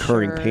a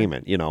recurring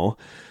payment. You know.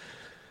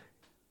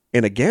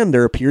 And again,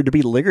 there appeared to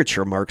be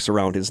ligature marks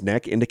around his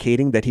neck,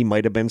 indicating that he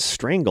might have been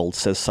strangled,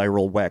 says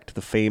Cyril Wecht,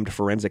 the famed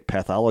forensic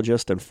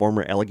pathologist and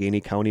former Allegheny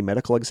County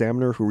medical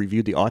examiner who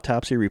reviewed the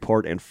autopsy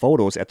report and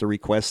photos at the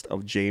request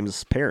of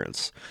James'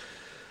 parents.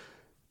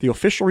 The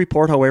official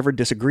report, however,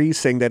 disagrees,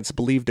 saying that it's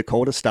believed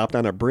Dakota stopped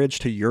on a bridge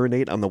to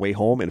urinate on the way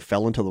home and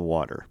fell into the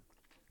water.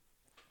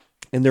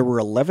 And there were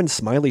 11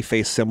 smiley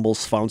face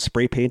symbols found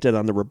spray painted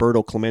on the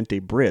Roberto Clemente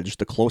Bridge,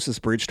 the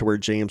closest bridge to where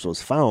James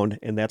was found,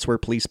 and that's where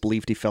police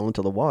believed he fell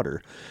into the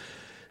water.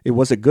 It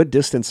was a good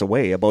distance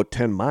away, about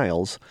 10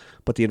 miles,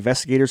 but the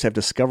investigators have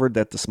discovered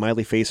that the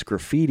smiley face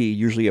graffiti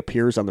usually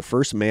appears on the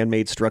first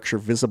man-made structure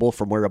visible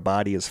from where a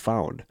body is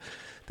found.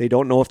 They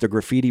don't know if the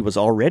graffiti was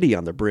already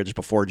on the bridge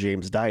before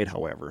James died,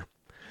 however.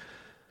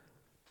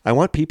 I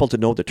want people to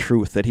know the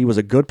truth, that he was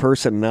a good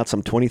person and not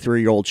some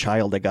 23-year-old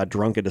child that got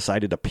drunk and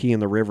decided to pee in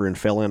the river and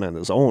fell in on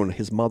his own,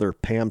 his mother,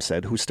 Pam,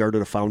 said, who started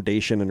a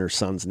foundation in her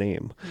son's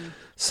name.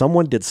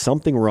 Someone did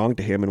something wrong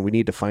to him and we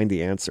need to find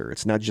the answer.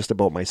 It's not just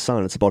about my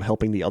son, it's about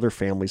helping the other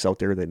families out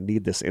there that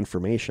need this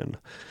information.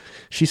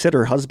 She said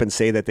her husband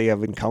say that they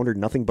have encountered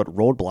nothing but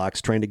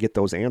roadblocks trying to get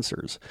those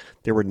answers.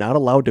 They were not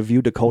allowed to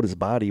view Dakota's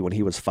body when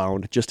he was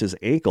found, just his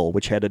ankle,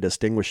 which had a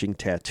distinguishing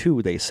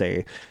tattoo, they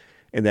say,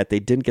 and that they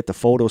didn't get the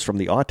photos from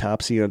the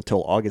autopsy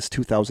until August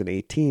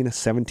 2018,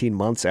 17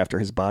 months after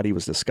his body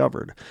was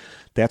discovered.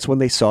 That's when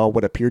they saw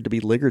what appeared to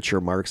be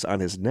ligature marks on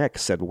his neck,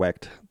 said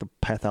Wecht, the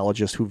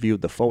pathologist who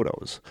viewed the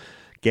photos.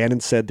 Gannon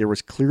said there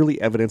was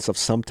clearly evidence of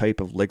some type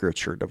of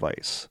ligature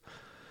device.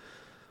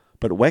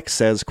 But Wecht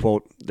says,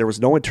 quote, there was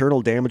no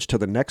internal damage to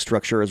the neck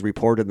structure as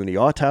reported in the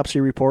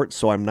autopsy report,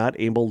 so I'm not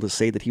able to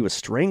say that he was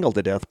strangled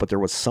to death, but there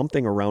was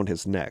something around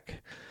his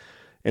neck.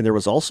 And there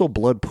was also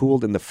blood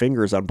pooled in the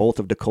fingers on both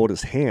of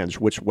Dakota's hands,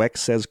 which Wecht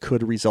says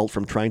could result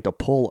from trying to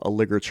pull a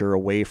ligature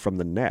away from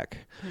the neck.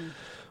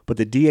 But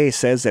the DA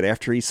says that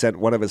after he sent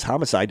one of his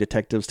homicide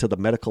detectives to the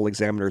medical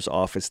examiner's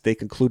office, they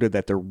concluded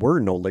that there were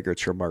no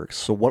ligature marks.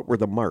 So what were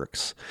the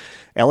marks?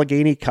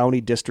 Allegheny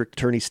County District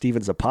Attorney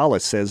Stephen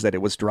Zappalis says that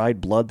it was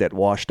dried blood that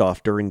washed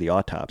off during the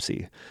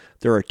autopsy.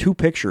 There are 2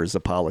 pictures,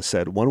 Zappalis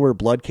said, one where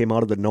blood came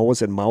out of the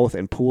nose and mouth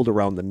and pooled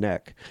around the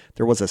neck.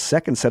 There was a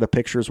second set of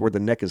pictures where the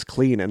neck is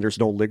clean and there's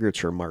no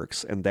ligature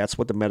marks, and that's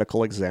what the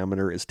medical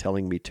examiner is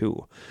telling me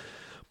too.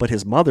 But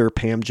his mother,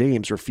 Pam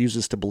James,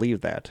 refuses to believe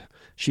that.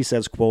 She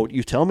says, quote,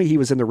 "You tell me he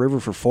was in the river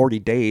for 40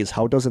 days.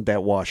 How doesn't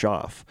that wash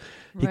off?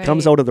 He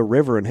comes out of the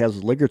river and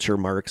has ligature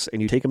marks,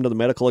 and you take him to the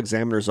medical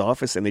examiner's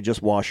office and they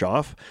just wash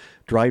off?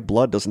 Dried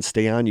blood doesn't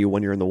stay on you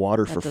when you're in the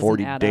water for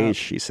 40 days,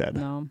 she said.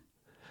 No.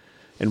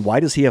 And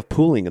why does he have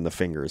pooling in the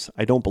fingers?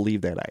 I don't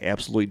believe that. I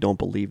absolutely don't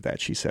believe that,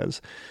 she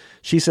says.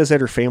 She says that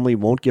her family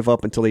won't give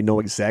up until they know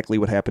exactly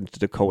what happened to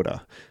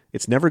Dakota.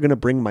 It's never going to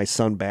bring my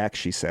son back,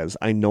 she says.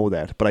 I know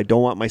that, but I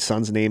don't want my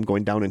son's name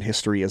going down in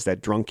history as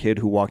that drunk kid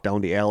who walked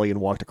down the alley and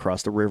walked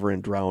across the river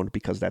and drowned,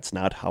 because that's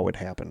not how it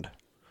happened."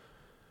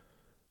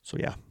 So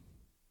yeah.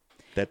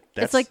 That's,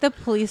 it's like the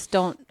police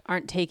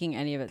aren't taking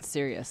any of it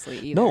seriously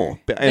either. No,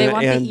 they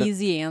want the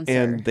easy answer,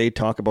 and they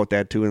talk about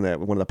that too in that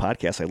one of the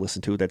podcasts I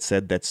listened to that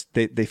said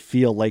they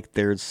feel like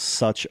there's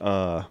such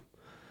a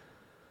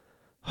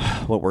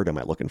what word am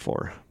I looking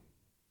for?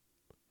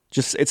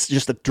 It's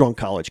just a drunk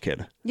college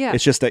kid. Yeah,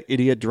 it's just an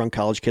idiot drunk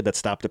college kid that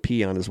stopped to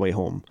pee on his way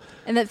home,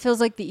 and that feels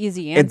like the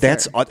easy answer. And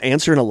that's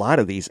answering a lot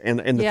of these. And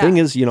the thing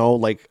is,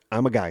 like,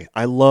 I'm a guy.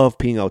 I love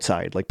peeing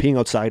outside. Like, peeing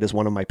outside is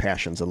one of my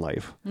passions in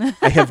life.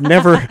 I have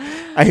never,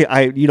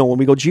 when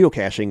we go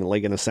geocaching,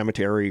 like in a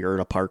cemetery or in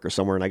a park or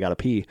somewhere, and I gotta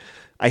pee,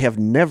 I have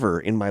never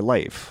in my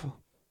life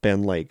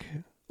been like,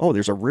 oh,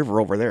 there's a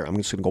river over there, I'm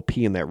just going to go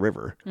pee in that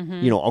river.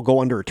 Mm-hmm. I'll go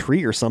under a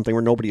tree or something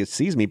where nobody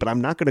sees me, but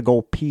I'm not going to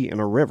go pee in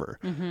a river.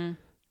 Mm-hmm.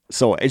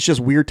 So it's just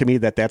weird to me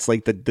that that's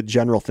like the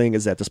general thing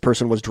is that this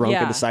person was drunk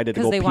and decided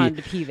to go wanted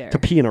to pee there. To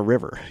pee in a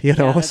river,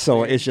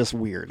 so weird. It's just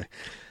weird.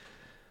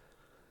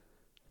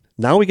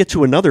 Now we get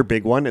to another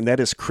big one, and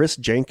that is Chris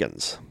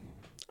Jenkins.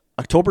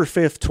 October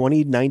 5th,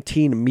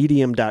 2019,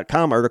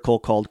 Medium.com article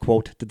called,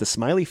 quote, "Did the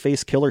Smiley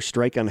Face Killer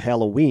Strike on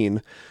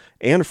Halloween?"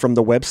 And from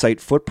the website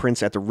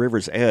Footprints at the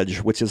River's Edge,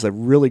 which is a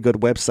really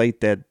good website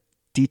that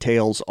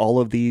details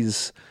all of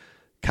these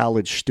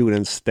college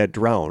students that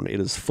drown. It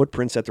is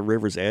Footprints at the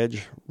River's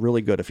Edge.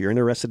 Really good. If you're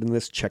interested in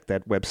this, check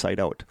that website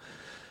out.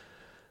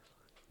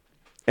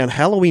 On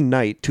Halloween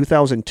night,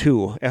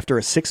 2002, after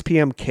a 6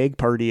 p.m. keg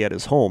party at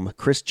his home,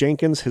 Chris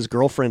Jenkins, his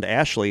girlfriend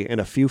Ashley,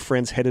 and a few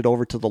friends headed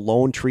over to the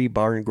Lone Tree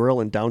Bar and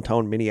Grill in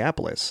downtown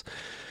Minneapolis.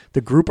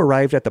 The group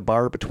arrived at the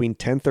bar between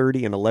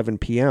 10:30 and 11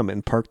 p.m.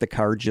 and parked the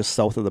car just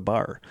south of the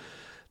bar.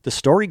 The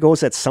story goes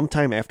that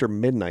sometime after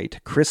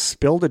midnight, Chris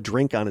spilled a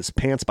drink on his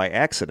pants by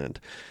accident.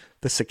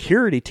 The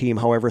security team,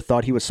 however,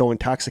 thought he was so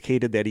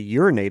intoxicated that he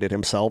urinated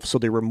himself, so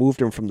they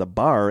removed him from the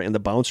bar, and the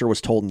bouncer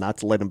was told not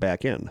to let him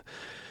back in.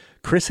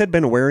 Chris had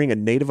been wearing a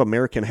Native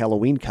American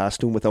Halloween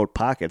costume without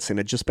pockets and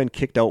had just been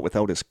kicked out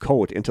without his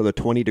coat into the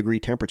 20-degree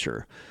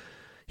temperature.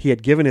 He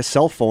had given his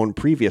cell phone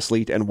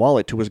previously and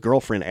wallet to his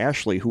girlfriend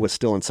Ashley, who was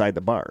still inside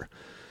the bar.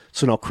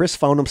 So now Chris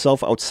found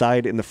himself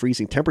outside in the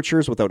freezing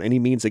temperatures without any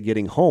means of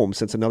getting home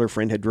since another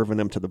friend had driven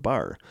them to the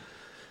bar.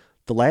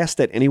 The last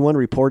that anyone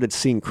reported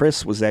seeing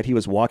Chris was that he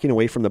was walking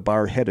away from the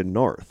bar headed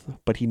north,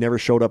 but he never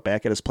showed up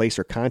back at his place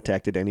or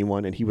contacted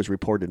anyone, and he was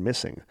reported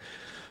missing.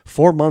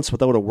 4 months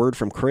without a word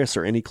from Chris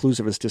or any clues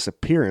of his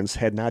disappearance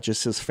had not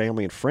just his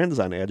family and friends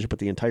on edge, but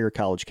the entire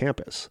college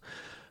campus.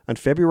 On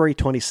February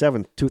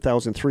 27,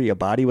 2003, a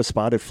body was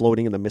spotted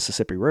floating in the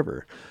Mississippi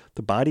River.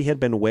 The body had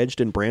been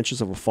wedged in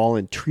branches of a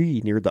fallen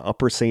tree near the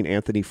Upper St.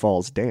 Anthony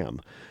Falls Dam.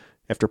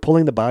 After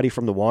pulling the body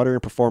from the water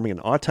and performing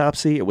an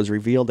autopsy, it was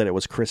revealed that it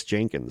was Chris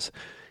Jenkins.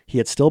 He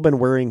had still been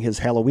wearing his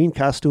Halloween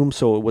costume,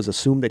 so it was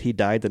assumed that he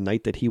died the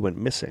night that he went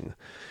missing.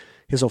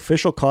 His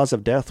official cause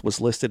of death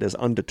was listed as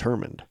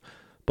undetermined,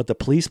 but the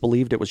police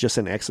believed it was just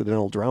an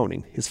accidental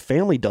drowning. His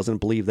family doesn't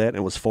believe that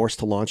and was forced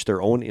to launch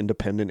their own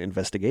independent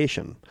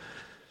investigation.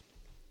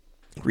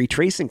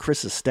 Retracing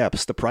Chris's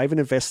steps, the private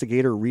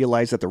investigator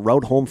realized that the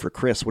route home for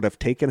Chris would have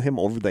taken him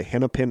over the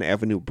Hennepin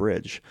Avenue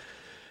Bridge.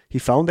 He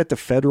found that the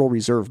Federal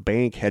Reserve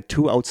Bank had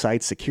 2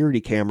 outside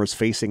security cameras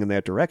facing in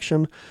that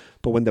direction,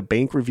 but when the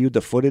bank reviewed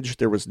the footage,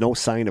 there was no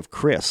sign of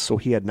Chris, so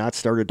he had not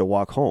started to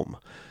walk home.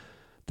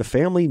 The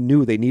family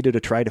knew they needed to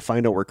try to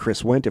find out where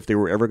Chris went if they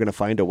were ever going to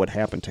find out what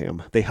happened to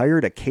him. They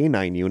hired a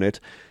K-9 unit,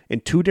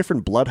 and 2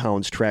 different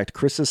bloodhounds tracked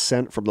Chris's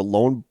scent from the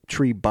Lone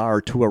Tree Bar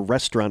to a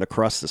restaurant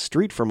across the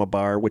street from a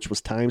bar, which was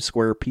Times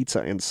Square Pizza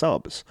and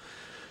Subs.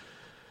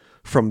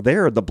 From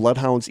there, the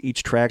bloodhounds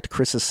each tracked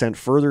Chris's scent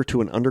further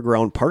to an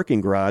underground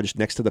parking garage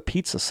next to the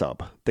pizza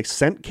sub. The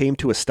scent came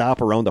to a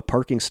stop around the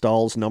parking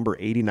stalls number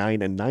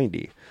 89 and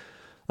 90.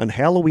 On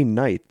Halloween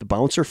night, the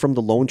bouncer from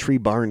the Lone Tree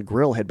Bar and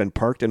Grill had been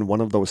parked in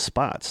one of those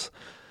spots.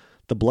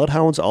 The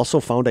bloodhounds also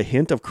found a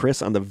hint of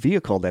Chris on the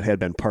vehicle that had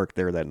been parked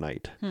there that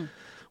night.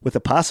 With a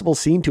possible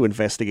scene to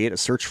investigate, a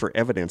search for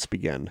evidence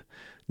began.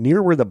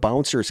 Near where the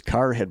bouncer's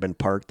car had been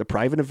parked, the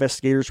private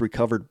investigators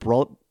recovered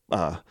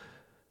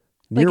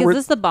is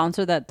this the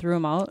bouncer that threw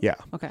him out? Yeah.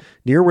 Okay.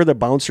 Near where the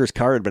bouncer's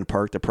car had been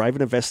parked, the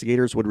private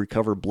investigators would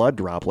recover blood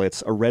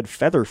droplets, a red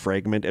feather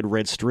fragment, and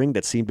red string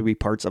that seemed to be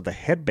parts of the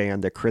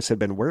headband that Chris had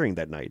been wearing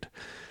that night.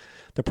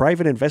 The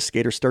private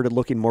investigators started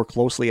looking more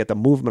closely at the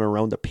movement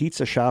around the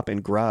pizza shop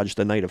and garage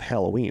the night of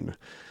Halloween.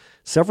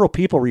 Several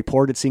people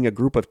reported seeing a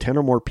group of 10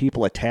 or more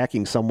people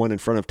attacking someone in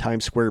front of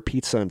Times Square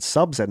Pizza and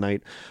Subs at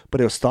night,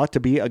 but it was thought to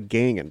be a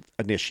gang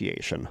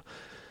initiation.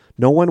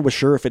 No one was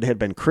sure if it had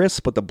been Chris,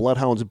 but the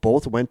bloodhounds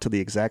both went to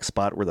the exact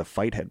spot where the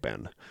fight had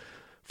been.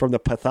 From the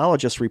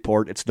pathologist's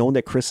report, it's known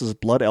that Chris's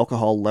blood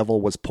alcohol level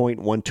was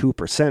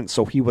 0.12%,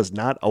 so he was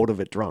not out of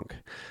it drunk.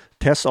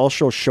 Tests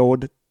also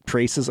showed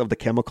traces of the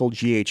chemical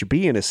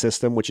GHB in his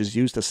system, which is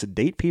used to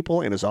sedate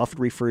people and is often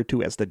referred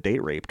to as the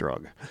date rape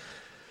drug.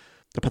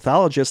 The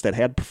pathologist that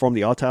had performed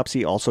the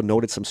autopsy also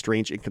noted some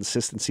strange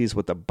inconsistencies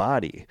with the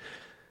body.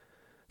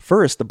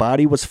 First, the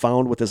body was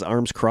found with his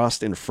arms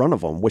crossed in front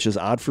of him, which is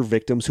odd for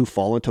victims who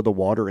fall into the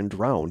water and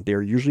drown. They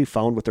are usually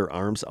found with their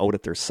arms out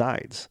at their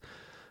sides.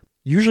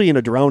 Usually in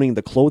a drowning,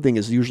 the clothing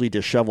is usually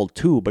disheveled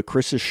too, but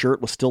Chris's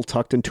shirt was still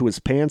tucked into his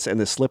pants and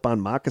the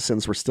slip-on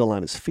moccasins were still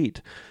on his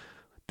feet.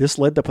 This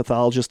led the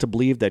pathologist to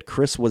believe that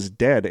Chris was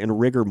dead and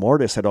rigor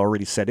mortis had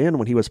already set in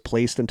when he was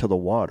placed into the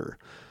water.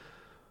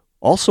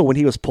 Also, when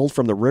he was pulled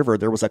from the river,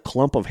 there was a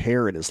clump of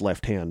hair in his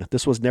left hand.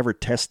 This was never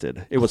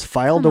tested. It was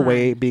filed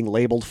away, being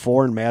labeled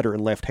foreign matter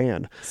in left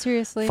hand.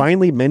 Seriously?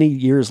 Finally, many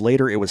years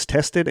later, it was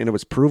tested, and it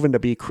was proven to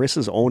be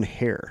Chris's own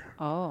hair.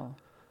 Oh.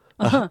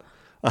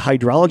 A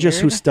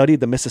hydrologist who studied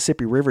the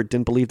Mississippi River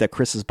didn't believe that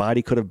Chris's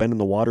body could have been in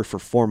the water for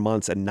 4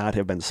 months and not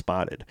have been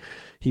spotted.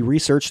 He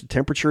researched the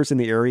temperatures in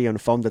the area and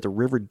found that the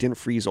river didn't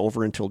freeze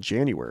over until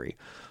January.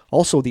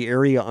 Also, the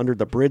area under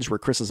the bridge where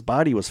Chris's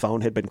body was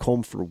found had been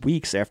combed for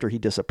weeks after he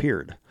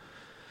disappeared.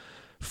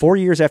 4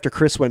 years after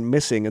Chris went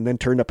missing and then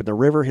turned up in the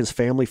river, his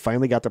family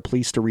finally got the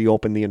police to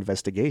reopen the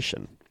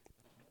investigation.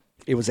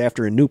 It was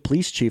after a new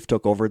police chief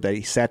took over that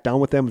he sat down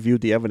with them and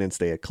viewed the evidence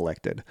they had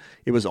collected.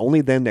 It was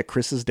only then that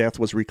Chris's death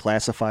was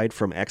reclassified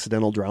from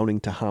accidental drowning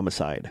to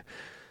homicide.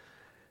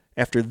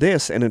 After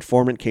this, an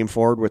informant came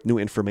forward with new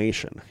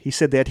information. He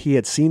said that he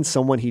had seen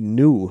someone he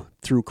knew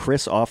threw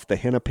Chris off the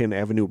Hennepin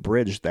Avenue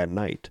Bridge that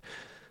night.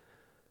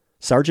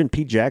 Sergeant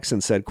Pete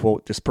Jackson said,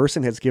 quote, "This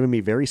person has given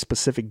me very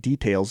specific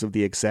details of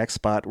the exact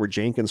spot where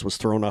Jenkins was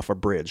thrown off a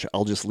bridge.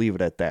 I'll just leave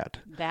it at that."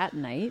 That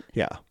night?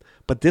 Yeah.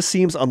 But this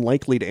seems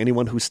unlikely to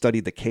anyone who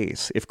studied the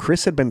case. If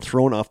Chris had been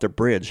thrown off the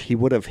bridge, he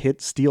would have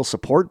hit steel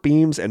support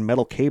beams and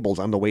metal cables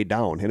on the way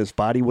down, and his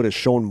body would have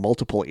shown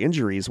multiple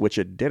injuries, which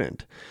it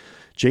didn't.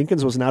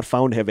 Jenkins was not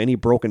found to have any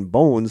broken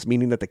bones,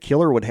 meaning that the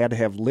killer would have had to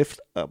have lift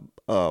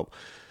a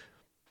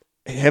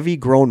heavy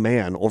grown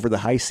man over the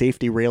high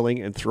safety railing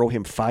and throw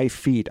him 5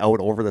 feet out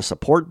over the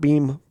support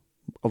beam,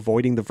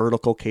 avoiding the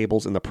vertical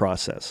cables in the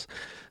process.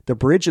 The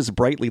bridge is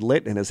brightly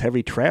lit and has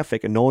heavy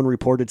traffic, and no one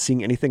reported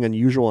seeing anything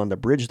unusual on the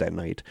bridge that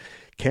night.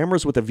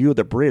 Cameras with a view of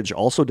the bridge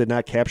also did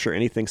not capture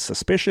anything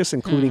suspicious,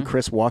 including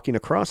Chris walking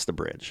across the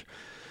bridge.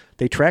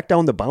 They tracked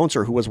down the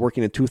bouncer who was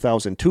working in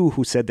 2002,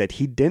 who said that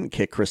he didn't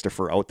kick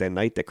Christopher out that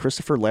night, that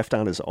Christopher left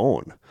on his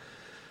own.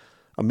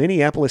 A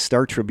Minneapolis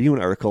Star-Tribune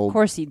article... Of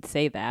course he'd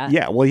say that.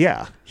 Yeah, well,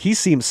 yeah. He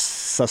seems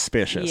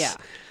suspicious. Yeah.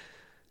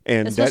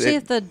 And especially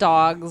if the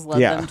dogs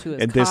led them to his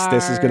car. And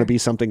this is going to be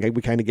something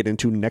we kind of get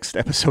into next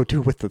episode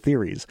too with the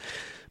theories.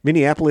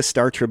 Minneapolis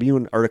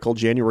Star-Tribune article,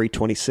 January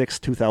 26,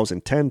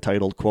 2010,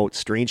 titled, quote,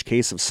 "Strange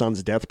Case of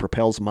Son's Death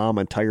Propels Mom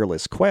on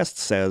Tireless Quest,"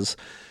 says,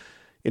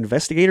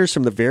 investigators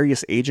from the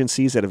various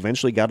agencies that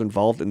eventually got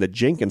involved in the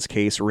Jenkins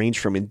case range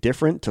from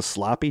indifferent to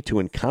sloppy to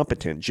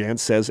incompetent, Jan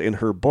says in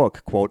her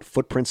book, quote,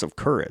 "Footprints of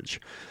Courage."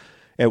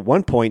 At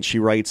one point, she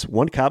writes,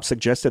 one cop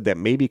suggested that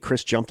maybe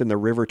Chris jumped in the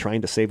river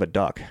trying to save a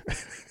duck.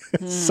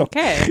 So,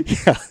 okay.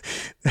 Yeah.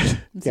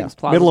 Yeah.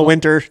 Middle of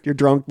winter, you're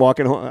drunk,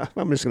 walking home.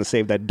 I'm just going to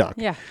save that duck.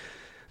 Yeah.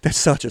 That's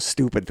such a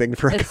stupid thing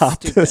for a cop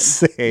to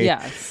say.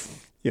 Yes.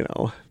 You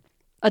know.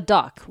 A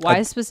duck.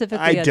 Why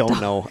specifically a duck?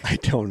 I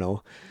don't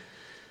know.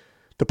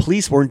 The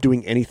police weren't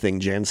doing anything,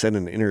 Jan said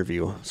in an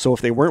interview. So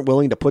if they weren't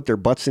willing to put their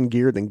butts in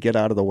gear, then get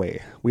out of the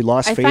way. We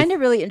lost faith. I find it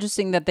really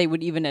interesting that they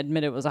would even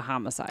admit it was a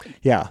homicide.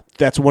 Yeah,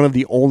 that's one of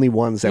the only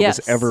ones that was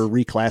ever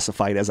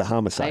reclassified as a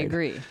homicide. I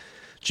agree.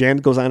 Jan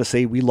goes on to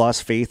say, we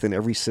lost faith in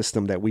every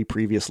system that we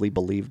previously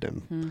believed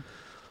in.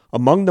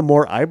 Among the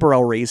more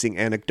eyebrow-raising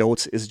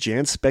anecdotes is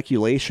Jan's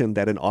speculation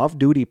that an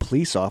off-duty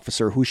police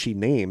officer, who she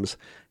names,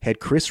 had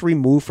Chris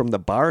removed from the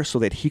bar so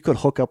that he could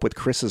hook up with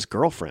Chris's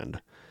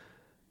girlfriend.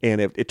 And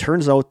it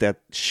turns out that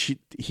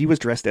he was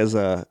dressed as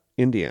a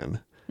Indian,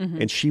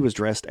 and she was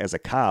dressed as a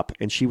cop,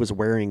 and she was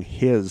wearing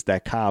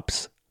that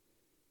cop's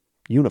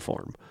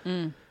uniform.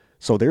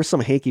 So there's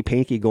some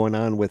hanky-panky going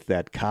on with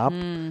that cop.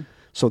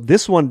 So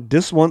this one,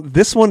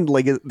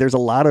 like, there's a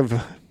lot of,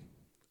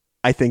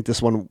 I think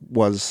this one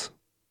was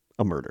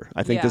a murder.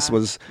 I think this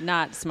was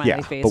not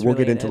Smiley face. But we'll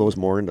related. get into those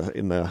more in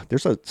the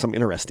there's some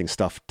interesting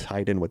stuff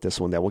tied in with this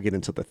one that we'll get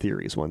into the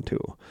theories one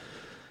too.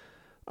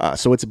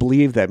 So it's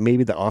believed that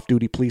maybe the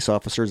off-duty police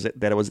officers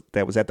that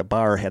was at the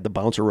bar had the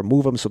bouncer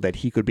remove him so that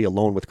he could be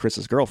alone with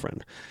Chris's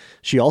girlfriend.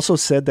 She also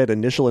said that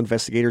initial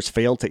investigators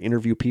failed to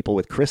interview people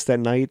with Chris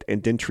that night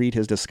and didn't treat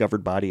his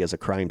discovered body as a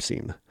crime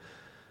scene.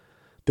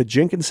 The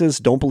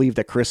Jenkinses don't believe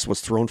that Chris was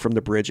thrown from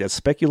the bridge as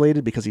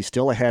speculated because he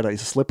still had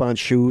his slip-on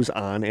shoes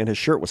on and his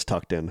shirt was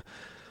tucked in.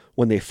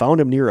 When they found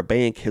him near a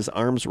bank, his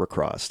arms were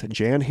crossed.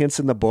 Jan hints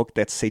in the book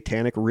that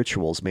satanic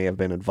rituals may have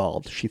been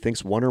involved. She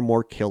thinks one or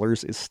more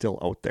killers is still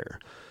out there.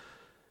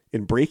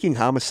 In Breaking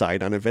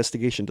Homicide on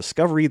Investigation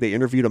Discovery, they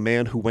interviewed a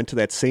man who went to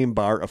that same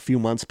bar a few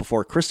months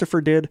before Christopher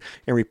did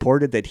and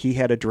reported that he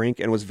had a drink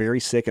and was very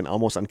sick and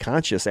almost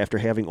unconscious after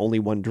having only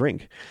one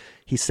drink.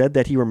 He said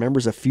that he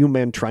remembers a few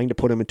men trying to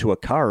put him into a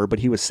car, but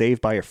he was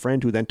saved by a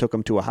friend who then took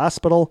him to a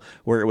hospital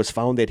where it was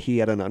found that he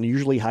had an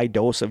unusually high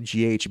dose of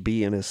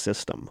GHB in his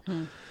system.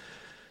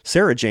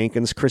 Sarah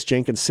Jenkins, Chris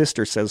Jenkins'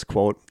 sister, says,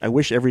 quote, "I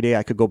wish every day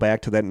I could go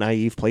back to that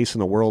naive place in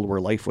the world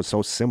where life was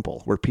so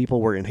simple, where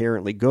people were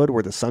inherently good,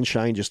 where the sun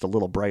shined just a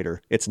little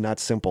brighter. It's not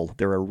simple.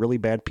 There are really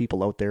bad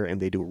people out there,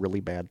 and they do really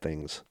bad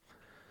things."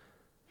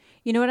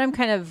 You know what I'm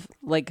kind of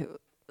like,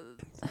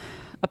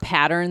 a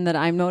pattern that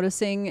I'm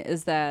noticing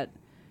is that,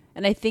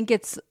 and I think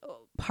it's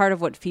part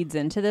of what feeds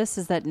into this,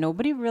 is that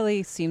nobody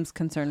really seems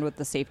concerned with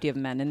the safety of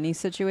men in these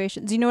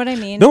situations. You know what I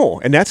mean?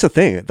 No, and that's the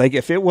thing. Like,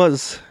 if it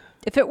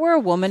were a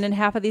woman in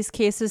half of these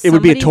cases, it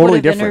would be a totally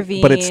different,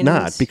 but it's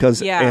not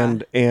because,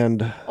 and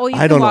oh, you I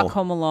can don't walk know.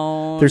 home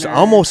alone. There's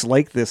almost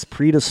like this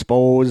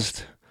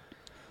predisposed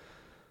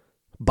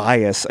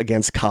bias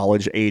against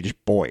college age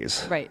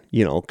boys, right?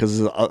 You know, because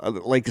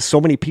like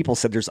so many people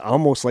said, there's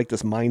almost like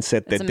this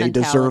mindset that they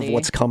deserve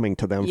what's coming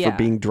to them for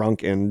being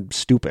drunk and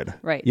stupid,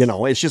 right? You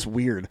know, it's just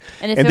weird.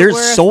 And there's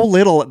so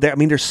little. I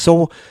mean,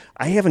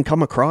 I haven't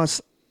come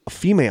across a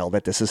female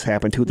that this has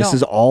happened to. This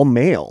is all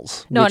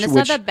males. No, and it's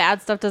not that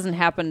bad stuff doesn't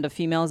happen to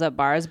females at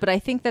bars, but I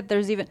think that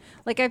there's even,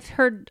 like,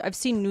 I've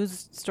seen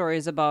news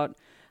stories about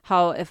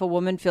how if a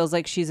woman feels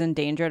like she's in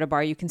danger at a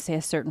bar, you can say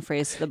a certain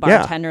phrase to the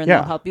bartender and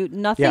they'll help you.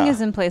 Nothing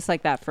is in place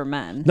like that for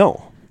men.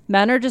 No.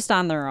 Men are just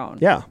on their own.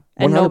 Yeah. 100%.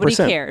 And nobody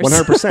cares.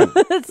 100%.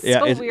 It's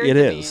so weird it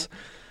to is. Me.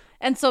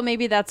 And so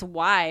maybe that's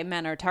why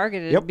men are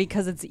targeted,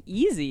 because it's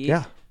easy.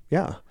 Yeah.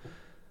 Yeah.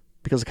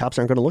 Because the cops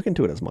aren't going to look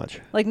into it as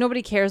much. Like,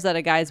 nobody cares that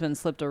a guy's been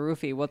slipped a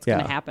roofie. What's going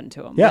to happen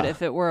to him? Yeah. But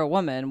if it were a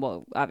woman,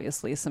 well,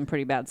 obviously some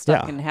pretty bad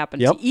stuff can happen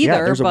to either. Yeah,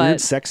 there's a weird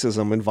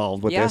sexism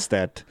involved with this.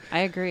 That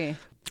I agree.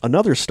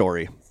 Another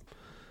story.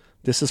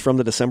 This is from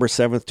the December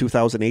 7th,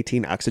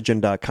 2018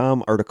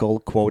 Oxygen.com article,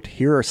 quote,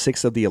 "Here are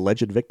 6 of the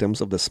alleged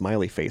victims of the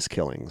Smiley face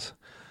killings."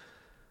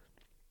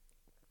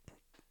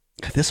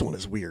 This one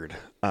is weird.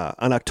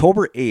 On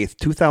October 8th,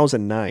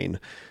 2009,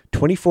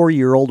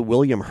 24-year-old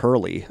William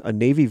Hurley, a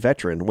Navy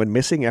veteran, went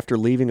missing after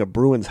leaving a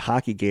Bruins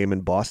hockey game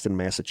in Boston,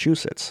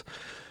 Massachusetts.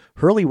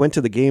 Hurley went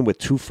to the game with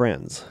 2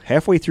 friends.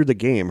 Halfway through the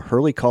game,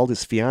 Hurley called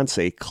his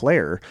fiancée,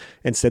 Claire,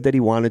 and said that he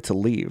wanted to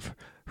leave.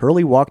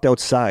 Hurley walked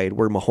outside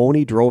where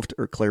Mahoney drove to,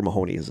 or Claire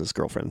Mahoney is his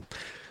girlfriend,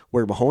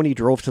 where Mahoney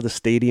drove to the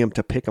stadium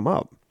to pick him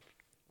up.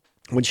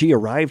 When she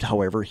arrived,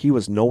 however, he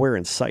was nowhere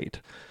in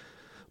sight.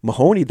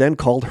 Mahoney then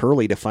called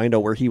Hurley to find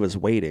out where he was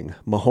waiting.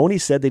 Mahoney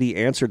said that he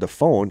answered the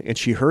phone, and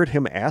she heard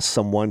him ask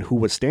someone who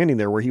was standing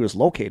there where he was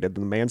located, and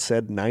the man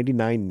said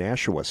 99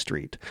 Nashua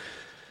Street.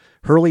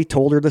 Hurley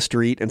told her the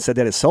street and said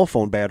that his cell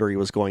phone battery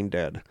was going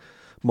dead.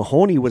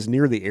 Mahoney was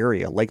near the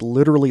area, like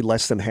literally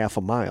less than half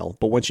a mile,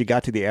 but when she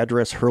got to the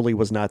address, Hurley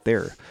was not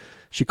there.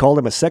 She called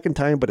him a second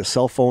time, but his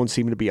cell phone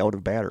seemed to be out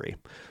of battery.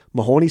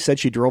 Mahoney said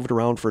she drove it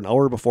around for an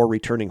hour before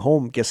returning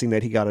home, guessing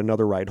that he got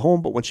another ride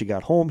home, but when she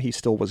got home, he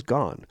still was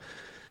gone.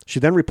 She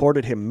then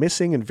reported him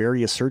missing and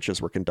various searches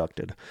were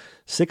conducted.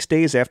 6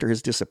 days after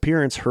his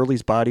disappearance,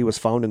 Hurley's body was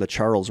found in the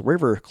Charles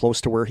River,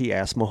 close to where he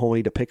asked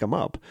Mahoney to pick him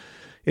up.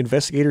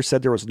 Investigators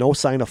said there was no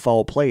sign of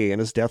foul play and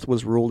his death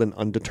was ruled an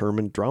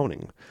undetermined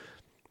drowning.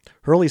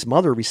 Hurley's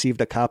mother received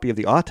a copy of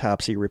the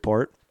autopsy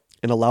report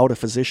and allowed a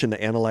physician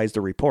to analyze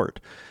the report.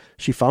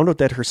 She found out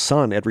that her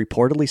son had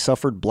reportedly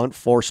suffered blunt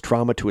force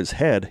trauma to his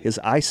head, his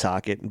eye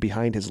socket, and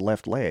behind his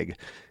left leg.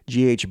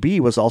 GHB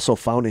was also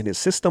found in his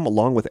system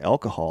along with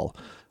alcohol.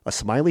 A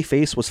smiley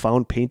face was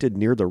found painted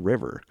near the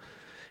river.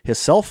 His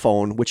cell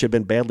phone, which had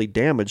been badly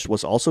damaged,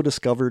 was also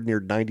discovered near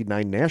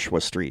 99 Nashua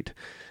Street.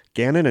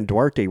 Gannon and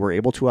Duarte were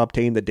able to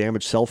obtain the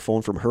damaged cell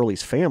phone from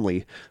Hurley's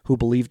family, who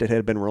believed it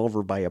had been run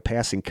over by a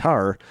passing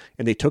car,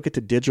 and they took it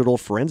to digital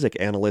forensic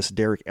analyst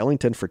Derek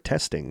Ellington for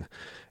testing.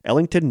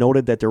 Ellington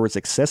noted that there was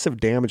excessive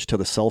damage to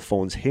the cell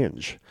phone's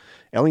hinge.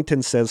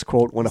 Ellington says,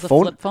 quote, "When a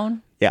phone... flip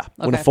phone? Yeah.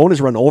 Okay. When a phone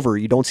is run over,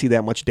 you don't see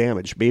that much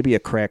damage, maybe a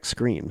cracked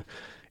screen.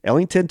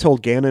 Ellington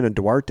told Gannon and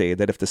Duarte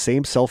that if the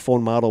same cell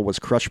phone model was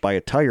crushed by a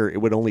tire, it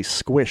would only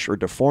squish or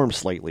deform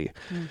slightly.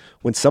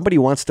 When somebody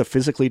wants to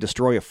physically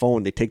destroy a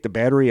phone, they take the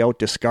battery out,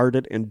 discard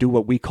it, and do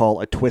what we call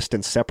a twist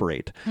and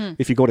separate.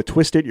 If you go to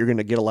twist it, you're going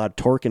to get a lot of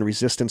torque and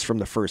resistance from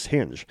the first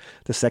hinge.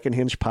 The second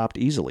hinge popped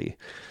easily.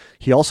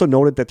 He also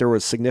noted that there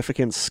was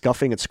significant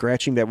scuffing and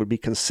scratching that would be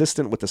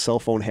consistent with the cell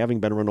phone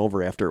having been run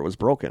over after it was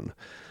broken.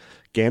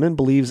 Gannon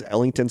believes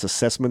Ellington's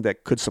assessment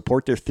that could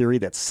support their theory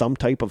that some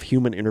type of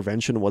human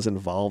intervention was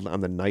involved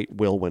on the night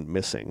Will went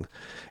missing.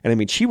 And I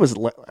mean, she was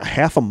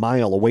half a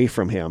mile away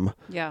from him.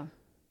 Yeah.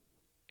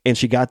 And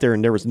she got there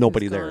and there was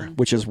nobody there,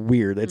 which is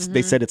weird.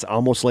 They said it's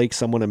almost like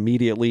someone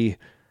immediately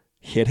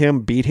hit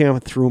him, beat him,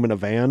 threw him in a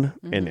van,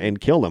 and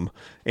killed him.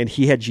 And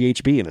he had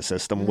GHB in his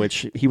system,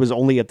 which he was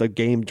only at the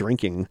game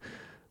drinking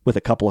with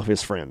a couple of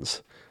his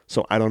friends.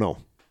 So I don't know.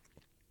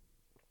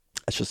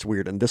 That's just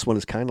weird. And this one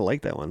is kind of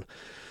like that one.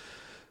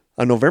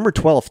 On November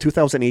 12th,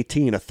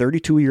 2018, a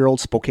 32-year-old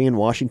Spokane,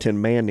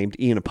 Washington man named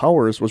Ian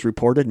Powers was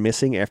reported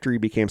missing after he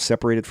became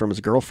separated from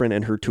his girlfriend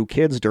and her 2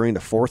 kids during the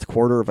fourth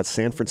quarter of a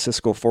San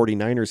Francisco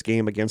 49ers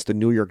game against the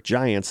New York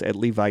Giants at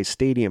Levi's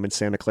Stadium in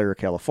Santa Clara,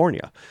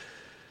 California.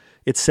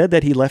 It's said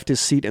that he left his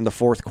seat in the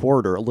fourth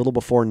quarter a little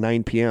before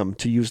 9 p.m.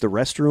 to use the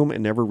restroom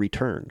and never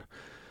returned.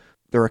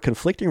 There are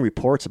conflicting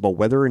reports about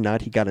whether or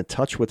not he got in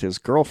touch with his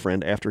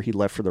girlfriend after he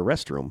left for the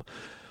restroom.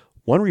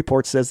 One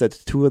report says that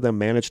the 2 of them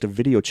managed to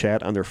video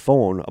chat on their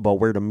phone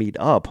about where to meet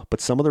up, but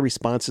some of the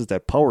responses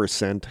that Powers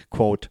sent,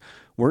 quote,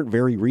 weren't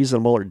very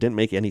reasonable or didn't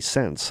make any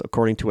sense,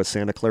 according to a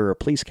Santa Clara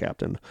police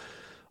captain.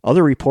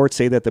 Other reports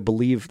say that they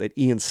believe that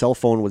Ian's cell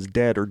phone was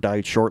dead or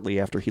died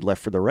shortly after he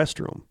left for the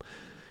restroom.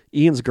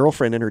 Ian's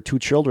girlfriend and her 2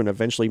 children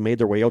eventually made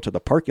their way out to the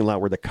parking lot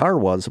where the car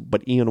was,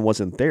 but Ian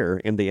wasn't there,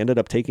 and they ended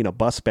up taking a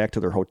bus back to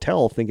their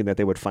hotel thinking that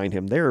they would find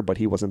him there, but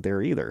he wasn't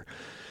there either.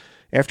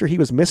 After he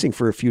was missing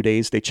for a few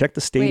days, they checked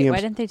the stadium. Wait,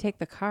 why didn't they take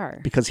the car?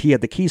 Because he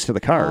had the keys to the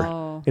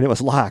car, and it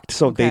was locked,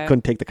 so they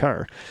couldn't take the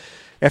car.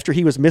 After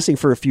he was missing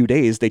for a few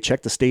days, they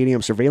checked the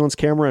stadium surveillance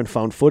camera and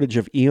found footage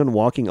of Ian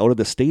walking out of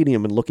the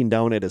stadium and looking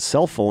down at his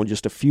cell phone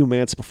just a few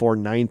minutes before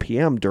 9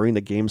 p.m. during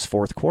the game's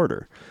fourth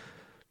quarter.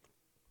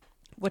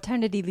 What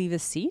time did he leave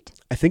his seat?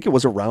 I think it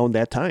was around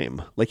that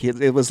time.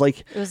 It was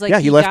like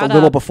he left a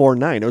little before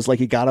 9. It was like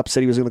he got up,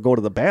 said he was going to go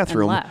to the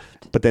bathroom, and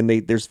left. But then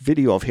there's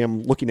video of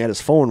him looking at his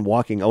phone,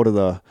 walking out of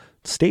the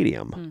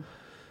stadium.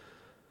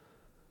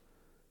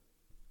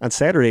 On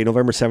Saturday,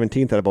 November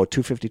 17th, at about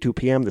 2:52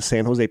 p.m., the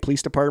San Jose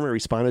Police Department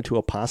responded to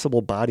a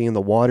possible body in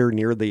the water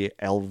near the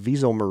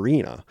Alviso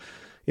Marina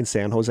in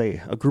San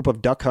Jose. A group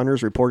of duck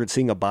hunters reported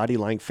seeing a body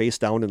lying face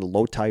down in the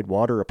low-tide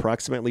water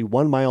approximately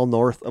 1 mile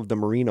north of the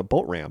marina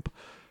boat ramp.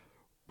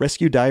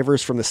 Rescue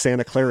divers from the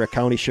Santa Clara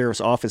County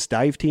Sheriff's Office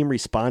dive team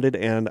responded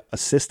and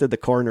assisted the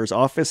coroner's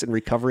office in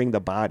recovering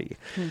the body.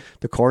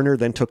 The coroner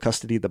then took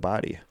custody of the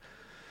body.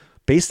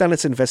 Based on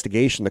its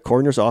investigation, the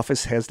coroner's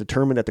office has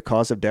determined that the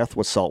cause of death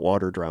was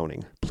saltwater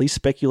drowning. Police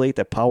speculate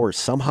that Powers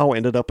somehow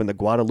ended up in the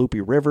Guadalupe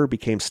River,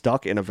 became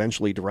stuck, and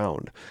eventually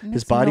drowned.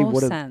 His body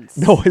would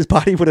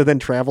have then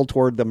traveled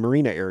toward the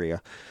marina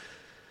area.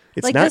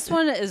 This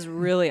one is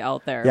really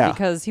out there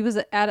because he was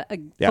at a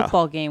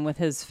football game with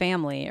his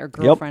family or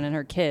girlfriend and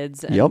her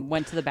kids and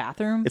went to the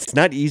bathroom. It's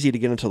not easy to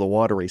get into the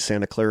waterway,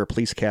 Santa Clara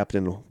Police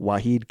Captain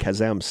Wahid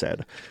Kazem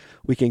said.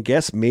 We can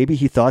guess maybe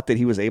he thought that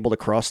he was able to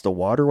cross the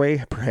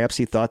waterway. Perhaps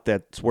he thought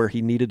that's where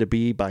he needed to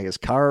be by his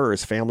car, or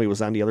his family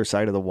was on the other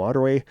side of the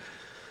waterway.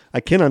 I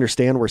can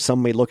understand where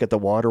some may look at the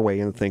waterway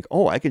and think,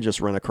 oh, I could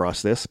just run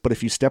across this. But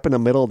if you step in the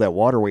middle of that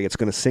waterway, it's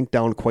going to sink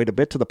down quite a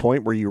bit to the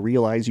point where you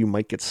realize you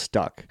might get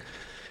stuck.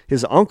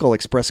 His uncle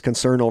expressed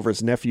concern over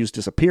his nephew's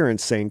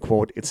disappearance, saying,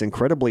 quote, it's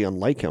incredibly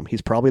unlike him.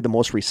 He's probably the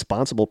most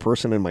responsible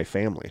person in my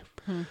family.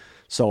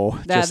 So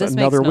just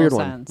another weird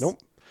one. Nope.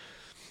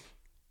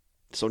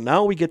 So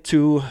now we get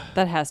to...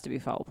 That has to be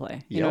foul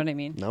play. You know what I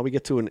mean? Now we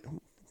get to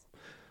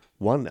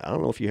one, I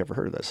don't know if you ever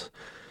heard of this.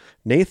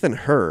 Nathan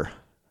Herr,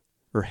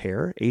 or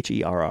Herr,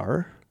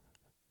 Herr.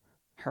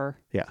 Her.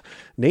 Yeah.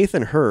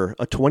 Nathan Herr,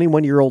 a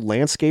 21-year-old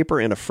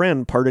landscaper and a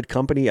friend, parted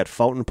company at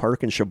Fountain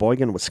Park in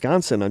Sheboygan,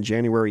 Wisconsin on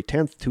January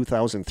 10th,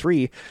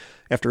 2003,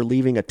 after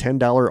leaving a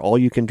 $10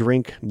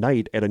 all-you-can-drink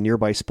night at a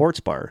nearby sports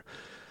bar.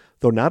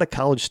 Though not a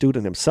college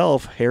student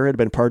himself, Herr had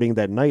been partying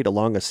that night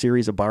along a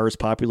series of bars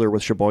popular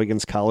with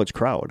Sheboygan's college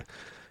crowd.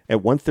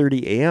 At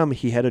 1:30 a.m.,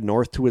 he headed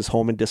north to his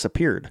home and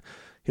disappeared.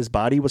 His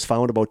body was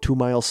found about 2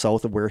 miles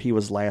south of where he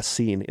was last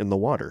seen in the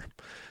water.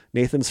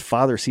 Nathan's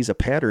father sees a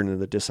pattern in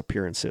the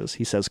disappearances.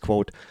 He says,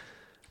 quote,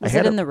 Was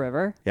it in the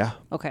river? Yeah.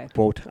 Okay.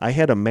 Quote, I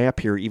had a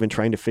map here even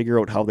trying to figure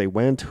out how they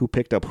went, who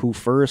picked up who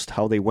first,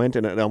 how they went,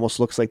 and it almost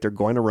looks like they're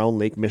going around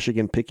Lake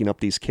Michigan picking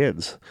up these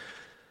kids.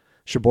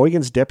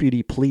 Sheboygan's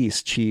Deputy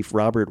Police Chief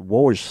Robert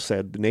Woj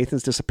said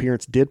Nathan's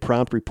disappearance did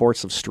prompt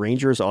reports of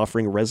strangers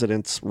offering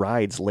residents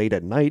rides late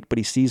at night, but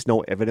he sees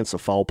no evidence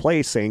of foul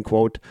play, saying,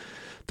 quote,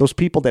 those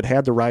people that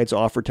had the rides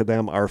offered to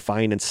them are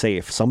fine and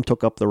safe. Some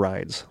took up the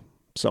rides.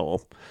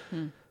 So,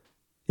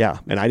 yeah,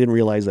 and I didn't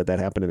realize that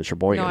happened in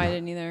Sheboygan. No, I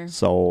didn't either.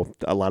 So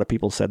a lot of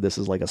people said this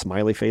is like a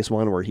Smiley face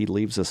one where he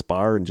leaves this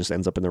bar and just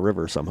ends up in the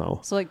river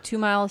somehow. So like 2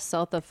 miles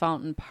south of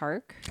Fountain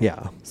Park?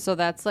 Yeah. So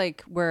that's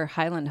like where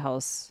Highland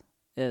House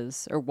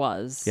is or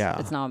was. Yeah.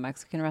 It's now a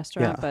Mexican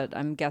restaurant, but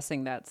I'm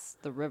guessing that's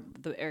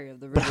the area of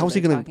the river. But how's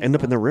he going to end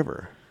up in the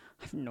river?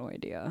 I have no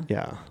idea.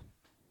 Yeah.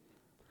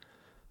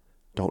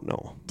 Don't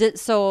know.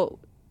 So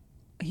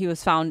he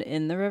was found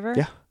in the river?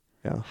 Yeah.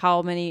 Yeah.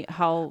 How many?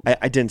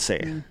 I didn't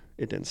say.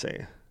 It didn't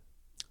say.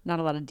 Not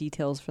a lot of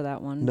details for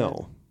that one.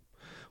 No.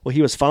 Well,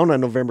 he was found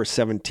on November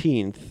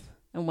 17th.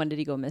 And when did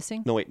he go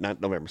missing? No, wait,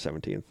 not November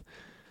 17th.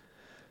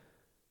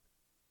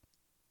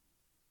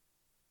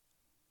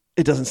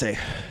 It doesn't say.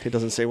 It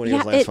doesn't say when he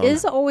was last found. It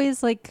is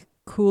always like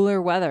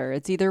cooler weather.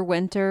 It's either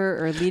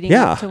winter or leading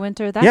up to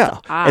winter. That's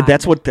odd. And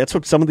that's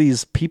what some of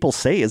these people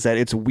say is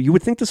that you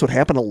would think this would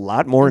happen a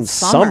lot more in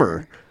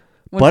summer.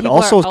 But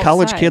also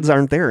college kids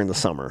aren't there in the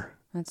summer.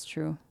 That's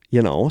true.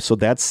 So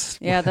that's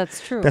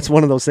true. That's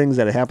one of those things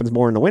that it happens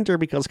more in the winter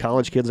because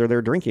college kids are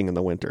there drinking in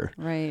the winter.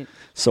 Right.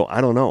 So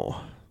I don't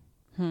know.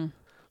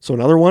 So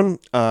another one,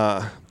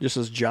 this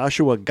is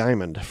Joshua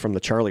Guymond from the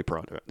Charlie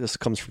Project. This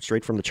comes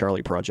straight from the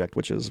Charlie Project,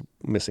 which is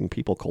missing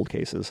people cold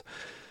cases.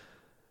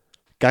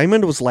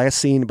 Guymond was last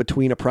seen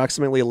between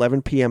approximately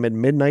 11 p.m.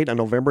 and midnight on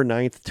November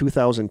 9th,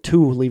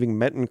 2002, leaving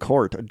Metten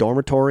Court, a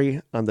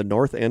dormitory on the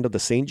north end of the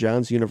St.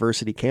 John's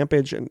University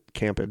campus in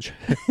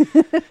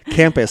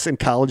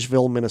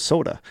Collegeville,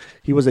 Minnesota.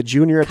 He was a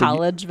junior at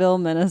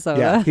Collegeville, Minnesota.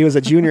 Yeah, he was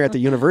a junior at the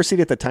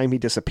university at the time he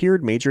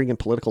disappeared, majoring in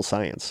political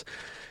science.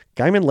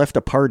 Guymond left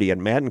a party at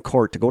Metten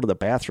Court to go to the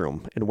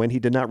bathroom, and when he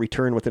did not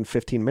return within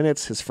 15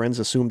 minutes, his friends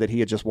assumed that he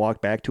had just walked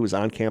back to his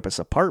on-campus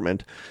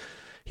apartment.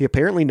 He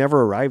apparently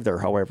never arrived there,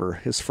 however.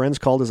 His friends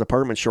called his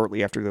apartment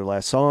shortly after they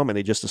last saw him, and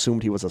they just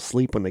assumed he was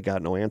asleep when they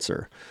got no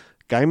answer.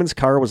 Guymond's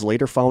car was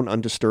later found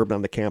undisturbed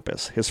on the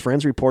campus. His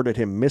friends reported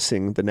him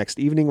missing the next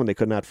evening when they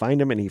could not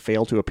find him, and he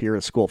failed to appear at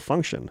a school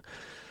function.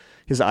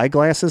 His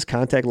eyeglasses,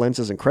 contact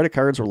lenses, and credit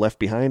cards were left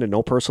behind, and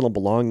no personal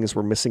belongings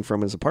were missing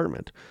from his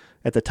apartment.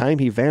 At the time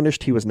he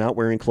vanished, he was not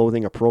wearing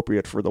clothing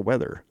appropriate for the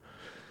weather.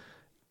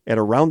 At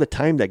around the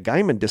time that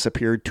Guymond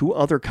disappeared, 2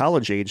 other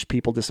college-aged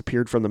people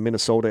disappeared from the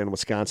Minnesota and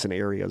Wisconsin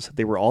areas.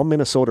 They were all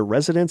Minnesota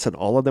residents, and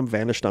all of them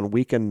vanished on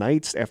weekend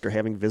nights after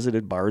having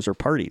visited bars or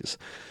parties.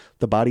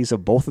 The bodies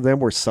of both of them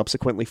were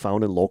subsequently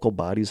found in local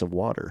bodies of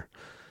water.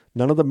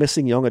 None of the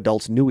missing young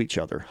adults knew each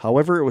other.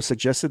 However, it was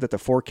suggested that the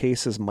 4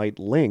 cases might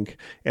link,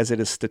 as it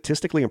is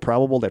statistically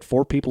improbable that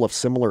 4 people of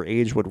similar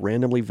age would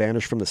randomly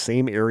vanish from the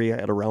same area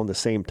at around the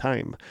same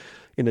time.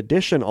 In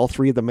addition, all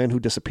 3 of the men who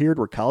disappeared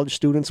were college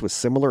students with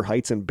similar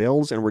heights and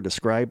builds and were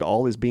described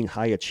all as being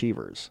high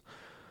achievers.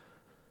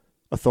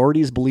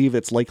 Authorities believe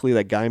it's likely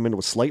that Guymond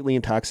was slightly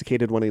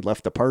intoxicated when he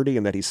left the party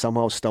and that he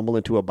somehow stumbled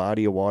into a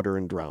body of water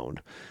and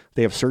drowned.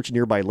 They have searched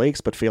nearby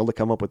lakes but failed to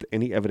come up with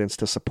any evidence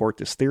to support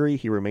this theory.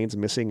 He remains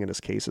missing and his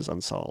case is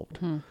unsolved.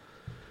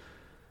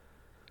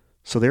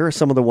 So there are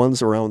some of the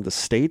ones around the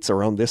states,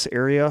 around this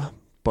area.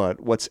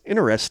 But what's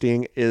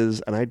interesting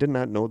is, and I did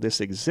not know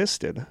this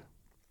existed,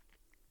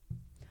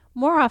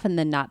 more often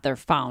than not, they're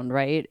found,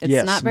 right? It's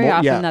yes, not very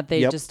often that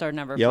they just are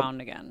never found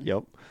again.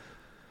 Yep.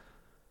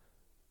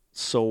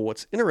 So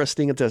what's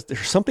interesting is that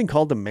there's something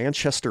called the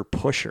Manchester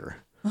Pusher.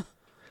 Okay.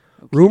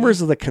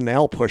 Rumors of the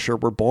Canal Pusher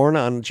were born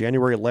on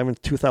January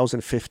 11th,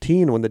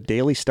 2015, when the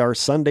Daily Star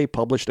Sunday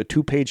published a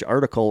 2-page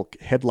article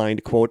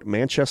headlined, quote,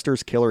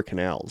 Manchester's Killer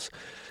Canals.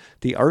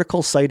 The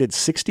article cited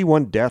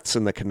 61 deaths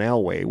in the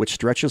canalway, which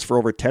stretches for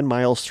over 10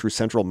 miles through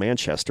central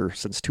Manchester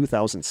since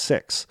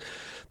 2006.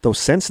 Though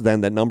since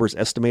then, that number is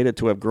estimated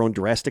to have grown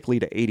drastically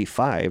to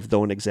 85,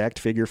 though an exact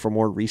figure for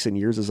more recent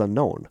years is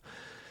unknown.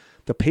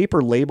 The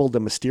paper labeled the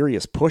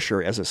mysterious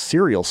pusher as a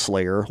serial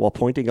slayer, while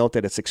pointing out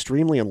that it's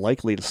extremely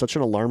unlikely that such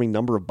an alarming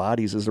number of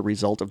bodies is a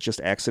result of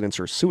just accidents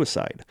or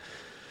suicide.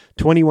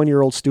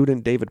 21-year-old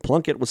student David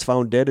Plunkett was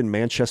found dead in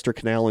Manchester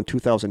Canal in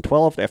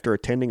 2012 after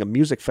attending a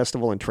music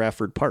festival in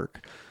Trafford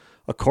Park.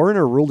 A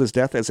coroner ruled his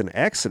death as an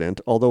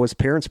accident, although his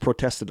parents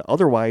protested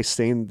otherwise,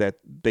 saying that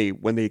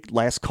when they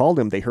last called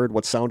him, they heard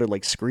what sounded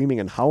like screaming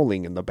and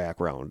howling in the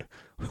background,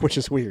 which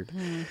is weird.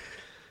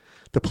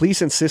 The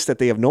police insist that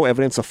they have no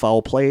evidence of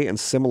foul play, and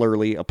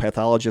similarly, a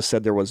pathologist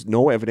said there was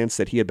no evidence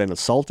that he had been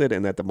assaulted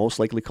and that the most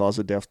likely cause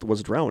of death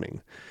was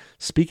drowning.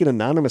 Speaking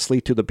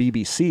anonymously to the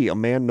BBC, a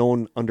man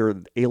known under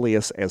the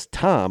alias as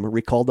Tom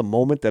recalled the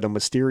moment that a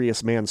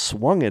mysterious man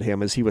swung at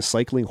him as he was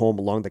cycling home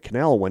along the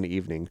canal one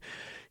evening.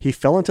 He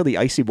fell into the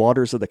icy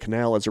waters of the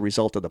canal as a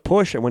result of the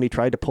push, and when he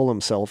tried to pull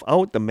himself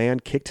out, the man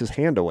kicked his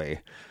hand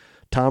away.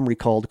 Tom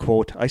recalled,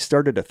 quote, I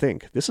started to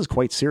think, this is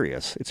quite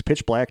serious. It's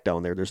pitch black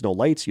down there. There's no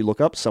lights. You look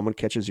up, someone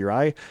catches your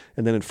eye,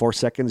 and then in 4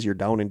 seconds, you're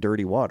down in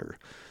dirty water.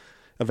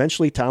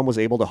 Eventually, Tom was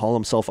able to haul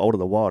himself out of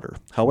the water.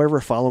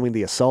 However, following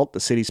the assault, the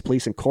city's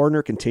police and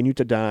coroner continued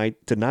to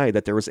deny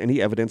that there was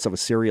any evidence of a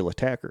serial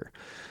attacker.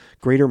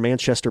 Greater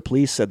Manchester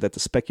Police said that the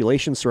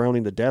speculation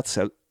surrounding the deaths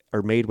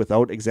are made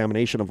without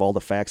examination of all the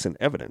facts and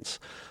evidence.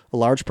 A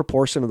large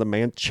proportion of the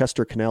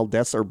Manchester Canal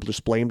deaths are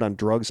just blamed on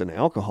drugs and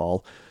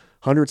alcohol.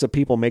 Hundreds of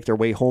people make their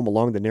way home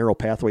along the narrow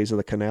pathways of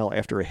the canal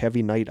after a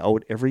heavy night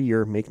out every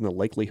year, making the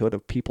likelihood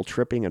of people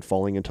tripping and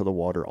falling into the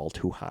water all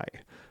too high.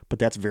 But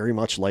that's very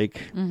much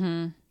like,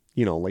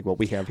 like what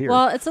we have here.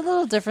 Well, it's a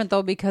little different,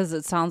 though, because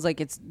it sounds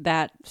like it's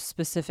that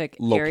specific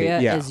area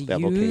is used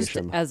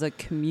location as a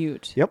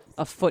commute. Yep.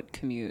 A foot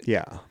commute.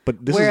 Yeah.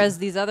 But whereas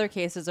these other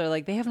cases are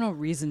like, they have no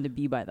reason to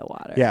be by the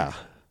water. Yeah.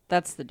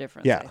 That's the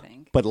difference, I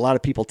think. But a lot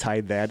of people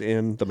tied that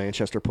in, the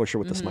Manchester Pusher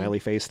with the smiley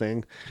face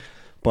thing.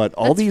 But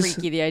all these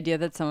freaky, the idea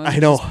that someone would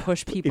just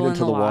push people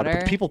into the water.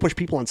 But people push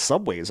people on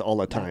subways all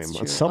the time.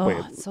 On subway,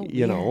 so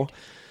you weird. know.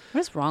 What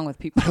is wrong with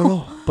people? I don't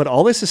know. But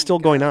all this is still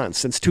going on.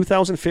 Since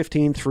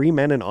 2015, 3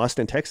 men in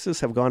Austin,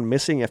 Texas have gone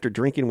missing after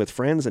drinking with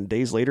friends, and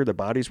days later their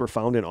bodies were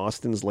found in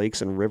Austin's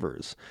lakes and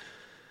rivers.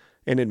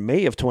 And in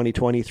May of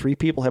 2020, 3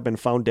 people have been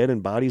found dead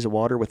in bodies of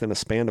water within a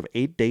span of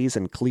 8 days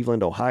in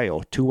Cleveland,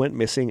 Ohio. 2 went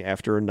missing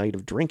after a night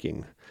of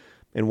drinking.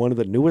 And one of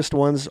the newest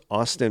ones,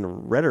 Austin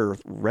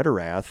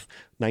Rederath,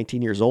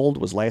 19 years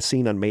old, was last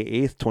seen on May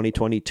 8th,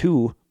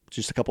 2022,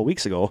 just a couple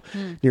weeks ago,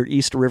 near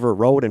East River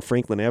Road and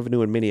Franklin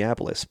Avenue in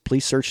Minneapolis.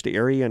 Police searched the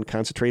area and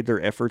concentrated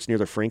their efforts near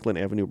the Franklin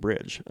Avenue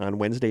Bridge. On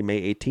Wednesday,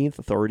 May 18th,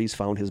 authorities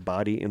found his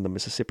body in the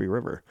Mississippi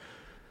River.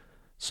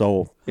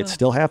 So it's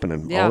still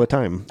happening all the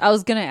time. I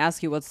was going to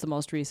ask you what's the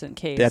most recent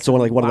case. That's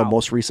one of the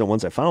most recent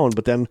ones I found,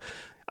 but then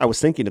I was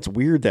thinking it's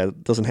weird that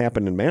it doesn't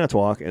happen in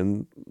Manitowoc,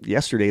 and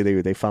yesterday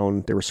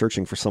they were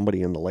searching for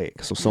somebody in the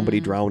lake. So somebody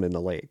drowned in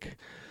the lake.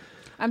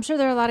 I'm sure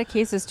there are a lot of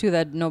cases too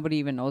that nobody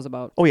even knows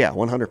about. Oh yeah,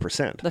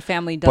 100%. The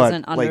family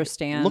doesn't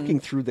understand. Looking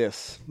through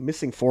this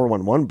missing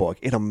 411 book,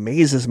 it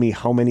amazes me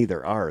how many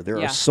there are. There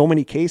are so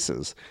many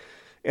cases,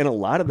 and a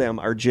lot of them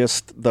are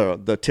just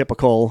the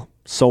typical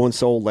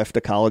so-and-so left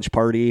a college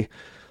party,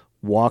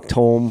 walked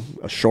home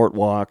a short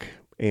walk,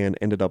 and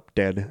ended up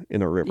dead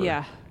in a river.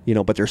 Yeah. You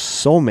know, but there's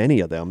so many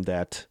of them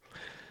that,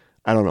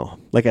 I don't know.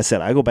 Like I said,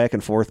 I go back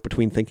and forth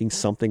between thinking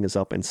something is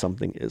up and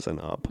something isn't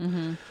up.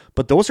 Mm-hmm.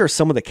 But those are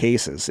some of the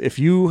cases.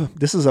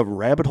 This is a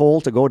rabbit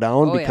hole to go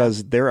down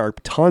because there are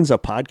tons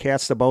of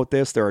podcasts about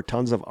this. There are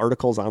tons of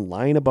articles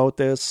online about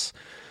this.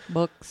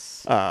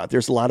 Books.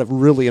 There's a lot of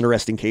really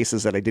interesting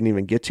cases that I didn't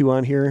even get to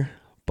on here.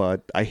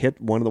 But I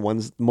hit most of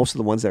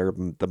the ones that are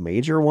the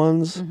major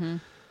ones. Mm-hmm.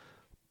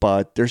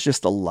 But there's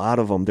just a lot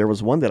of them. There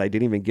was one that I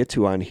didn't even get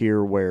to on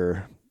here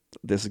where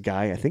this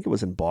guy, I think it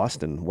was in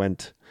Boston,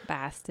 went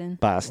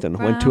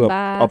to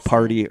a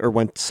party or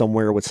went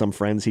somewhere with some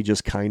friends he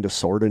just kind of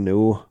sort of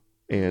knew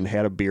and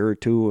had a beer or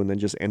two and then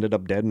just ended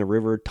up dead in the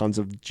river. Tons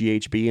of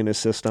GHB in his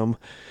system.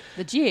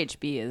 The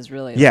GHB is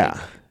really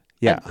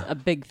a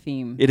big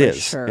theme. It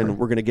is. Sure. And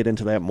we're going to get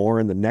into that more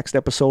in the next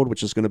episode,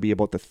 which is going to be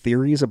about the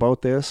theories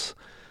about this.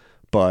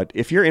 But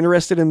if you're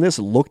interested in this,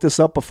 look this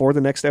up before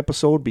the next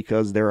episode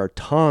because there are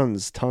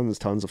tons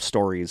of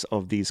stories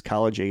of these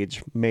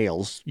college-age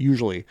males.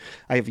 Usually,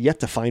 I have yet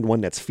to find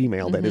one that's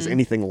female that is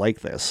anything like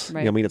this.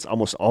 Right. You know, I mean, it's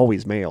almost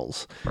always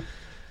males.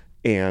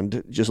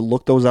 And just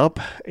look those up.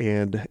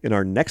 And in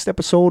our next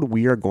episode,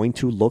 we are going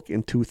to look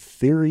into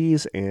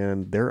theories,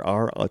 and there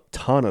are a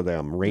ton of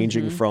them,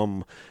 ranging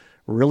from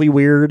really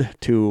weird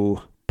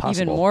to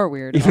possible. Even more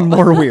weird.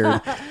 More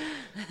weird.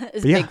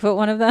 Is Bigfoot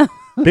one of them?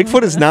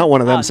 Bigfoot is not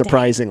one of them,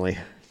 surprisingly.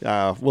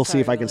 We'll see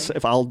if I can.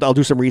 If I'll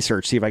do some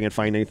research, see if I can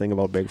find anything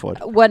about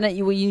Bigfoot. When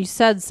you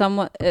said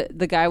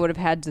the guy would have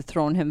had to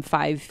thrown him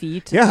 5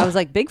 feet, I was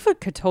like, Bigfoot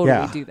could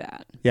totally do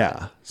that.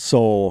 Yeah.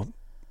 So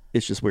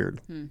it's just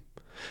weird.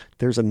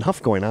 There's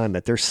enough going on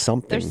that there's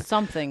something. There's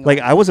something. Like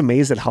I was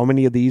amazed at how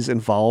many of these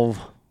involve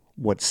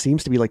what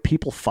seems to be like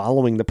people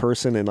following the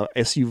person in an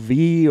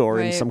SUV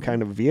or in some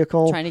kind of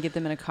vehicle. Trying to get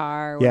them in a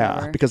car or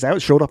whatever. Yeah, because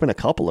that showed up in a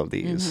couple of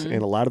these.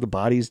 And a lot of the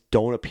bodies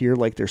don't appear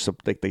like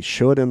they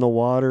should in the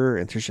water.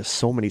 And there's just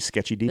so many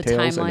sketchy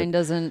details. The timeline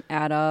doesn't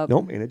add up.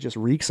 Nope, and it just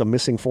reeks of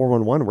missing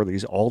 411 where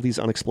there's all these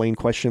unexplained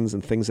questions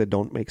and things that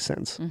don't make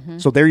sense.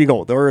 So there you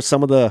go. There are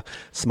some of the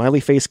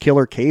smiley face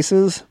killer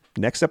cases.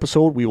 Next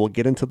episode, we will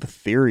get into the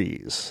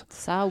theories.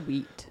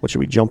 Sweet. What should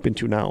we jump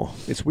into now?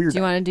 It's weird. Do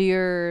you want to do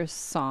your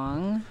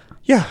song?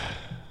 Yeah.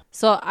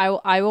 So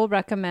I will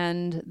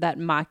recommend that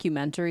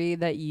mockumentary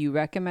that you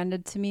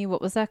recommended to me.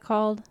 What was that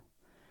called?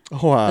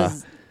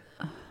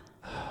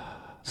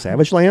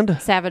 Savage Land?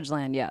 Savage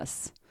Land,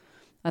 yes.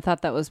 I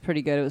thought that was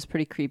pretty good. It was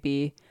pretty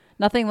creepy.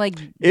 Nothing like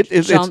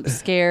jump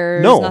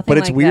scares. No, but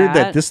it's like weird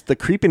that the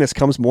creepiness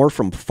comes more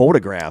from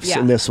photographs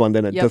in this one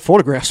than the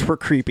photographs were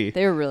creepy.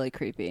 They were really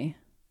creepy.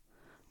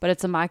 But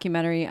it's a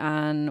mockumentary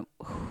on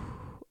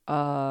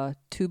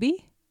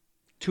Tubi?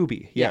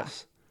 Tubi,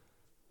 yes.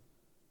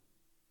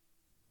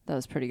 That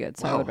was pretty good.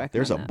 So I would recommend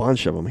there's a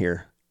bunch of them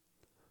here.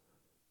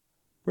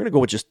 Okay, I'm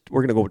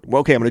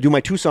going to do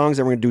my 2 songs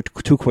and we're going to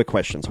do 2 quick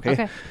questions,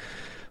 okay?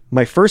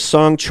 My first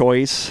song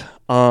choice,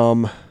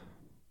 I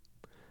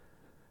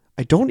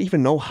don't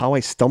even know how I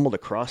stumbled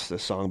across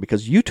this song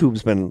because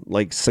YouTube's been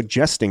like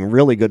suggesting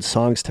really good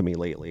songs to me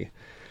lately.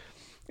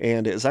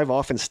 And as I've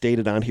often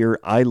stated on here,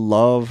 I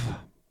love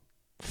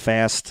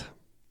fast,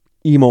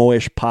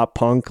 emo-ish pop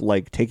punk,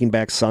 like Taking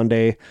Back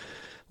Sunday,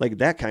 like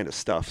that kind of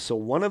stuff. So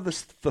one of the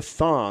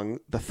thongs.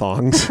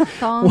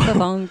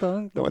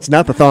 No, it's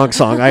not the thong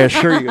song. I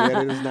assure you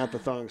that it is not the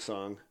thong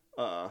song.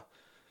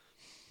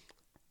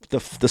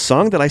 The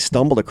song that I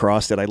stumbled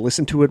across that I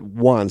listened to it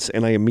once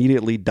and I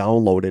immediately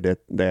downloaded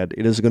it, that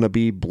it is going to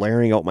be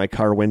blaring out my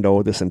car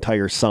window this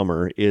entire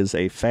summer, is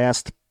a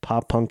fast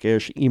pop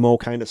punk-ish emo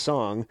kind of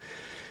song.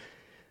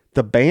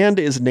 The band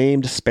is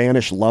named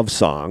Spanish Love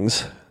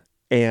Songs,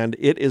 and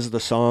it is the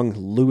song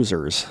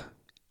Losers.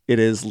 It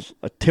is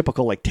a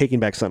typical, like, Taking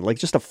Back Sunday, like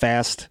just a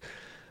fast,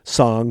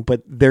 song,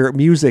 but their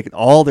music,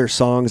 all their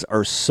songs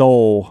are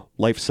so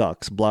life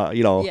sucks, blah,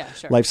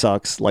 life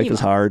sucks, life is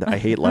hard, I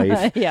hate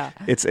life. Yeah.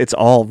 It's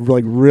all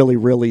like really,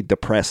 really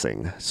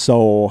depressing.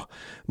 So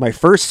my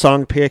first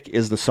song pick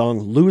is the song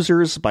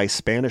Losers by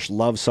Spanish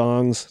Love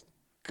Songs.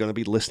 Going to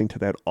be listening to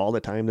that all the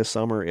time this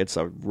summer. It's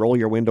a roll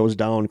your windows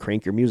down,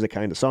 crank your music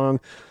kind of song.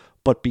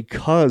 But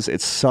because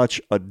it's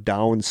such a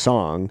down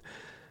song,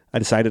 I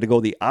decided to go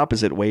the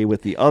opposite way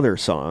with the other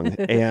song.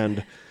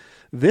 And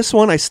this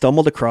one I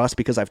stumbled across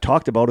because I've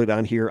talked about it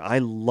on here. I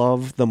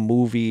love the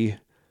movie.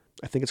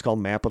 I think it's called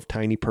Map of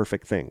Tiny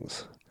Perfect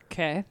Things.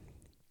 Okay.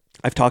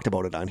 I've talked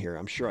about it on here.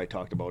 I'm sure I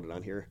talked about it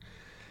on here.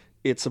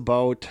 It's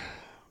about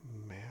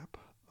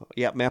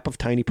Map of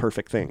Tiny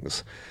Perfect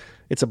Things.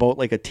 It's about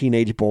like a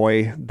teenage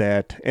boy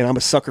that, and I'm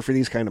a sucker for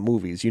these kind of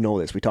movies. You know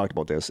this. We talked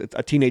about this. It's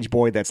a teenage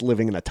boy that's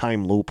living in a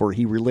time loop where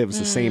he relives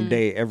the same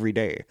day every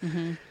day.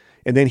 Mm-hmm.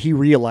 And then he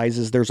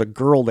realizes there's a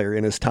girl there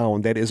in his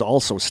town that is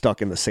also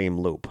stuck in the same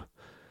loop.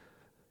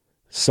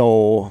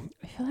 So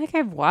I feel like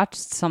I've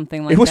watched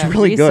something like that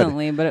really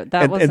recently, good. But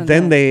that wasn't.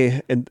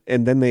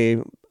 And then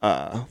they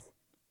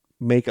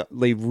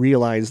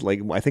realize,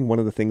 like, I think one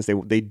of the things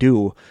they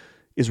do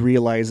is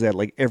realize that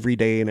like every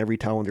day in every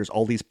town there's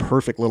all these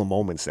perfect little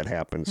moments that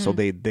happen. So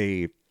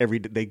they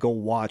go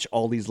watch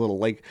all these little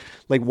like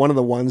one of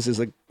the ones is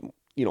like,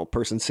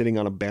 person sitting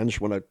on a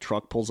bench when a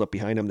truck pulls up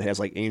behind him that has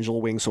like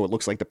angel wings, so it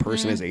looks like the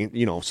person is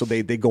so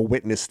they go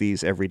witness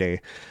these every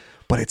day.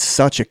 But it's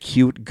such a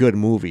cute, good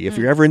movie. If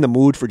you're ever in the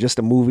mood for just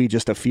a movie,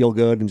 just to feel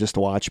good and just to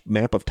watch,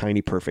 Map of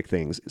Tiny Perfect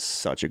Things is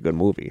such a good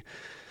movie.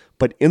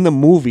 But in the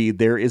movie,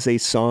 there is a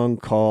song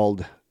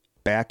called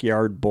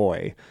Backyard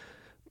Boy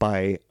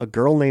by a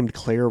girl named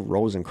Claire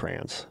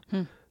Rosencrantz.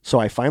 So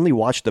I finally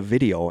watched the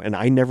video, and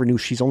I never knew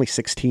she's only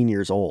 16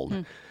 years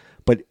old.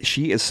 But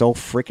she is so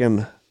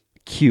freaking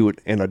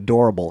cute and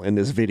adorable in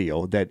this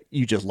video that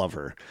you just love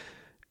her.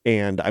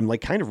 And I'm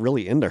like kind of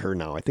really into her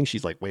now. I think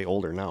she's like way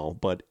older now,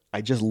 but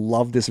I just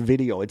love this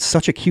video. It's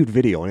such a cute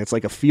video, and it's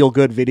like a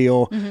feel-good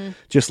video,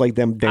 just like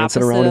them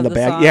dancing around in the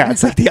back. Song. Yeah,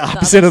 it's like the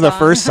opposite of the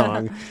first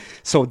song.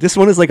 So this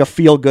one is like a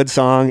feel-good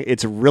song.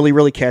 It's really,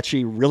 really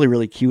catchy, really,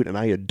 really cute, and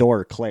I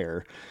adore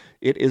Claire.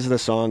 It is the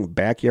song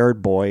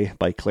Backyard Boy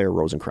by Claire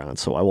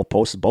Rosencrantz. So I will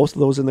post both of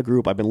those in the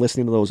group. I've been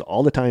listening to those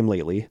all the time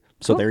lately.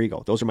 So There you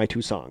go. Those are my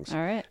two songs. All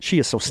right. She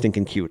is so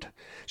stinking cute.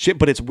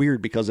 But it's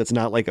weird because it's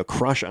not like a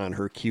crush on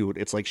her cute.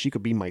 It's like she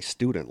could be my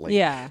student. Like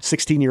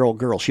 16-year-old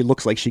girl. She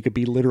looks like she could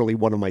be literally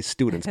one of my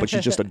students, but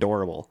she's just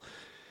adorable.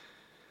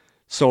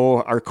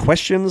 So our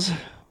questions,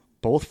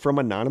 both from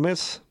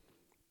Anonymous.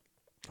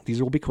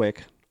 These will be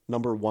quick.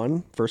 Number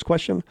one, first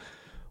question.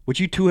 Would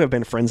you two have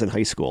been friends in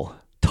high school?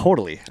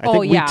 Totally. I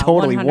think we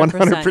totally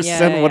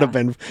 100% would have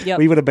been. Yep.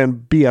 We would have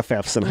been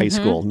BFFs in high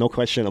school. No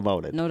question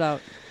about it. No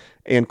doubt.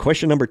 And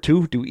question number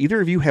two, do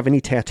either of you have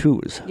any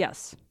tattoos?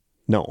 Yes.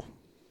 No.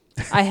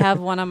 I have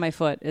one on my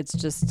foot. It's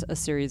just a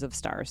series of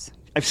stars.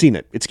 I've seen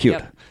it. It's cute.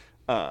 Yep.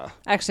 I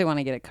actually want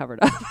to get it covered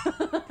up.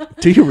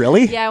 Do you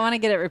really? Yeah, I want to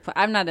get it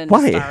I'm not into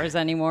stars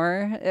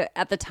anymore.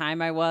 At the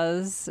time I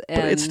was.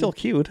 But it's still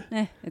cute.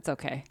 It's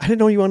okay. I didn't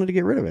know you wanted to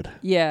get rid of it.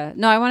 Yeah.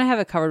 No, I want to have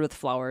it covered with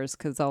flowers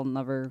because I'll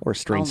never... Or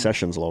Strange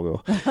Sessions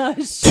logo.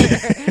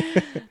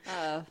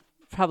 Sure.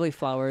 Probably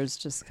flowers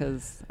just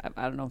because,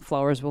 I don't know,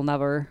 flowers will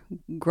never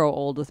grow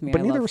old with me.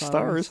 But neither were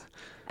stars.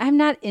 I'm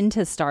not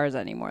into stars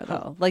anymore,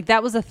 though. Like,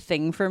 that was a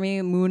thing for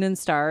me. Moon and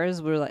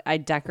stars were like, I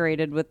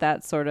decorated with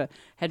that sort of,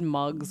 had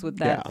mugs with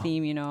that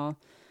theme,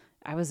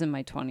 I was in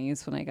my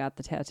 20s when I got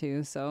the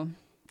tattoo, so.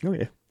 Oh,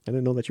 yeah. I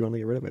didn't know that you wanted to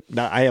get rid of it.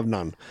 No, I have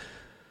none.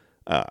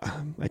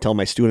 I tell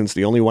my students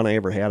the only one I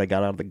ever had, I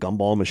got out of the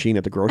gumball machine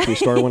at the grocery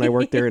store when I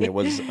worked there, and it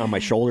was on my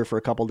shoulder for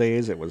a couple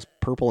days. It was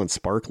purple and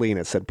sparkly, and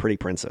it said Pretty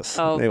Princess.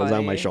 Oh, it was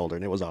on my shoulder,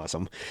 and it was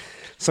awesome.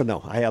 So no,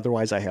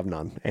 otherwise I have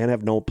none, and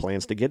have no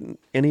plans to get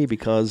any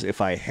because if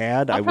I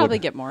had, I'll probably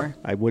get more.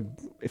 I would,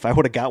 if I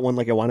would have got one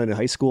like I wanted in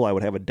high school, I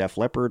would have a Def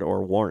Leppard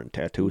or Warrant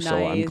tattoo. Nice.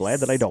 So I'm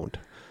glad that I don't.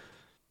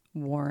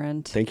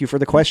 Warrant. Thank you for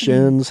the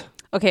questions.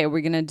 Okay,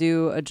 we're gonna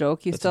do a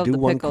joke. Let's still have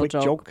the pickle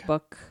joke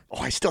book. Oh,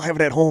 I still have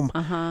it at home.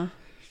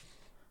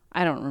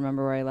 I don't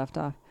remember where I left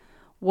off.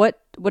 What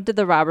did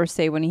the robber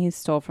say when he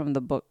stole from the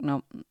book?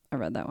 No, I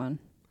read that one.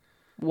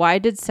 Why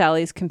did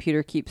Sally's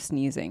computer keep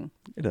sneezing?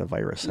 It had a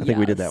virus. I think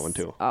we did that one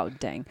too. Oh,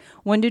 dang.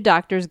 When do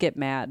doctors get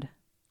mad?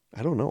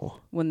 I don't know.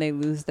 When they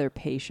lose their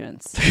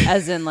patience.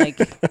 As in, like,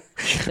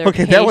 their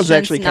okay, that one's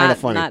actually kind of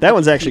funny. That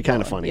one's actually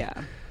kind of funny.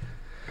 Yeah.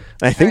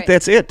 I think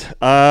that's it.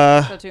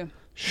 So too.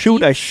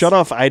 Shoot, I shut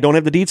off. I don't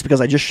have the deets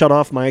because I just shut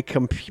off my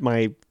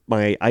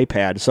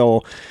iPad.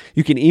 So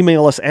you can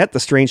email us at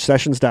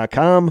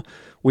thestrangesessions.com.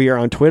 We are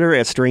on Twitter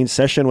at Strange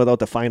Session without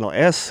the final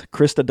S.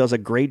 Krista does a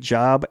great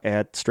job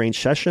at Strange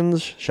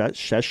Sessions,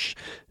 Strange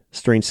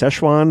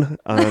Szechuan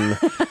on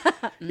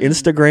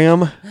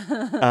Instagram.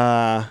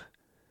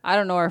 I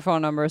don't know our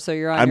phone number, so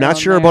you're on. I'm not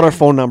sure about our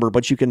phone number,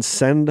 but you can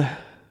send.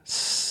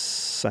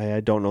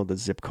 I don't know the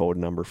zip code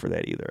number for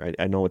that either.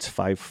 I know it's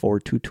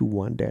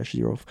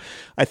 54221-0.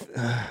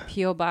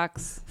 P.O.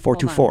 Box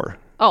 424.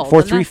 Oh,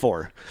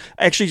 434.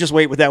 Actually, just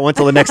wait with that one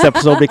till the next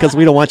episode because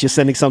we don't want you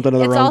sending something to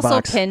the wrong box.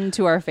 It's also pinned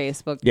to our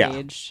Facebook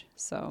page.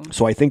 So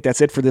I think that's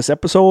it for this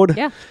episode.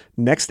 Yeah.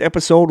 Next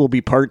episode will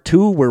be part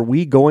 2 where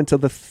we go into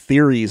the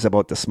theories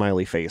about the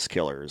smiley face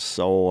killers.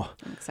 So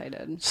I'm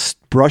excited.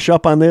 Brush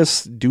up on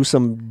this. Do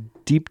some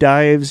deep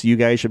dives. You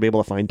guys should be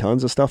able to find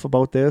tons of stuff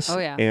about this. Oh,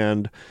 yeah.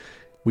 And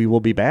we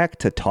will be back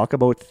to talk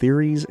about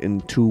theories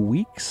in 2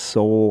 weeks.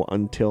 So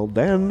until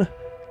then,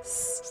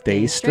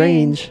 stay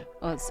strange.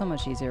 Oh, it's so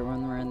much easier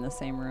when we're in the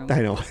same room.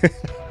 I know.